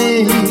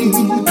darling,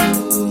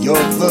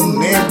 you're the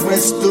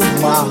nearest to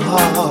my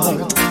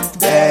heart.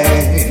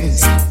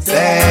 Dance,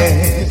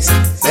 dance,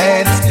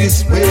 dance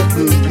this way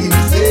to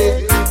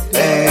music.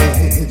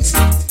 Dance,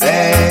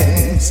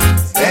 dance,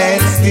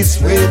 dance this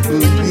way to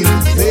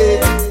music.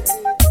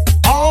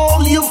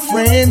 All your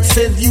friends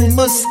said you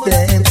must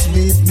dance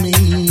with me.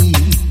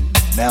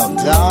 Now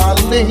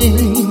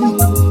darling,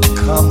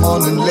 come come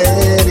on and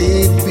let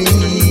it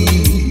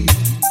be.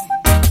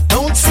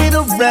 Don't sit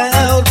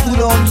around, put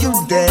on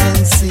your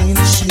dancing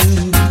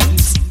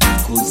shoes.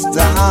 'Cause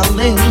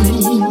darling,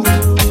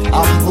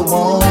 I'm the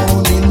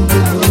one in the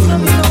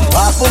room.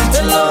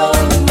 Hello,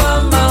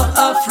 Mama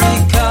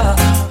Africa,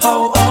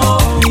 how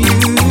are you?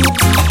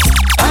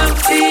 I'm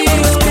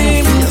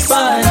feeling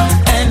fine,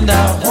 and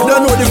You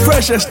don't know the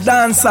freshest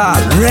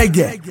dancehall,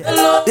 reggae.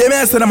 You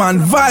may say, man,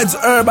 Vibes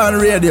Urban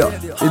Radio.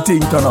 The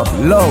thing turn up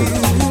loud.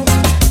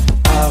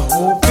 I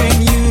hope when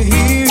you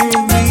hear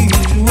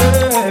these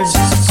words,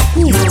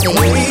 your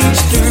ways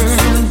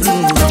turn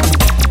blue.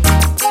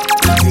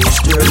 Ways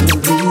turn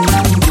blue.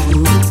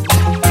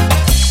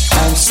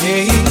 I'm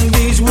saying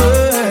these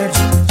words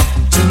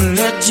to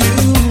let you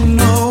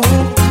know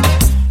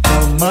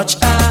how much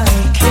I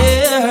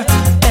care,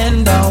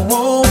 and I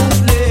won't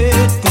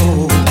let go.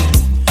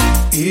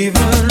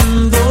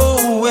 Even though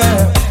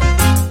we're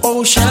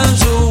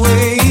oceans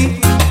away,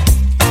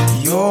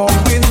 you're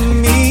with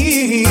me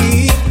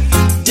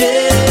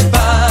day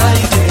by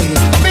day.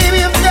 Baby,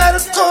 I've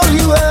gotta call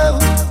you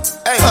out.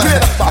 Hey,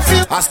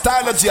 I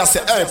style it, I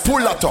say, hey, pull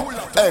that up.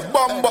 Hey,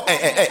 bumbo,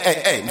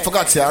 hey,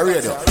 forgot to your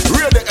radio.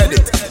 Radio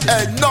edit.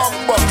 Hey,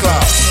 number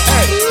class.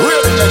 Hey,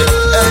 radio edit.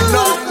 Hey,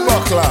 number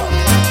class.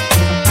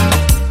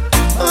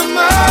 Oh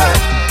my,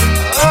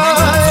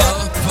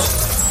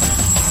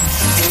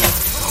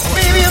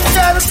 baby, I've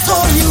gotta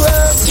call you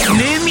out.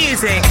 New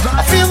music.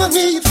 I feel the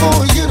need for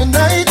you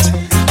tonight.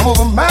 I'm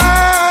over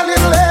my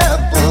little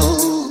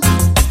apple.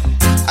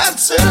 I'd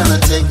certainly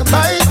take a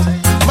bite.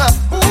 My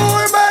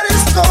poor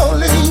body's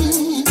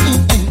calling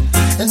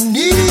and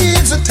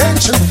needs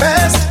attention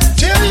fast.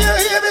 Till you're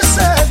here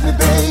beside me,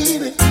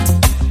 baby.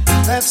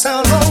 That's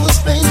how long this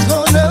thing's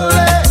gonna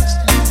last.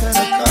 You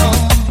better come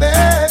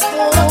back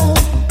home.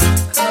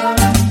 Come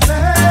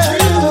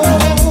back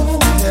home. You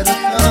better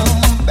come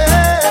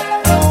back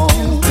home.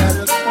 You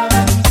better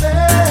come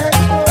back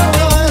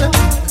home.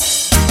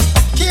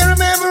 Can't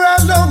remember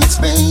how long it's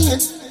been.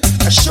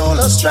 I sure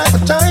lost track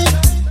of time.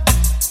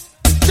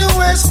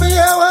 Don't ask me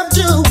how I'm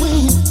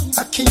doing.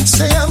 I can't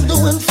say I'm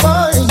doing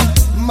fine.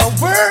 My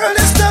world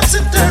is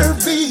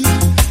topsy-turvy.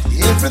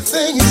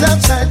 Everything is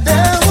upside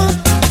down.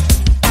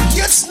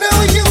 It's no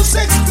use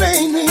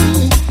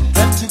explaining.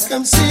 Got to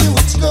come see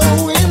what's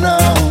going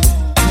on.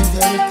 You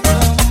gotta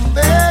come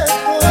back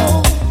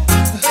home.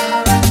 Oh,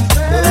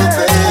 baby,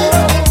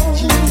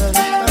 you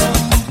gotta come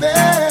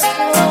back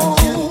home.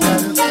 You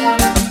gotta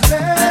come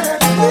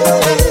back home.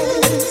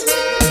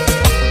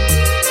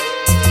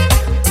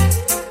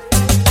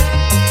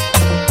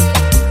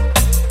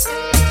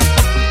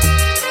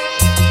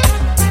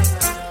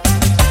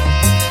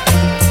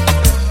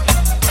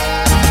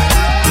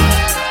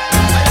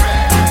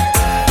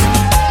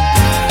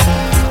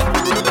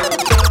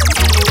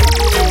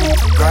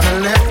 Gonna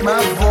let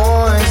my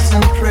voice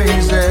and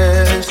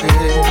praises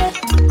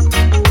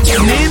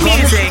New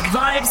music.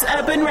 Vibes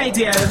Urban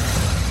Radio.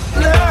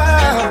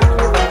 now.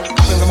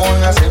 In the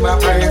morning I say my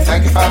prayer.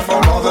 Thank you, Father, for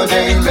another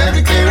day. Let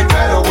me clear it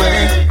right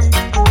away.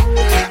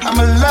 I'm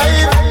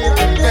alive,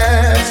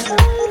 yes.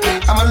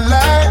 I'm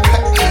alive,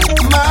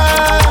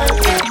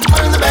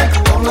 I'm in the back,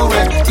 don't know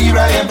where. Here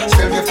I am,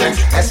 still give thanks.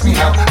 Ask me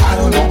how, I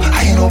don't know,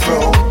 I ain't no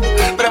pro.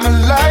 But I'm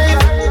alive,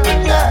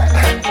 yeah.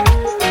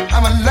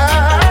 I'm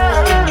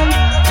alive.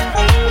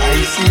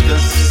 I see the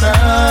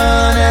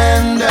sun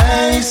and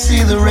I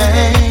see the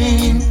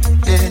rain.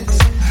 Yes,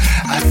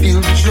 I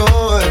feel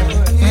joy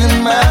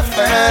in my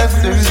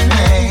Father's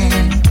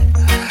name.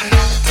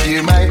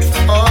 You might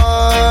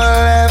fall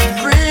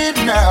every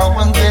now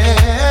and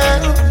then.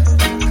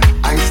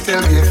 I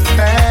still give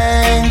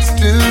thanks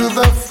to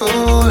the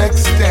full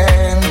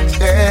extent.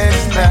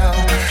 Yes, now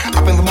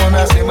up in the morning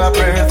I say my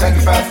prayer. Thank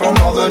you, Father, for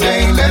another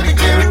day. Let me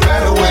clear it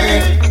right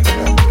away.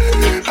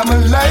 I'm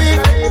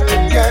alive,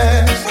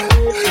 yes.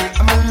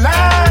 I'm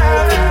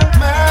alive,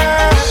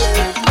 man.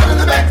 I'm in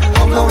the back,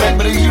 I'm no rent,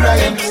 but here I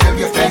am. Still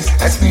give thanks.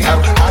 Ask me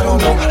how, I don't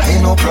know, I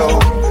ain't no pro.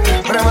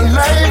 But I'm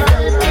alive,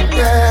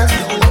 yes.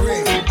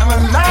 I'm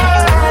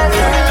alive,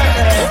 yes.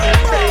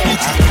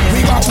 We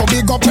got to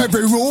big up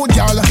every road,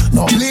 y'all.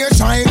 No play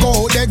shy,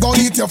 go, they gon'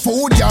 eat your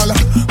food, y'all.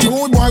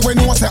 Road boy, we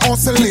know say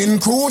hustling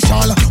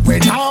crucial. We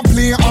not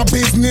play our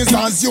business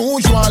as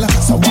usual.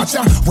 So watch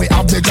ya, we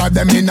have the God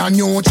them in a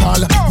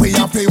neutral. We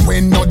have to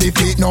win, no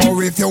defeat, no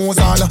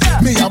refusal.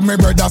 Me have my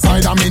brother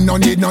side, I me no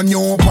need no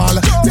new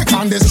pal. Take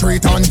on the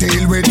street and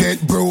deal with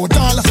it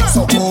brutal.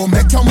 So go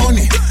make your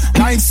money,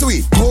 life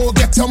sweet. Go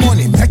get your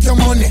money, make your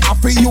money.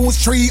 Have to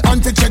use tree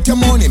and to check your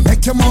money,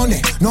 make your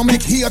money. No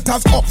make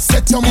haters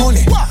upset your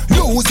money.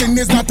 Losing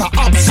is not an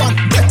option,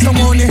 get your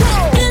money.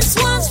 This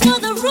one's for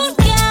the root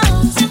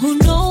girls who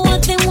know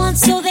what they want,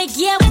 so they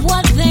get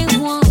what they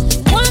want.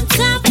 One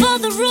time for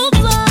the root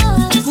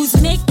boys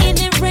who's making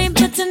it rain,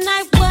 but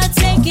tonight we're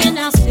taking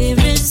our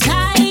spirits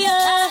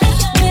higher.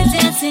 We're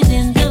dancing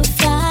in the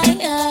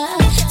fire,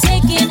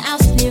 taking our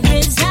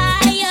spirits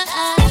higher.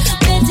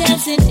 We're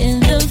dancing in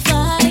the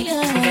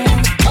fire.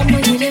 I'm a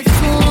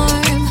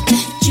uniform,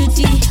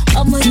 Judy.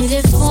 I'm a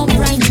uniform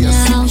right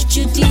now,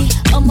 Judy.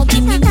 I'ma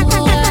give me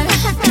more.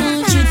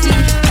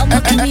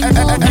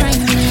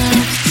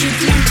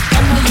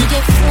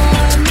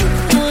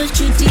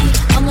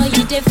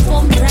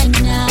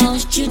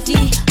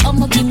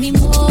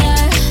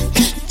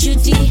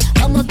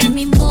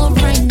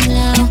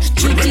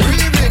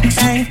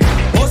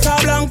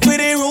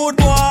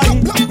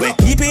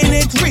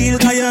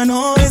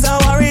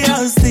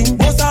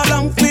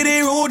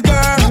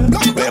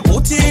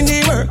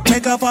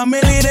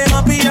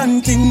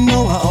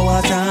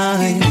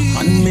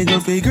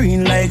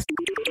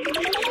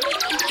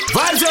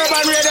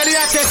 Urban Radio, the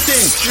hottest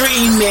thing.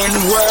 Streaming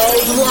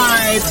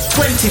worldwide,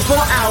 24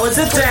 hours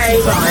a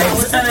day.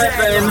 Vibes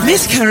Urban.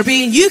 Miss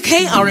Caribbean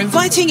UK are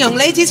inviting young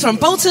ladies from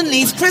Bolton,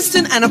 Leeds,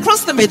 Preston and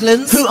across the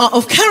Midlands who are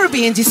of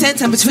Caribbean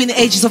descent and between the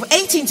ages of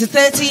 18 to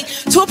 30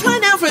 to apply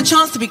now for a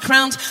chance to be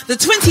crowned the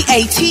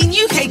 2018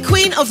 UK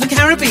Queen of the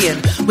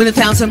Caribbean. Win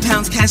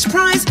 £1,000 cash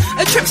prize,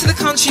 a trip to the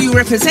country you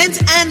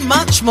represent and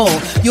much more.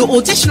 Your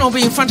audition will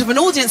be in front of an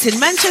audience in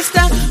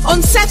Manchester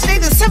on Saturday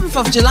the 7th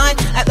of July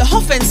at the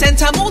Hoffman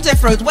Centre,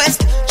 Maldeff Road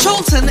West,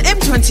 Charlton,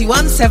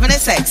 M21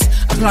 7SX.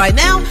 Apply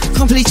now.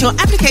 Complete your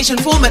application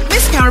form at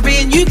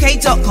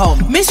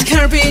MissCaribbeanUK.com. Miss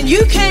Caribbean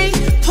UK,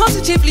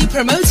 positively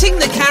promoting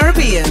the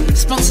Caribbean.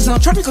 Sponsors are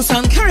Tropical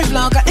Sun, Carib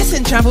Lager,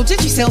 SN Travel,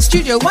 Digicel,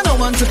 Studio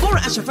 101,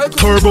 Zagora Asher Vocal.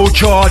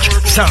 Turbocharged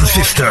sound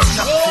system.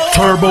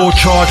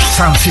 Turbocharged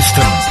sound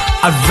system.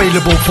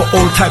 Available for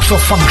all types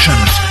of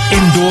functions,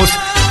 indoors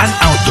and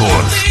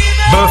outdoors.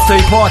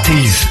 Birthday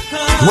parties,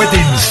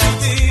 weddings,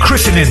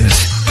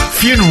 christenings,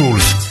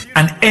 funerals,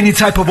 and any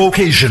type of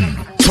occasion.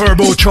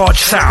 Turbocharged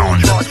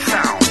sound.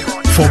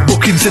 For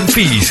bookings and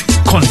fees,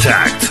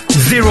 contact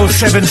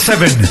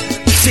 077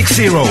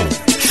 60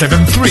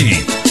 73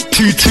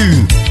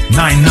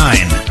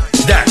 2299.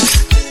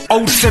 That's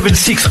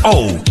 0760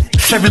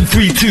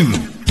 732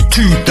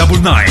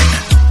 299.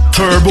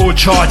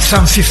 Turbocharged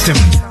sound system.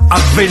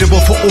 Available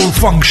for all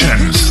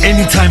functions,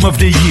 any time of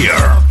the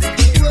year.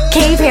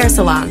 Cave Hair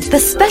Salon, the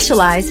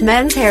specialized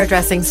men's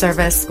hairdressing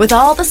service with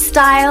all the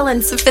style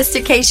and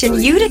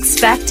sophistication you'd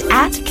expect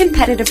at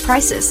competitive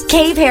prices.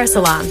 Cave Hair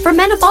Salon, for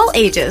men of all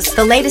ages,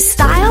 the latest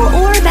style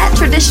or that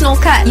traditional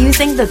cut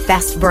using the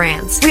best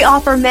brands. We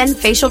offer men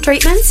facial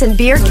treatments and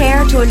beard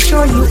care to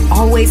ensure you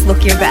always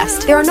look your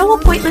best. There are no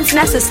appointments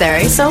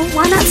necessary, so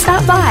why not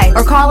stop by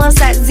or call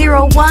us at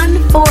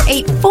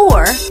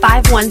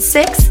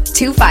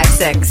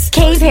 01484-516-256.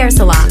 Cave Hair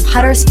Salon,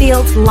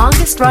 Huddersfield's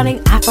longest running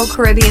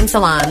Afro-Caribbean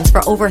salon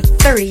for over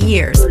 30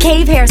 years.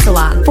 Cave Hair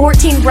Salon,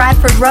 14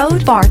 Bradford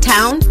Road,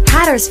 Bartown,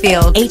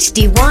 Huddersfield,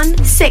 HD1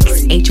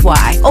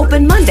 6HY.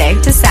 Open Monday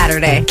to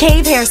Saturday.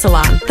 Cave Hair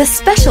Salon, the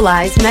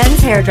specialized men's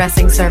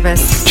hairdressing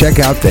service. Check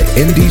out the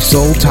Indie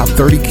Soul Top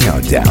 30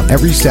 Countdown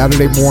every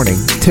Saturday morning,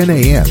 10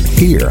 a.m.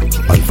 here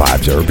on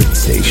Vibes Urban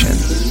Station.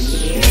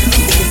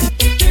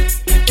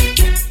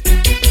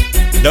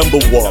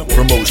 Number One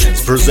Promotions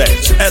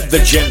presents at the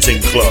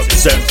Jensen Club,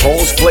 St.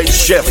 Paul's Place,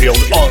 Sheffield,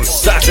 on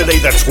Saturday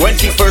the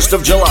 21st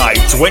of July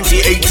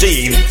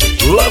 2018,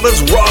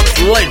 Lovers Rock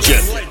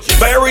legend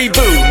Barry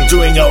Boone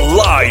doing a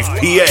live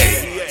PA,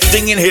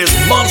 singing his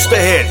monster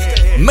hit,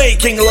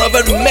 Making Love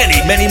and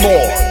many, many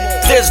more.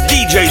 There's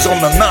DJs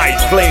on the night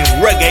playing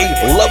reggae,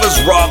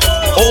 lovers rock,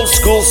 old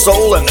school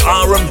soul and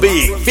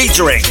R&B,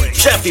 featuring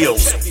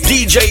Sheffield's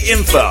DJ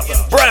Infa,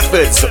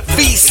 Bradford's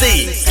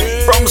VC,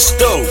 from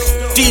Stoke,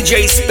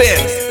 DJ Spin,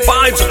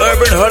 Vibes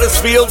Urban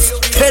Huddersfield's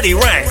Teddy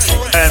Ranks,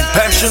 and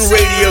Passion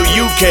Radio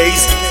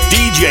UK's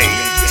DJ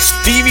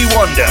Stevie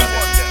Wonder.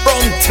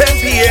 From 10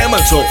 p.m.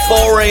 until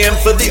 4 a.m.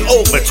 for the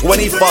over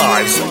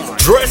 25s.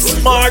 Dress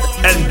smart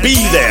and be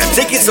there.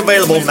 Tickets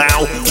available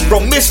now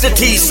from Mr.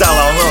 T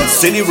Salon on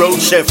City Road,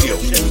 Sheffield.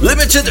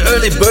 Limited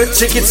early bird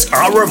tickets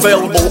are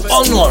available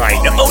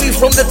online only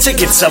from the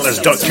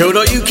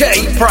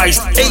ticketsellers.co.uk,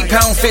 priced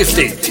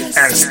 £8.50,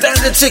 and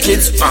standard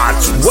tickets are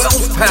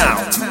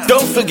 £12.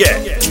 Don't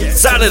forget,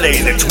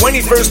 Saturday the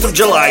 21st of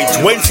July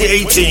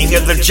 2018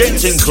 at the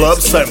Jensen Club,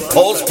 St.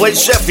 Paul's Place,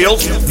 Sheffield,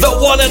 the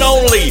one and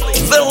only,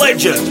 the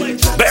legend,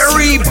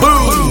 Barry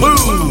Boone.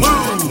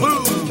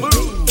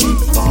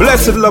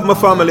 Blessed love, my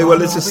family. Well,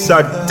 this is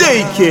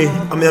Sadiki.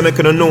 I'm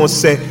making a note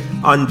say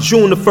on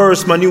June the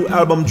 1st, my new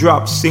album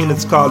drops.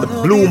 It's called the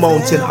Blue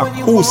Mountain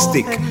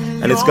Acoustic,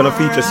 and it's gonna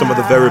feature some of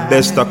the very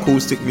best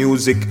acoustic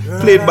music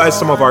played by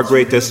some of our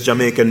greatest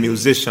Jamaican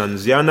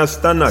musicians. You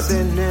understand that?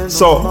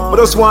 So, I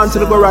just want to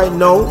go right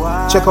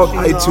now. Check out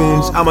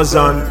iTunes,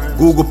 Amazon,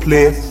 Google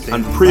Play,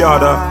 and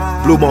pre-order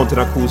Blue Mountain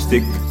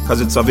Acoustic because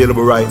it's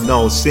available right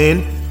now.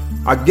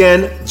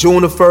 Again,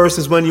 June the 1st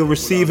is when you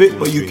receive it,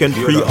 but you can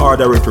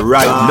pre-order it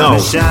right now.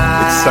 It's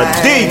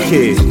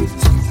Sadiki.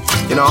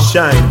 You know,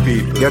 shine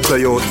people. Get to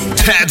you.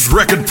 Ted's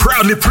Record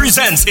proudly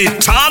presents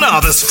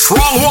Itana, the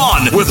Strong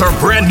One, with her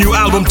brand new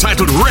album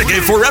titled Reggae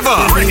Forever.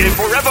 Reggae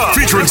Forever.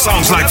 Featuring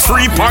songs like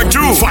Free Part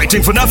 2,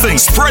 Fighting for Nothing,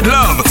 Spread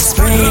Love.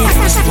 Spread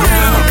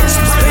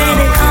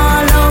it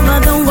all over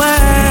the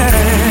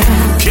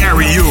world.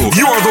 Carry You,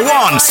 You're the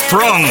One,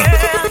 Sprung.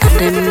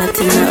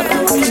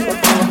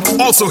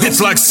 Also hits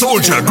like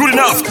Soldier, Good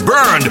Enough,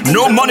 Burned,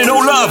 No Money, No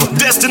Love,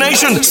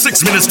 Destination,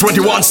 6 minutes,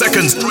 21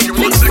 seconds.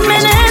 21 seconds.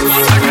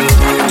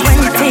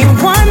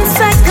 21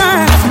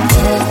 seconds.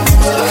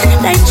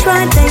 They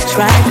tried to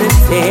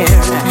tear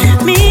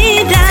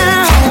me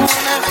down.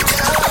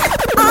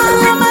 All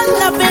of my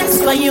love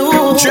is for you.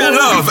 J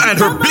Love and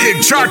her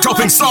big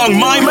chart-topping song,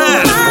 My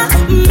Man.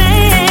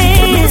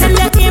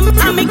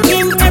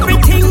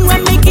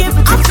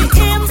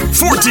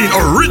 14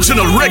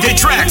 original reggae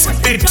tracks.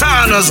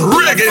 Etana's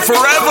Reggae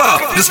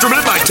Forever.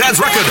 Distributed by Taz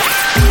Record.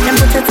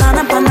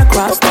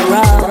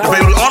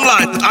 Available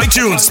online,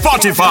 iTunes,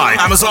 Spotify,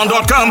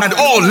 Amazon.com, and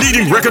all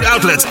leading record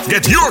outlets.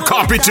 Get your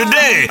copy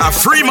today. A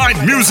Free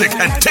Mind Music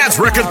and Taz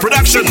Record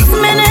production. 6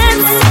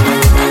 minutes,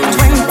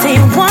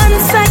 21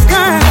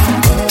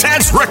 seconds.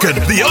 Taz Record,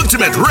 the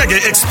ultimate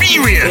reggae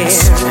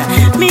experience.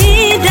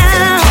 Me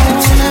down.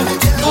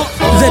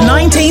 The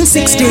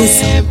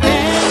 1960s.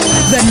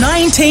 The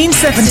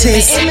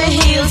 1970s.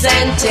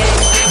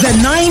 The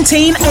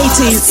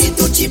 1980s.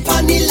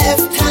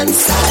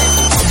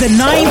 The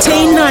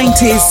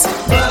 1990s.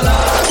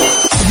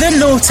 The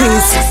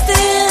noughties.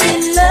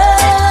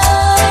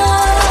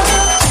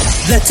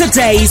 The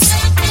todays.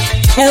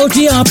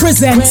 LGR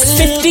presents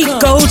 50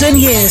 golden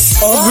years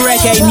of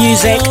reggae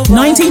music,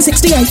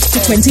 1968 to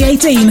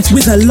 2018,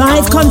 with a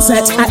live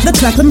concert at the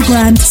Clapham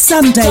Grand,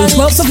 Sunday,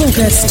 12th of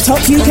August.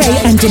 Top UK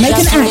and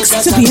Jamaican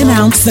acts to be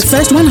announced. The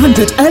first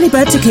 100 early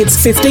bird tickets,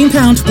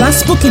 £15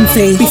 plus booking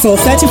fee. Before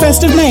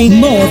 31st of May,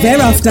 more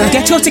thereafter.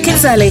 Get your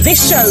tickets early.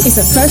 This show is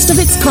the first of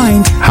its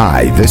kind.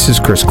 Hi, this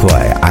is Chris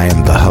Clay. I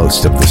am the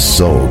host of the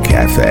Soul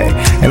Cafe,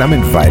 and I'm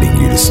inviting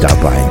you to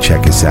stop by and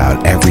check us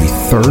out every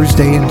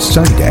Thursday and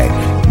Sunday,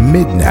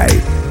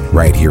 midnight,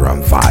 right here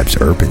on Vibes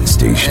Urban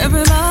Station.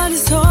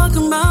 Everybody's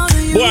talking about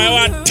you. Boy, I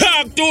want to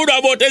talk to you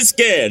about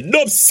SK.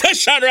 No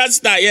obsession,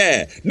 Rasta,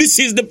 yeah. This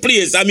is the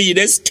place, I mean,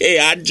 SK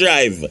and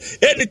Drive.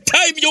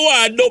 Anytime you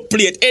want, no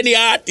plate, any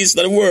artist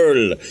in the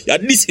world. Yeah,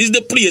 this is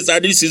the place, or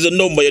this is the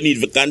number you need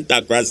for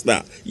contact,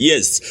 Rasta.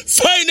 Yes.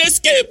 Find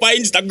SK by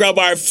Instagram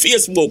or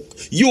Facebook.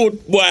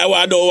 Youth, boy,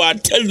 I don't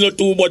want to tell you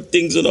too much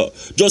things, you know.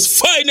 Just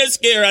find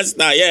SK,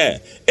 Rasta, yeah.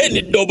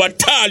 Any number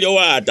tall you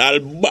want, I'll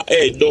buy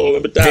it.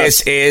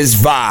 This is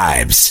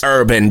Vibes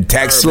Urban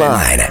Text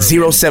Line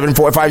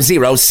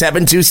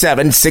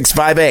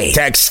 07450-727-658.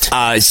 Text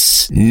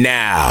us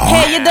now.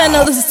 Hey, you don't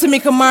know this is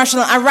Tamika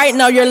Marshall, and right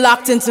now you're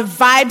locked into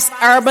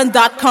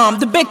VibesUrban.com,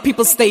 the big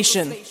people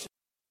station.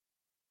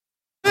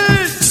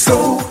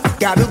 So,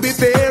 gotta be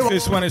fair.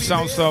 This one is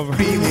sounds of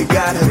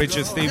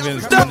Richard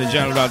Stevens and the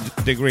General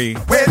Degree.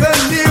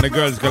 And the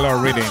Girls Galore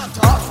reading.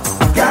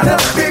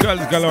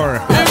 Girls Galore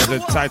is the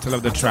title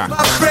of the track.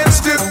 My friends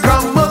to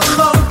come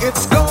along,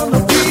 it's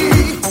gonna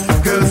be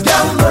Girls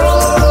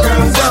Galore,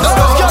 Girls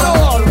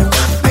Galore,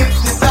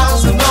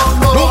 50,000 or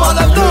more. No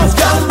matter Girls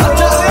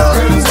Galore,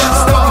 Girls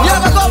Galore.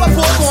 Yeah, that's all I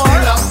put more.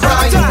 Still I'm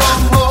crying for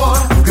more.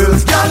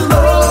 Girls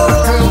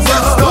Galore, Girls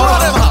Galore,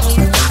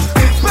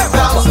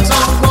 50,000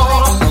 or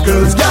more.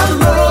 Girls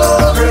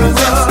Galore, Girls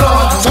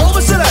Galore. So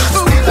we say that.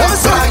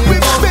 Me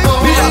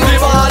a be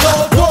ball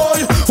out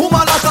boy.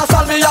 Woman like a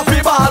sal, me a be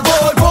ball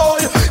boy.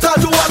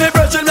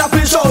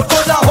 Shout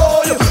for the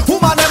whole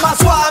woman, them a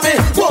swam me,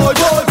 boy,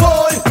 boy,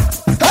 boy.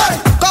 Hey,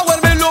 cause when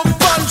me look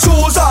from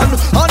Susan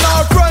and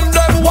our friend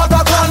them, what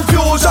a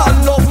confusion.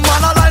 Enough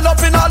man a line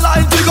up in a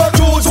line, we go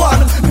choose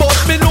one. But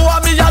me know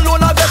me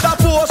alone a better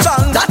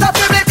portion. That a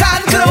be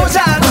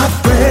conclusion. My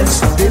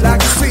friends, they like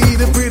to see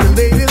the pretty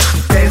ladies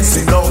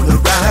dancing all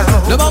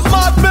around. Them a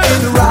mad men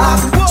in the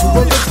rock,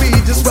 to on the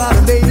beat, just while the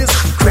ladies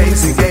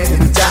crazy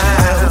getting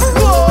down.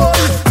 Boy,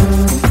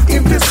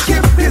 if they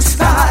skip this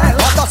style,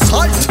 what a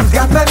sight.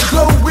 Got that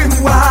glowing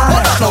wild.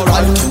 But that's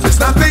alright. There's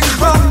nothing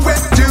wrong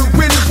with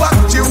doing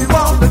what you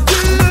wanna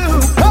do.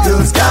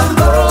 Girls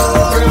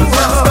Galore, Girls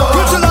Galore.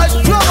 Would you like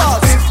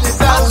flowers?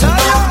 50,000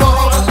 or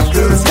more.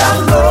 Girls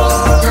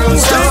Galore,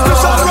 Girls Galore. Take the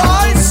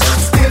sunrise.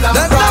 Still I'm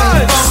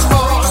crying for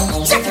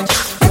more. Check it.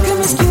 Look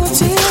at Miss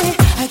Cutie.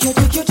 I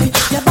cutie.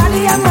 Your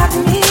body a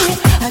magnet.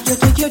 I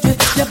cutie.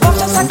 Your bum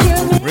just a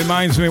kill me.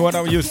 Reminds me what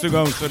I used to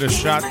go to the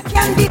shot.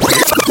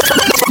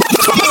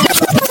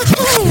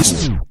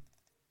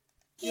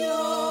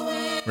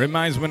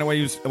 Reminds me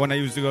when I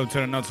used to go to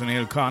the Notting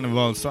Hill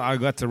Carnival, so I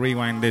got to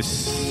rewind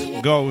this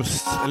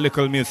Ghost,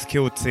 Little Miss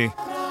Cutie.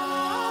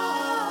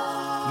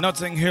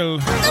 Notting Hill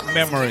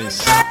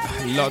memories,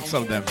 lots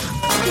of them.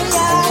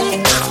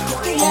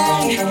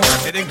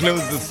 It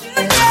includes the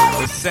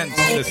scent,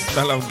 the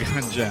smell of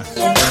ganja.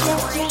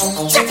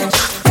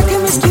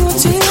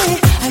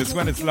 This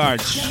one is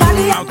large.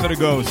 Out to the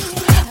Ghost.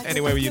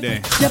 Anywhere you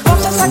there. Your bum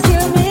just a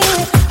kill me.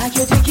 I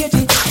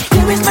cutie.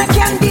 Here is my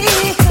candy.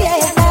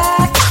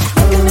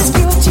 Miss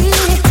Cutie,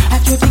 I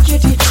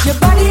cutie. Your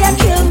body a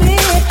kill me.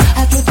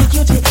 I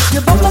cutie. Your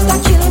bum just a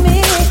kill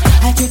me.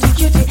 I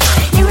cutie.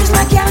 Here is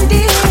my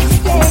candy.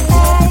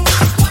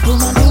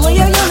 Woman, the way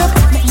you look,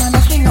 make man a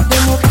fling up the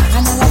hook,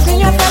 and I love in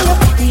your fellow.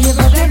 The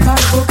ever read my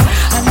book,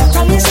 and I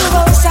promise you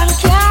about some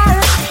care.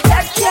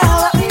 That care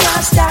what me not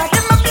start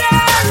in my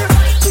plan.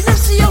 To them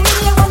see you when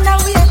you wonder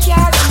we a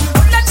care.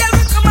 But not tell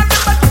me come on the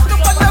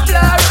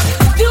blur.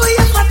 Do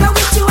you fuck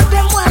with you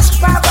them once,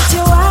 but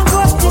you are.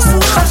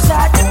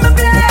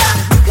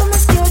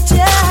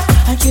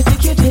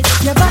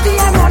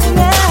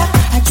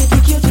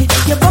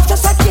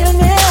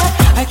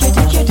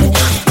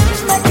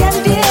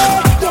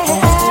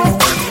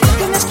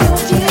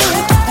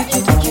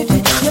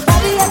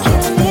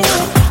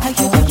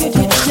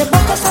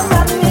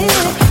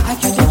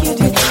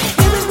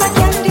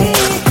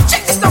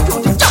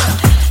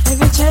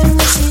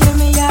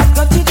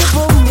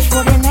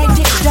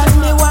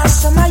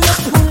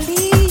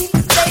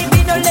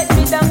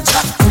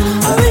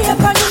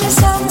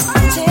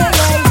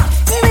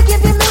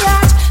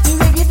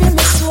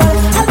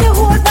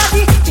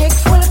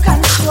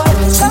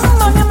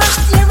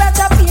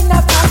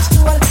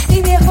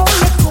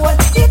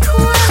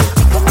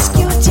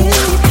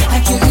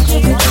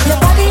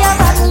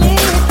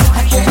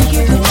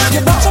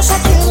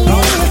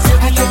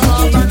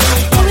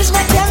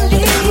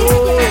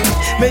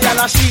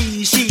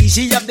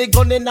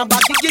 gun in a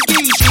bag,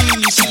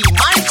 she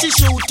might she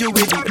shoot you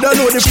with it. Don't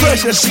know the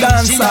freshest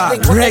dancer,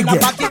 reggae.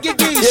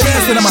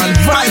 Yes, the man,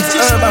 Vibes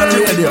Urban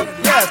Radio.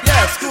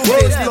 Yes,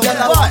 the girl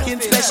a walking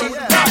fleshy.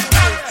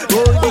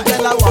 Oh, the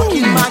girl a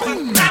walking maggie.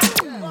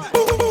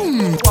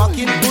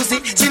 Walking pussy,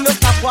 she no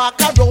stop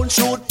walk around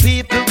shoot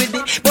people with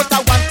it. But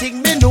one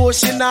thing me know,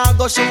 she nah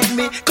go shoot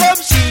me. Come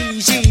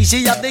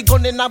she have the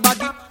gun in her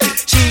body.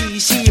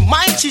 She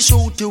might she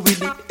shoot you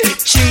with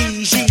it.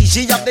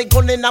 She have the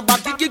gun in her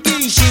body.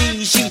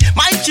 She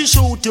might she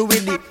shoot you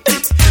with it.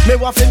 Me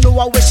want to know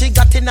where she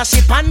got in a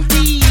she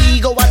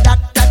panty. Go a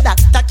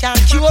doctor can't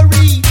cure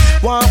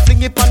it. Want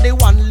fling it on the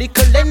one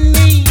little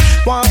Lenny.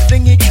 Want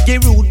fling it the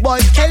rude boy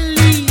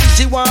Kelly.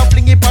 She want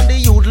fling it on the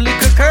youth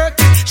little Kirk.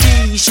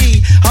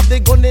 She have the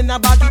gun in her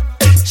body.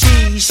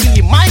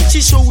 She might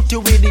she shoot you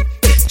with it.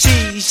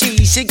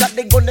 She got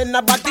the gun in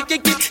her body.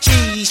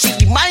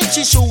 She might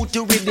she shoot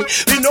you with it.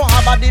 We know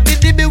how about the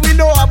BDB, we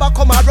know how about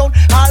come around.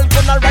 All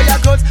gonna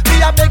riot girls,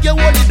 we a beg you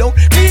hold it down.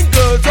 Mean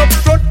girls up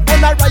front,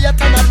 gonna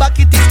riot on her back.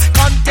 It is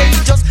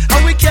contagious,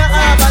 and we can't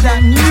have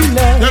that.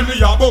 Tell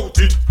me about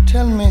it.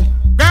 Tell me,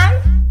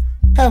 girl,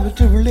 how is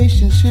the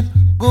relationship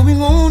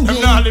going on?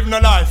 I'm not living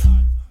a life.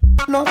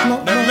 No.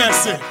 They're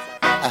messy.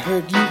 I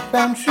heard you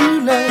found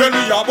true love. Tell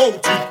me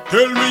about it.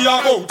 Tell me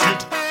about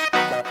it.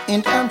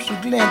 And I'm so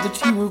glad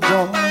that you were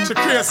gone. She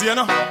crazy, you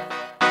know.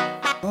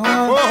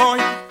 Oh,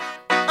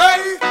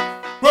 hey.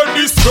 Well,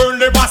 this girl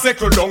never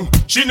settle down.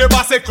 She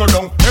never settle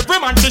down. Every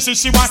man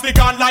she wants to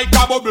can like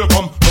a bubble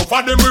gum. No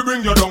for them we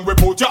bring you down. We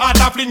put your heart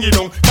and fling you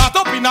down. Caught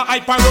up in a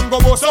hype and run go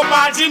bust up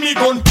all Jimmy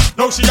gun.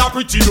 Now she a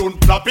pretty done.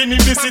 Flapping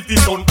in the city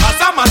sun. As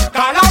a man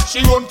call out,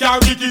 she run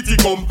carry kitty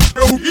come.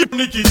 Now hip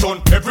Nicky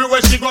done.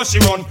 Everywhere she go she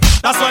run.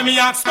 That's why me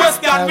ask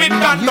question with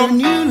condom.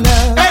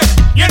 Hey,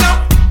 you know.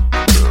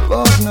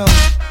 Oh no,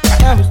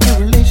 how is the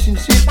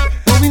relationship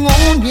going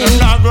on? Yeah. It's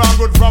not going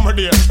good from her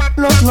there.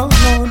 Lord.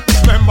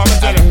 Remember me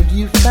tell you.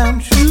 You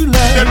found true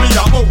love. Tell me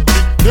about it.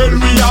 Tell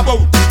me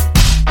about it.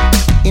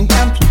 And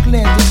I'm so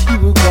glad that you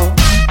were gone.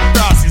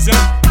 Grasses, eh?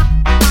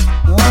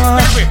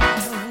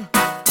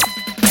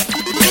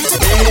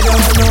 They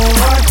don't know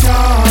what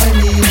time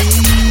it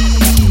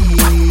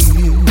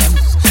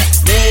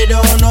is. They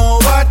don't know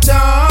what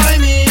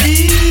time it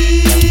is.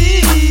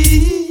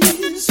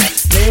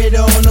 They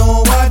don't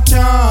know what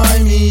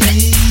time it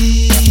is.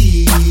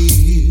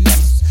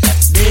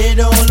 They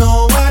don't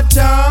know what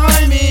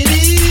time it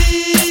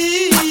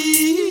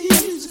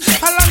is.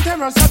 A long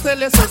time I tell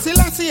you so,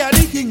 Selassie are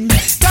the king.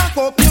 Talk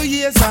up your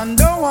ears and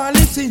don't want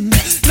listen.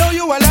 Now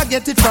you all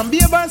get it from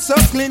babe and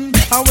suckling.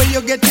 How will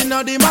you get in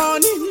all the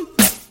morning?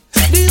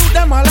 The youth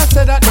them all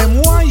said that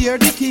them want hear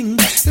the king.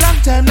 Long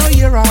time no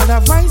hear all the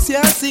voice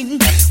you sing.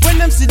 When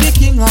them see the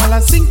king all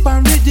a sing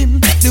pan rhythm.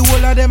 The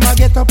whole of them a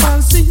get up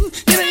and sing.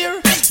 You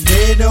hear?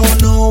 They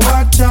don't know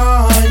what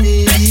time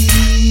it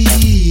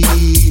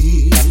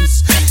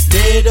is.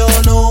 They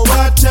don't know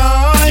what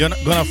time. You're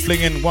not gonna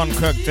fling in one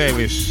Kirk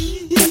Davis.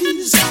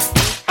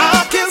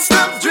 I can't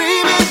stop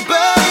dreaming,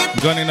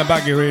 but Gun in a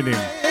baggy reading.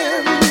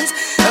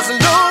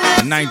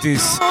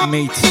 90s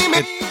meet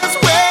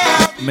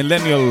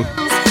millennial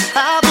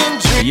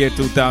year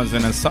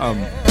 2000 and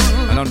something.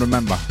 I don't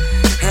remember.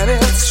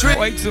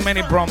 Way too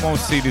many promo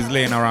CDs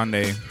laying around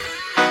there.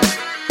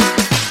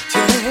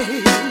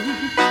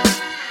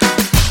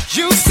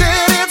 You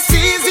said it's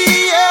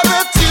easier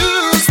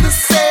to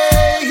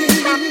say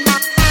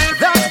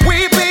that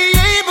we be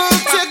able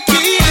to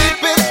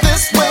keep it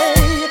this way.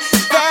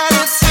 That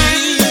it's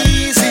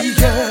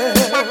easier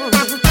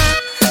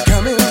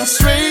coming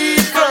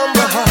straight from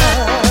the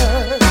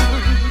heart.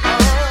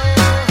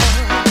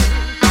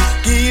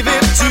 Give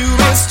it to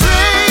me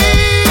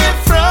straight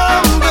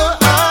from the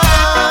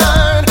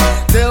heart.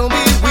 Tell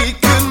me we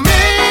could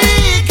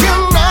make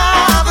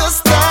another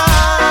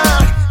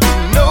start.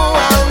 You know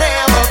I'll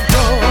never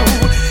go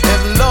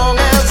as long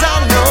as I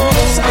know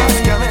it's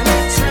coming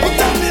straight.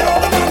 Tell me how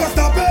them gonna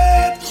stop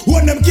it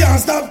when them can't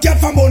stop get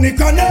for money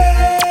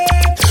connect.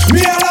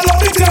 Me all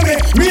alone it tell me.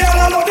 Me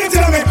all alone it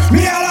tell me.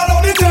 Me all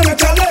alone it tell me.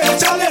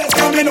 Challenge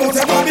coming out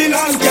of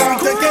Babylon can't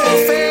take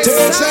it.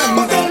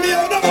 But tell me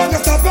how them gonna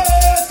stop it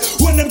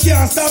when them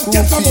can't stop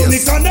get for money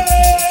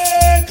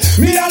connect.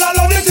 Me all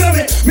alone it tell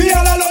me. Me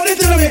all alone it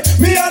tell me.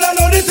 Me all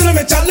alone it tell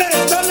me.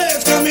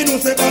 Challenge coming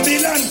out of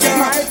Babylon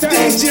can't.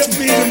 DJ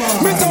Bill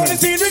man. Me only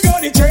see we go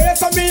the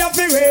trace and me have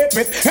to rape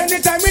it.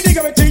 Anytime me dig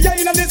it to you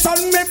in the sun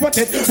me put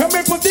it. And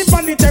me put it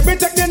on the table,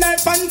 take the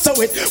knife and sew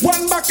it.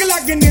 One buckle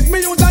again is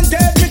me use and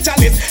dead me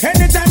chalice.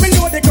 Anytime me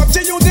know the cup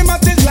she use him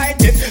as it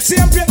light it.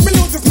 Same place me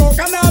lose the smoke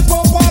and all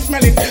for part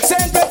smell it.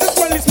 Same place the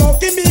smell is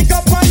smoky me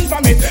cup and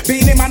vomit.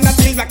 Beanie man that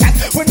things like that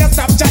when them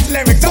stop chat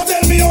lyrics. So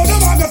tell me how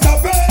them a go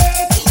stop it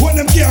when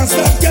them can't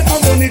stop get my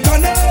money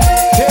connect.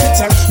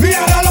 Me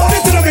all alone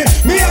it to me.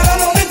 Me all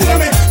alone it to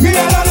me. Me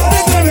all alone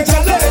it to me.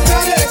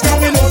 Challenge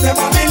coming out of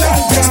Babylon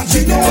can't.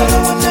 You don't want to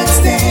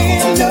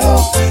understand,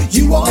 no.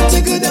 You want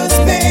a good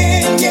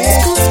husband,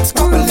 yeah.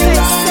 Properly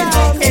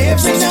right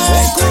every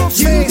night.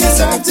 You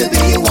deserve to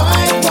be a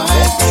wife.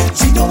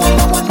 You don't want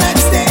no one night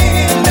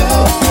stand,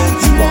 no.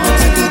 You want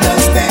a good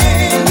husband.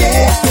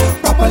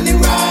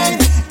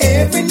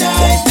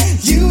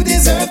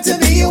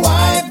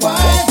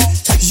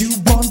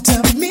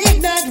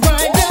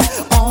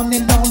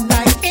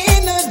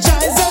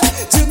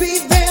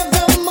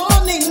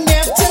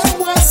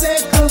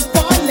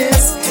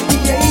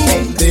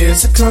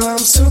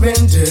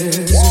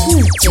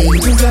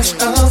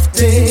 rough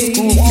day.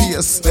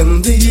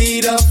 When the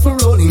heat up for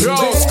rolling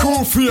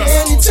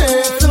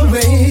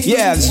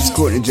Yeah, this is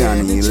Courtney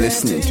Johnny. You're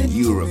listening to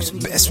Europe's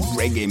best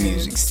reggae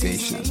music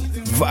station,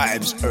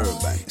 Vibes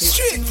Urban,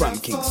 straight from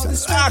Kingston.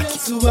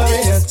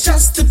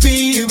 Just to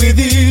be with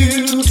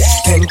you,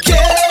 and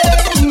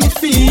can you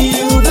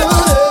feel the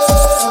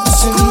love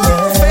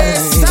tonight?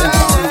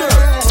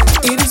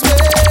 It is where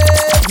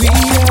we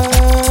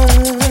are.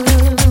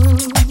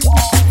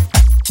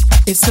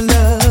 It's the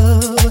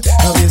love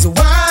of his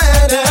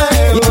wide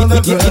eye on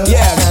the brother.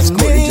 Yeah, this is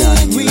Courtney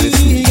Johnny. You're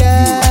listening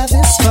to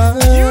this fun.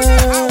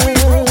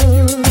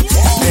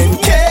 And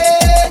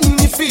can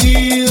you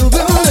feel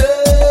the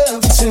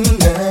love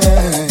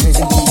tonight?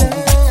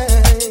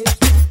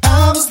 I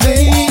was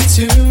laid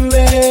to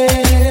rest.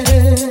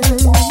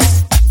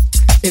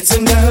 It's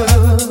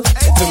enough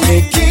to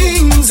make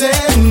kings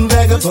and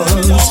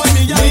vagabonds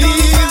leave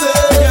the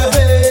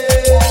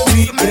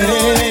very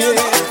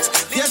best.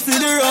 Yes, to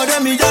the road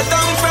that me just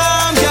come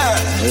from, yeah.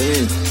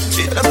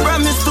 I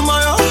promise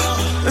tomorrow.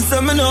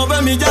 So me know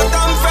where me just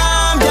come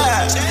from,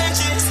 yeah.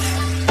 Changes.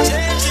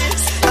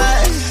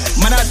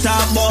 Man, I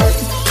talk about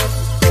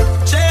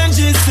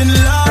changes in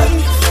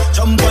life.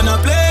 Jump on a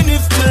plane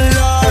if me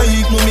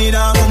like. Mommy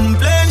don't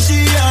complain,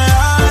 she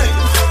alright.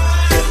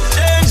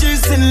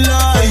 Changes in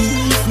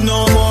life,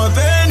 no more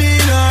pain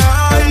in her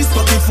eyes.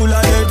 Pocket full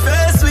of dead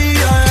face, we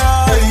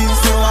arise.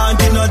 No one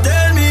did not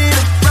tell me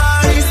the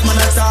price. Man,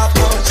 I talk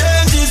about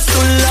changes to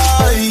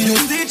life. You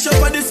teach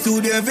up at the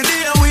studio every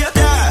day and we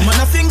attack. Man,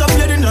 I think I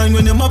play the nine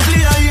when them a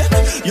play here.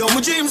 Yo,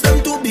 my dreams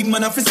them too big,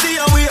 man, I fi see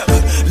a way.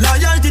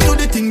 Loyalty to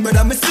the thing,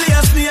 brother, me slay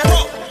a snake.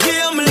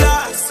 Game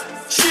last,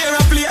 share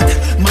a plate.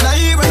 Man, I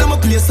hear when I'm a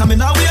place, I'm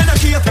in a way and a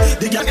cape.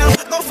 The gang am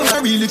go for me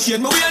really change,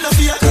 my way and a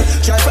fear.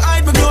 Try to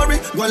hide my glory,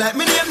 go like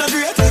me name not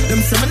great.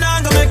 Them say me nah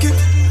go make it,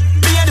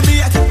 be the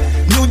beat.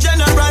 New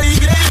general,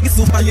 it's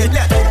super yet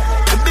that.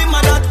 The big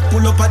man that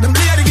pull up at them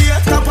play the gate.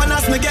 Top on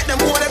us, me get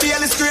them water be on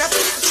the straight.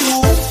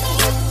 True,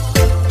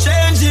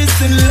 changes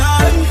in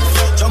life.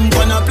 Jump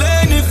on a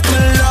plane if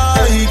me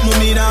like.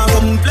 Mommy nah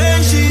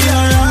complain, she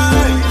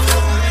alright.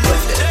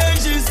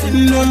 Changes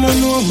in life.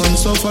 No, man,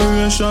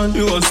 sufferation.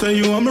 You all say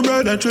you are my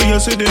brother, true, you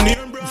say the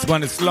name. This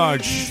one is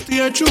large.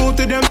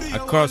 A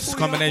cross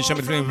combination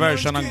between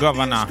version and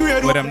governor.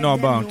 What them know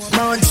about.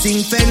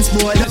 Bouncing fence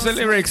boy. That's the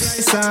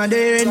lyrics. When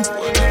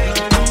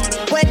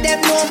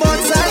them know about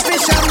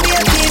selfish and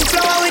baking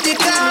flour with the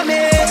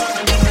comment.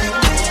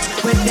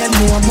 When them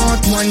know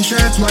about one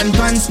shirt, one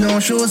pants, no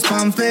shoes,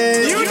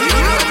 pamphlet.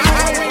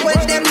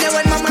 When them know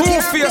when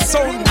mama feels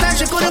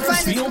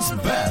Huddersfield's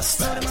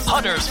best.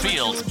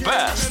 Huddersfield's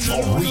best.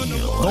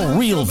 The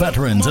real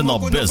veterans in the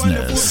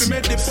business.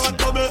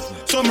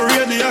 Some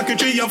really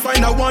accurate, you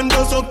find a one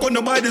dozen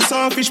couldn't buy the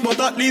sawfish, but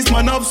at least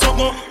man have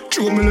something.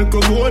 True me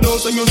little boy now,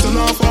 so used to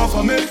laugh off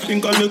of me.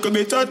 Think a little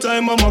bit of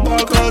time on my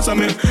back house of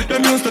me.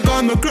 Them used to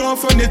call me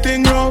craft when the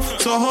thing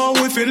rough. So how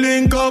we feel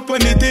link up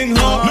when the thing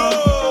hard?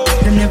 No.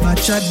 Them never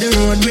chat the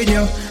road with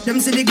you. Them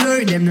see the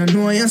glory, them don't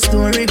know your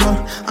story go.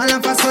 All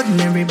of a sudden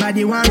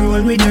everybody want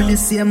roll with you. The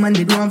same man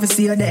they want to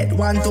see you dead,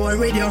 want tour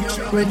with you.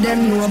 With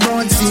them know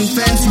about sing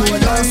fence,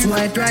 road house,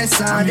 white rice,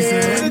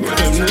 sardine.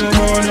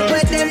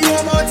 With them know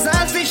about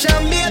selfish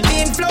and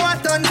baking flour,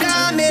 ton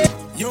garment.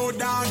 Yo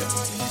dog,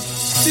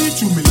 see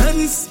through me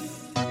lens.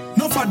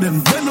 Enough of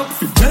them bend up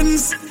for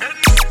Benz.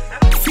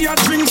 Fear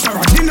drinks or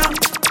a dinner.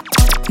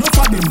 Enough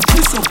of them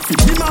kiss up for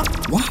dinner.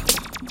 What?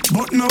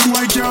 But no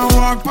boy can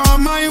walk by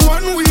my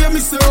one way. Me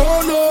say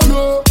oh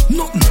no,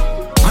 nothing.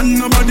 And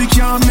nobody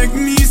can make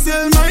me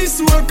sell my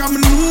soul. Cause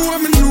me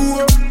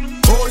know.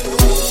 Oh,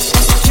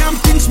 can't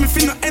pinch me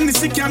for no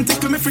NC, can't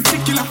tickle me for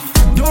particular.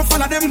 Don't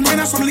follow them when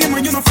I'm some lame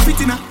when you not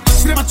fit in.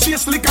 Never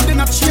chase like I then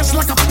I chase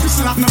like a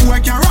prisoner. No boy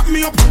can wrap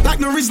me up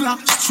like no Rizzler.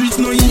 Streets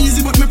no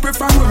easy, but me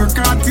prefer work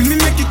hard till me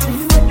make it.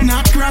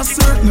 Not cross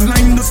certain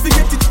line, just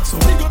forget it. So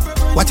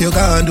what you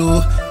gonna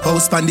do?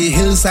 House on the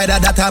hillside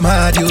of that I'm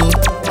hard you.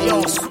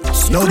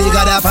 Now they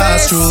gotta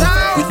pass through.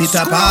 With the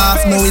top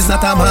off, no it's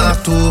not a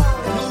mark too.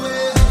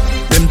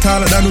 Them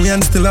taller than we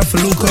and still have to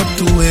look up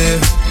to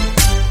it.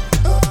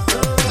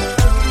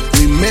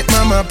 We make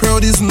mama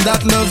proud, isn't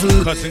that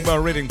lovely? Cutting about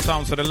reading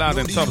sounds of the loud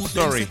and top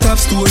story. Top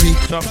story.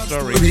 Top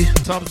story.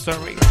 Top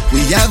story.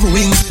 We have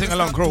wings. Sing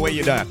along, crew, where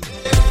you at?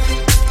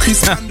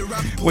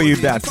 Where you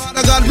at?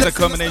 It's a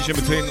combination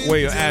between where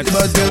you at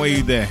and where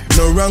you there.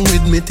 No wrong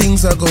with me,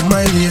 things I go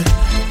my way.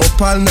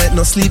 Up all night,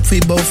 no sleep for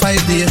about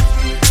 5 days.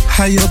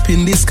 High up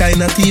in the sky,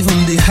 not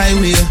even the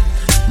highway.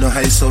 No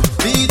high so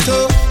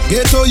Vito,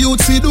 ghetto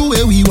youth see the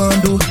way we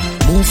want to.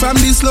 Move from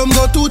the slum,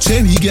 go to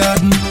Cherry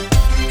Garden.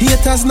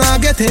 Haters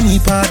not get any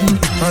pardon.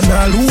 And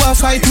all who a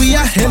fight, we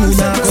a hell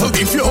now. So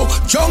if you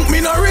junk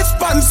me no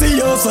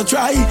responsible, so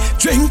try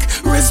drink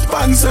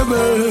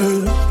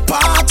responsible,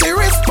 party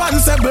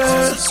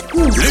responsible,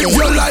 live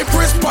your life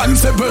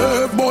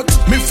responsible. But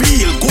me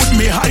feel good,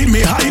 me hide,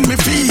 me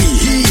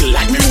feel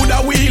like me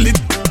woulda wheel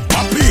it.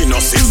 No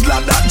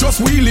sizzler that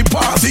just wheelie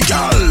pass. The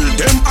girl,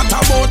 them at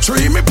about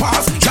 3 me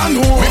pass. Ya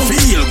know me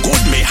feel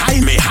good, me high,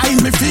 me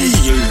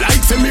feel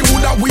like say me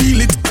woulda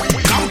wheel it.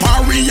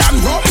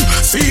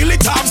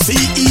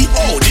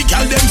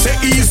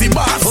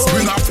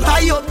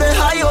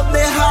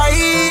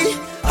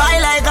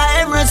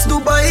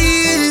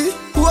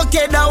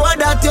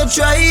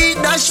 try.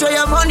 Dash for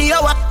your money,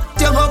 you want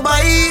to go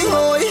buy.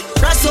 Oh,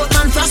 frost out,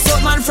 man, frost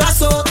out, man,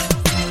 frost out.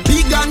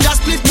 Big gun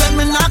just split when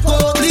me knock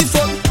out. Lift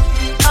up,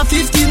 a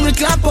 15 me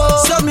clap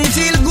out. So me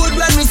feel good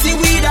when me see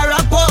weed a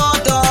rap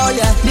out. Oh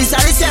yeah, this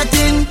are the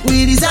setting.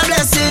 Weed is a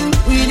blessing.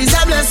 Weed is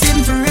a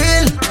blessing for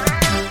real.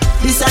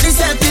 This are the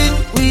setting.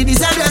 Weed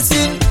is a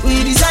blessing.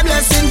 Weed is a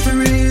blessing for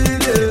real.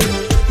 Yeah.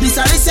 This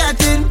are the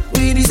setting.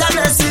 Weed is a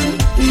blessing.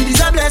 Weed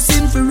is a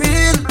blessing for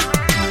real.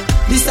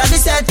 This are the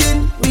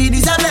setting. Weed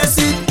is a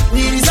blessing.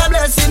 Weed is a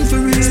blessing for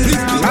real.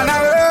 Man,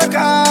 I work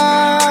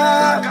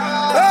hard.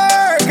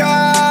 Work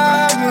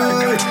hard.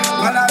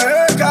 Man, I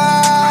work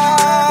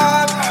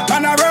hard.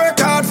 Man, I work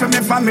hard for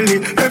my family.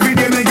 Every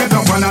day me get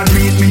up and I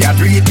treat me. I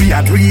treat me.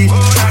 I treat.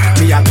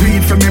 Me a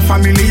treat for my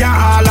family and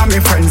all of my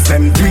friends.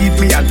 Them treat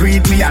me. I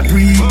treat me. I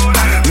treat.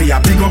 Me a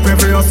pick up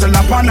every hustle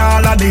up and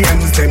all of the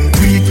ends. Them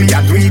treat me.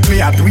 I treat me.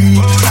 I treat.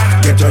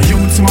 Get your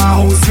youths my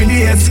house for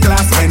the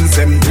S-class friends.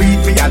 Them treat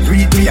me. I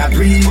treat me. I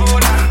treat.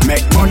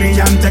 Make money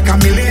and take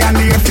 $1 million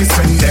if you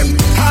spend them.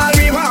 All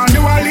we want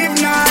do I live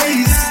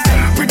nice.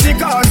 Pretty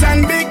cars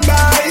and big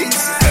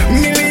bikes.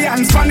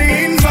 Millions for the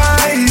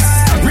invites.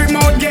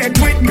 Remote gate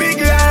with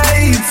big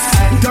lights.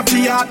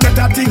 Dirty heart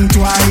better think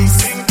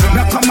twice.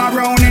 Now come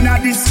around in a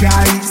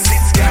disguise.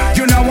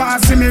 You know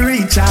what, see me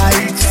reach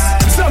heights.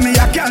 So me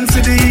I can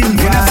see the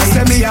invite.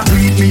 Say me a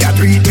treat, me a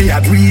treat, me a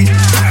treat.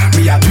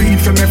 Me a treat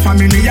for my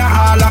family and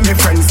all of my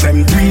friends.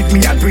 Them treat, me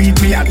a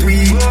treat, me a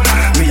treat.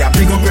 Me a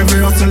pick up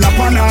every hustle up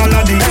on all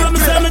of the.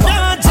 Some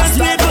don't just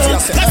me do.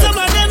 Cause some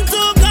of them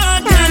too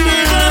goddamn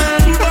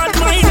evil. But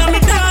mine and me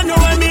don't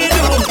know what me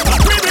do.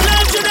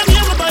 Privilege to them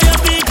young by your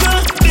people.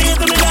 Beat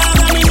me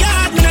dog and me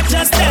yard, me not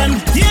trust them.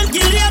 Can't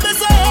kill you but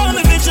so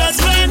me be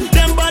just friend.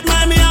 Them bad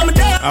mind me and me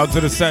dog. Out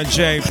to the Sir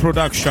J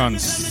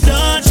Productions.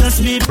 Don't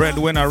trust me.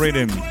 Breadwinner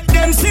Rhythm.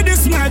 Them see the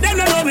smile, them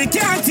don't know we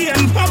can't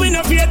tame. But we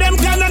no fear them,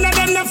 can none of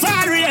them no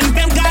foreign.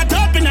 Them got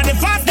up in the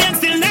fast, them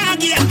still not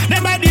again.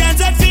 Them by the hands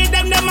that feed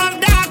them have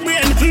dark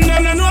brain.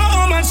 Them no know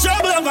how much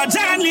trouble over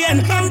John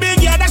Lane. I'm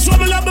big, yeah, that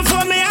trouble up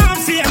before me have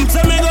fame.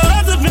 So me go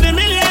hustle for the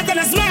millions and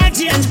a smart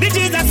change. The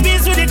Jesus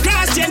peace with the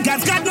cross chain,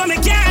 cause God know me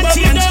can't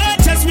change. But me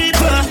don't trust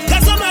people,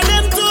 cause some of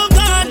them too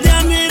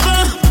goddamn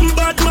evil.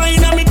 But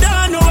mine and me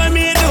don't know what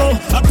me do.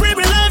 A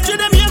privilege to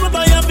them, yeah, me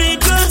buy a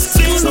vehicle.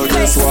 So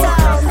guess what?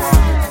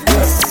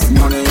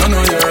 Money, you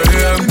know you're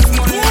him.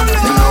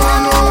 You know I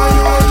know what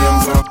you're him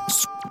for.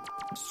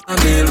 I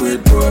deal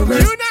with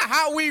progress. You know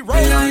how we roll.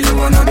 Me and you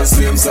are not the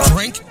same song.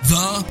 Drink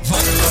the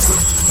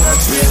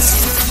Watch this.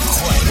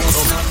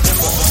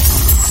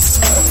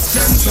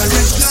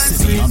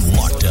 City on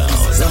lockdown.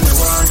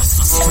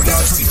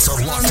 Streets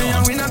are locked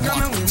on.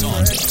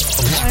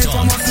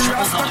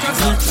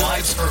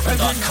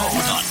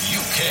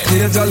 Vibes.urban.co.uk.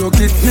 Here's a look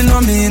it, me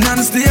no mean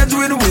on stage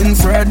with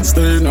Winfred.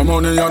 Stay no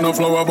money and no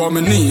flower, but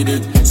me need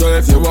it. So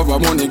if you have a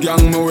money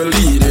gang, me will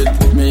lead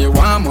it. Me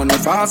want money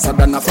faster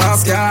than a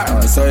fast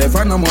car. So if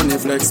I no money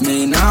flex,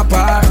 me not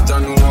part. I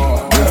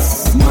know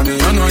if money,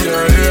 I know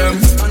you're him.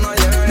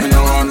 Me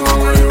no know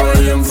where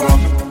you aim for.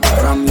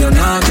 From you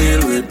not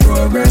deal with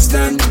progress,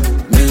 then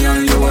me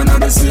and you are not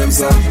the same,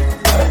 so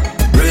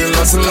real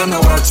hustle and a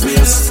watch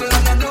face.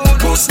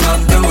 Post not,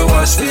 then we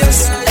wash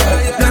face.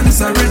 Them's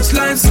a rich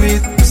life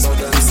sweet.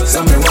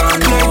 So me want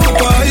know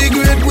why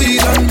great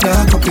weed and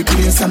dark up the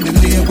place and the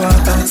labor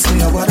ask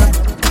me about that.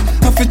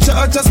 I fi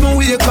charge as my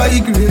wake high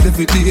grade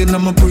every day and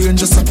my brain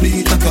just a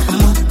play like a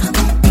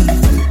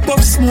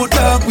Puff smoke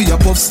dog, we a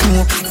puff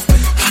smoke.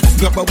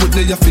 Grab a wood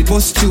lay fi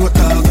bust you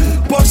dog.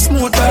 Puff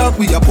smoke dog,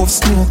 we a puff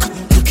smoke.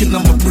 Looking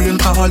at my brain,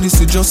 all you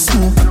see just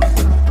smoke.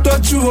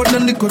 Touch road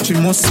and the country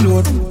must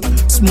load.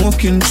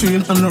 Smoking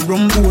train and a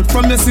rum boat.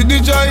 From the city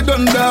joy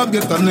done dog,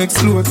 get the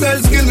next load. Sell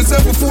skin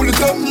yourself, we fool it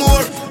up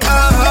more.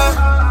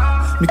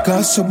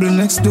 Because trouble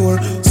next door.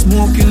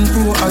 Smoking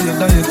pro, higher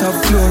than it have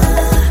floor.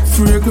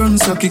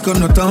 Fragrance, I kick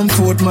on a time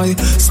fold. My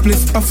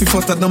split off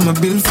fatter than my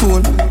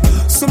billfold.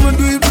 Some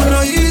do it when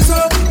I ease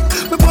up.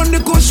 We burn the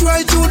kush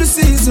right through the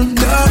season,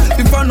 dog.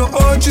 If I no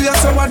OG, I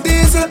saw a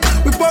diesel.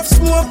 We pop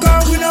smoke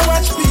and we don't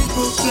watch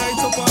people light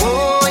up.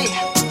 Oh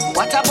yeah,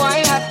 what a boy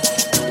hat.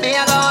 Me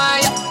a go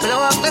high, blow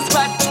up the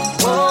spot.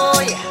 Oh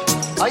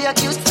yeah, oh you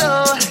cute so.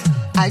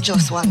 I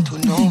just want to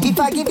know. If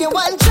I give you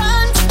one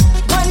chance,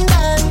 one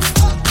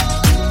dance,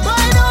 why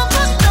don't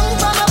put down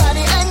for my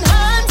body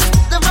enhance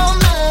the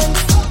romance?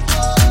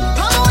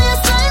 How you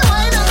say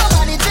why don't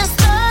nobody just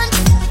dance,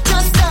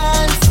 just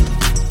dance?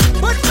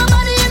 Put my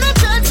body in a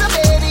trance, so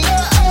baby,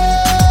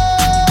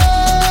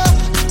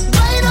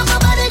 why don't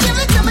nobody give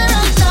it to me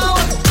right now?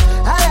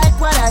 I like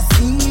what I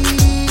see,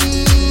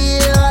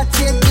 what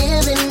you're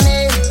giving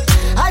me.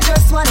 I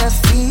just wanna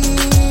feel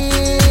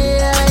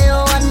you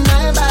on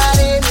my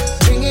body.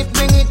 Bring it,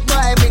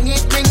 boy, bring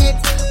it.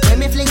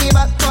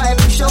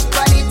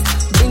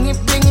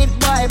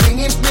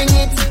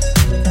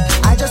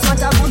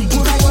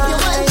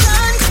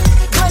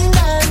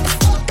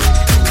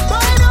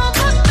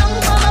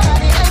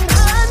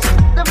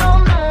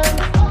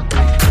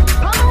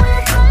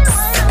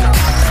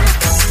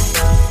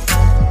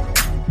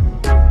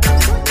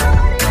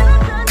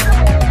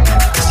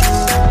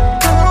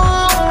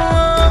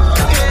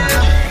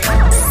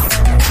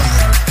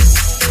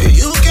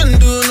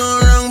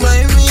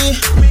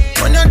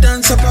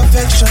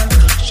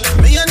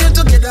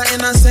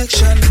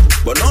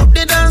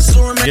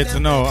 get to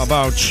know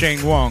about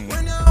Shane Wong.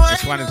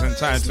 This one is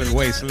entitled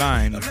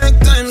Waistline.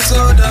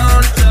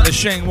 The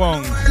Shane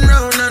Wong.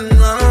 Round and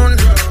round.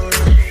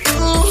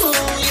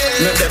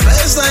 Let the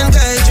baseline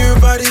guide your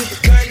body.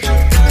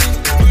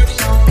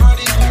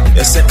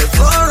 You set the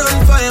floor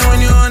on fire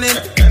when you're on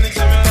it.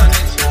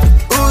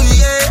 Oh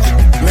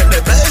yeah. Let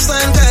the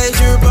baseline guide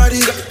your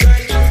body.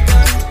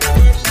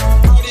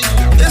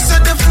 You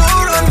set the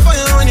floor on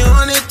fire when you're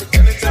on it.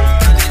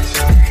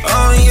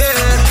 Oh yeah.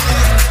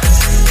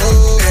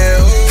 Oh yeah,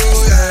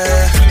 oh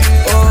yeah.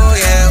 Oh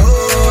yeah,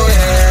 oh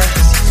yeah.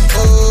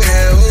 Oh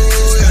yeah,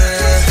 oh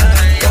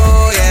yeah.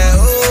 Oh yeah,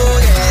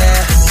 oh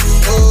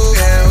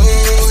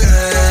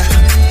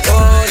yeah. Oh yeah, oh yeah.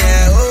 Oh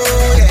yeah,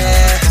 oh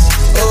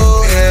yeah.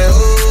 Oh yeah,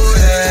 oh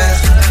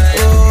yeah.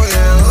 Oh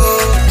yeah,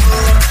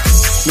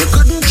 oh. Me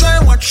couldn't try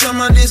watch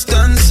from a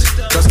distance.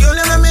 Cause girl,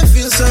 you make me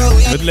feel so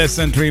weak. With less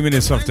than 3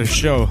 minutes of the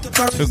show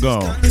to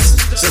go.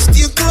 So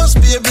still close,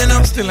 baby, now.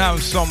 I still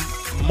have some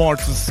more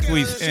to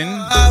squeeze in.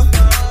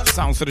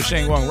 Sounds of the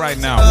Shane Wong right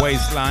now.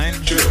 Waistline.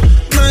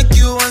 Make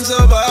you want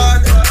so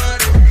bad.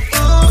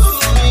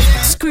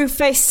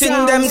 Screwface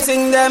Sing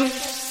them.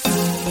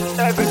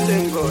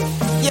 Everything good.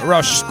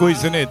 Rush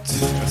squeezing it.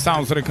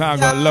 Sounds of the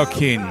cargo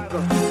locking.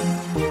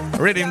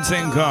 Rhythm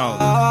thing called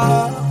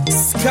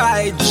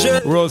Sky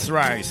Jet. Rose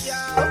Rice.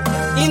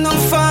 You know,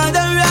 Father,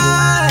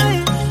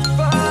 right?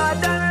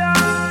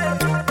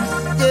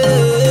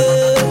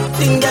 Yeah.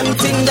 Ting them.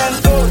 Ting them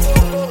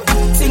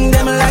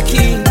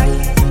lucky.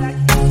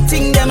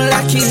 Ting them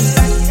lucky.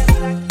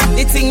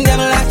 The ting them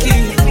lucky.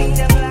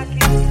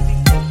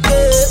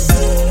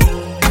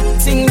 Yeah.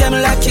 Ting them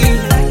lucky.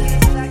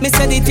 Me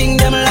say the ting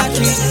them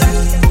lucky.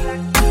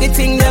 The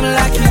ting them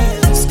lucky.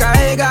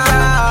 Sky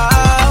girl.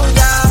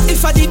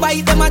 If I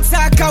divide them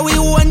attack, how we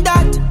want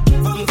that.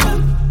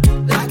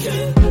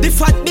 The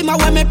fat be my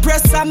way me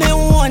press and me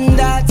want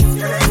that.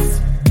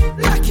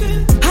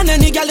 And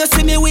any girl you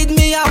see me with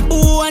me, I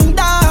want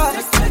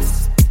that.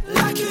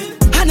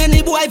 And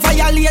any boy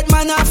violate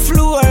man, I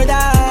floor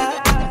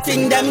that.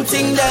 Ting them.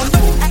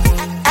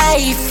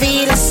 I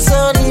feel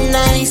so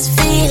nice,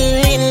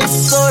 feeling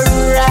so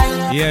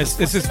right. Yes,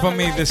 this is for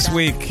me this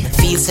week.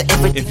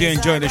 If you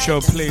enjoy the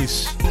show,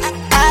 please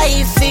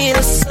I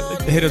feel so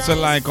hit us a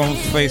like on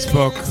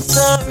Facebook.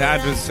 The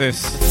address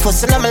is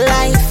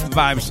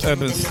Vibes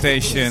Urban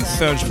Station.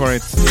 Search for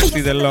it.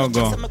 See the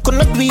logo.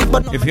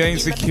 If you're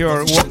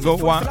insecure, go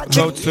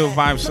to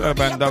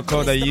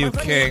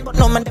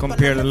vibesurban.co.uk.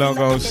 Compare the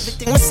logos.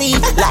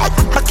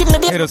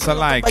 Hit us a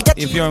like.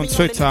 If you're on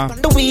Twitter,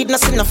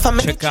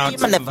 check out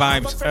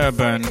Vibes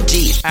Urban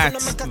at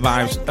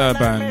Vibes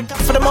Urban.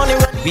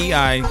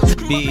 VIBE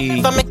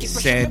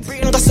said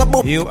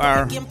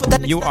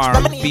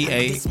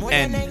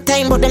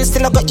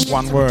URBAN.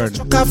 One word.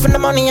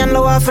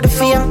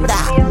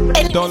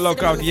 Don't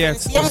lock out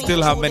yet. We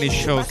still have many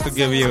shows to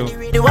give you.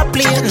 You have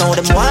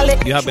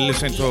been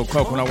listening to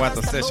Coconut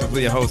Water Sessions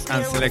with your host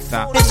and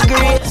selector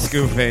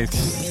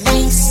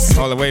Screwface,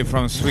 all the way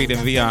from Sweden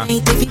via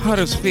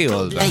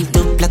Huddersfield.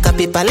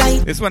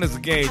 This one is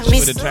Gage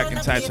with a track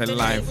entitled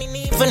Live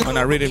on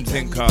a rhythm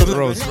thing called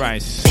Rose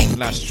Rice.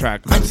 Last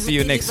track. I'll see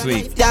you next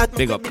week.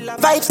 Big up.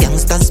 Vibes,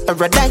 Youngsters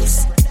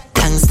Paradise.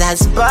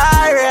 Youngsters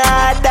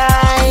Paradise.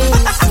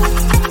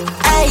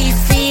 I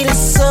feel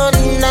so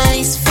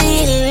nice,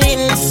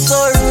 feeling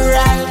so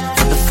right.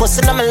 For the first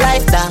time in my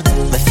life, that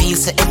I feel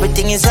so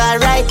everything is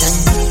alright.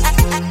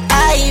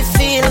 I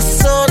feel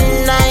so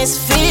nice,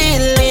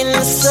 feeling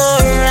so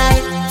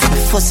right. For the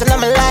first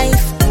time in my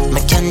life, I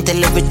can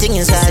tell everything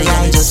is alright.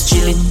 I'm just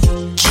chilling.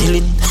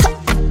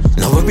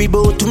 No worry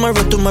about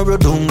tomorrow,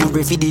 don't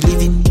worry for the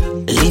living.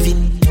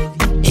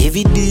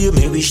 Every day,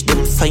 me wish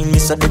them find me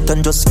so that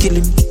and just kill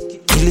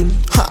him.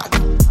 Hard.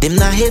 Them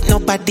not hate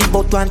nobody,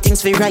 but one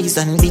thing's we rise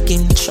and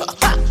begin.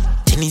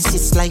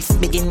 Genesis life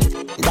begin.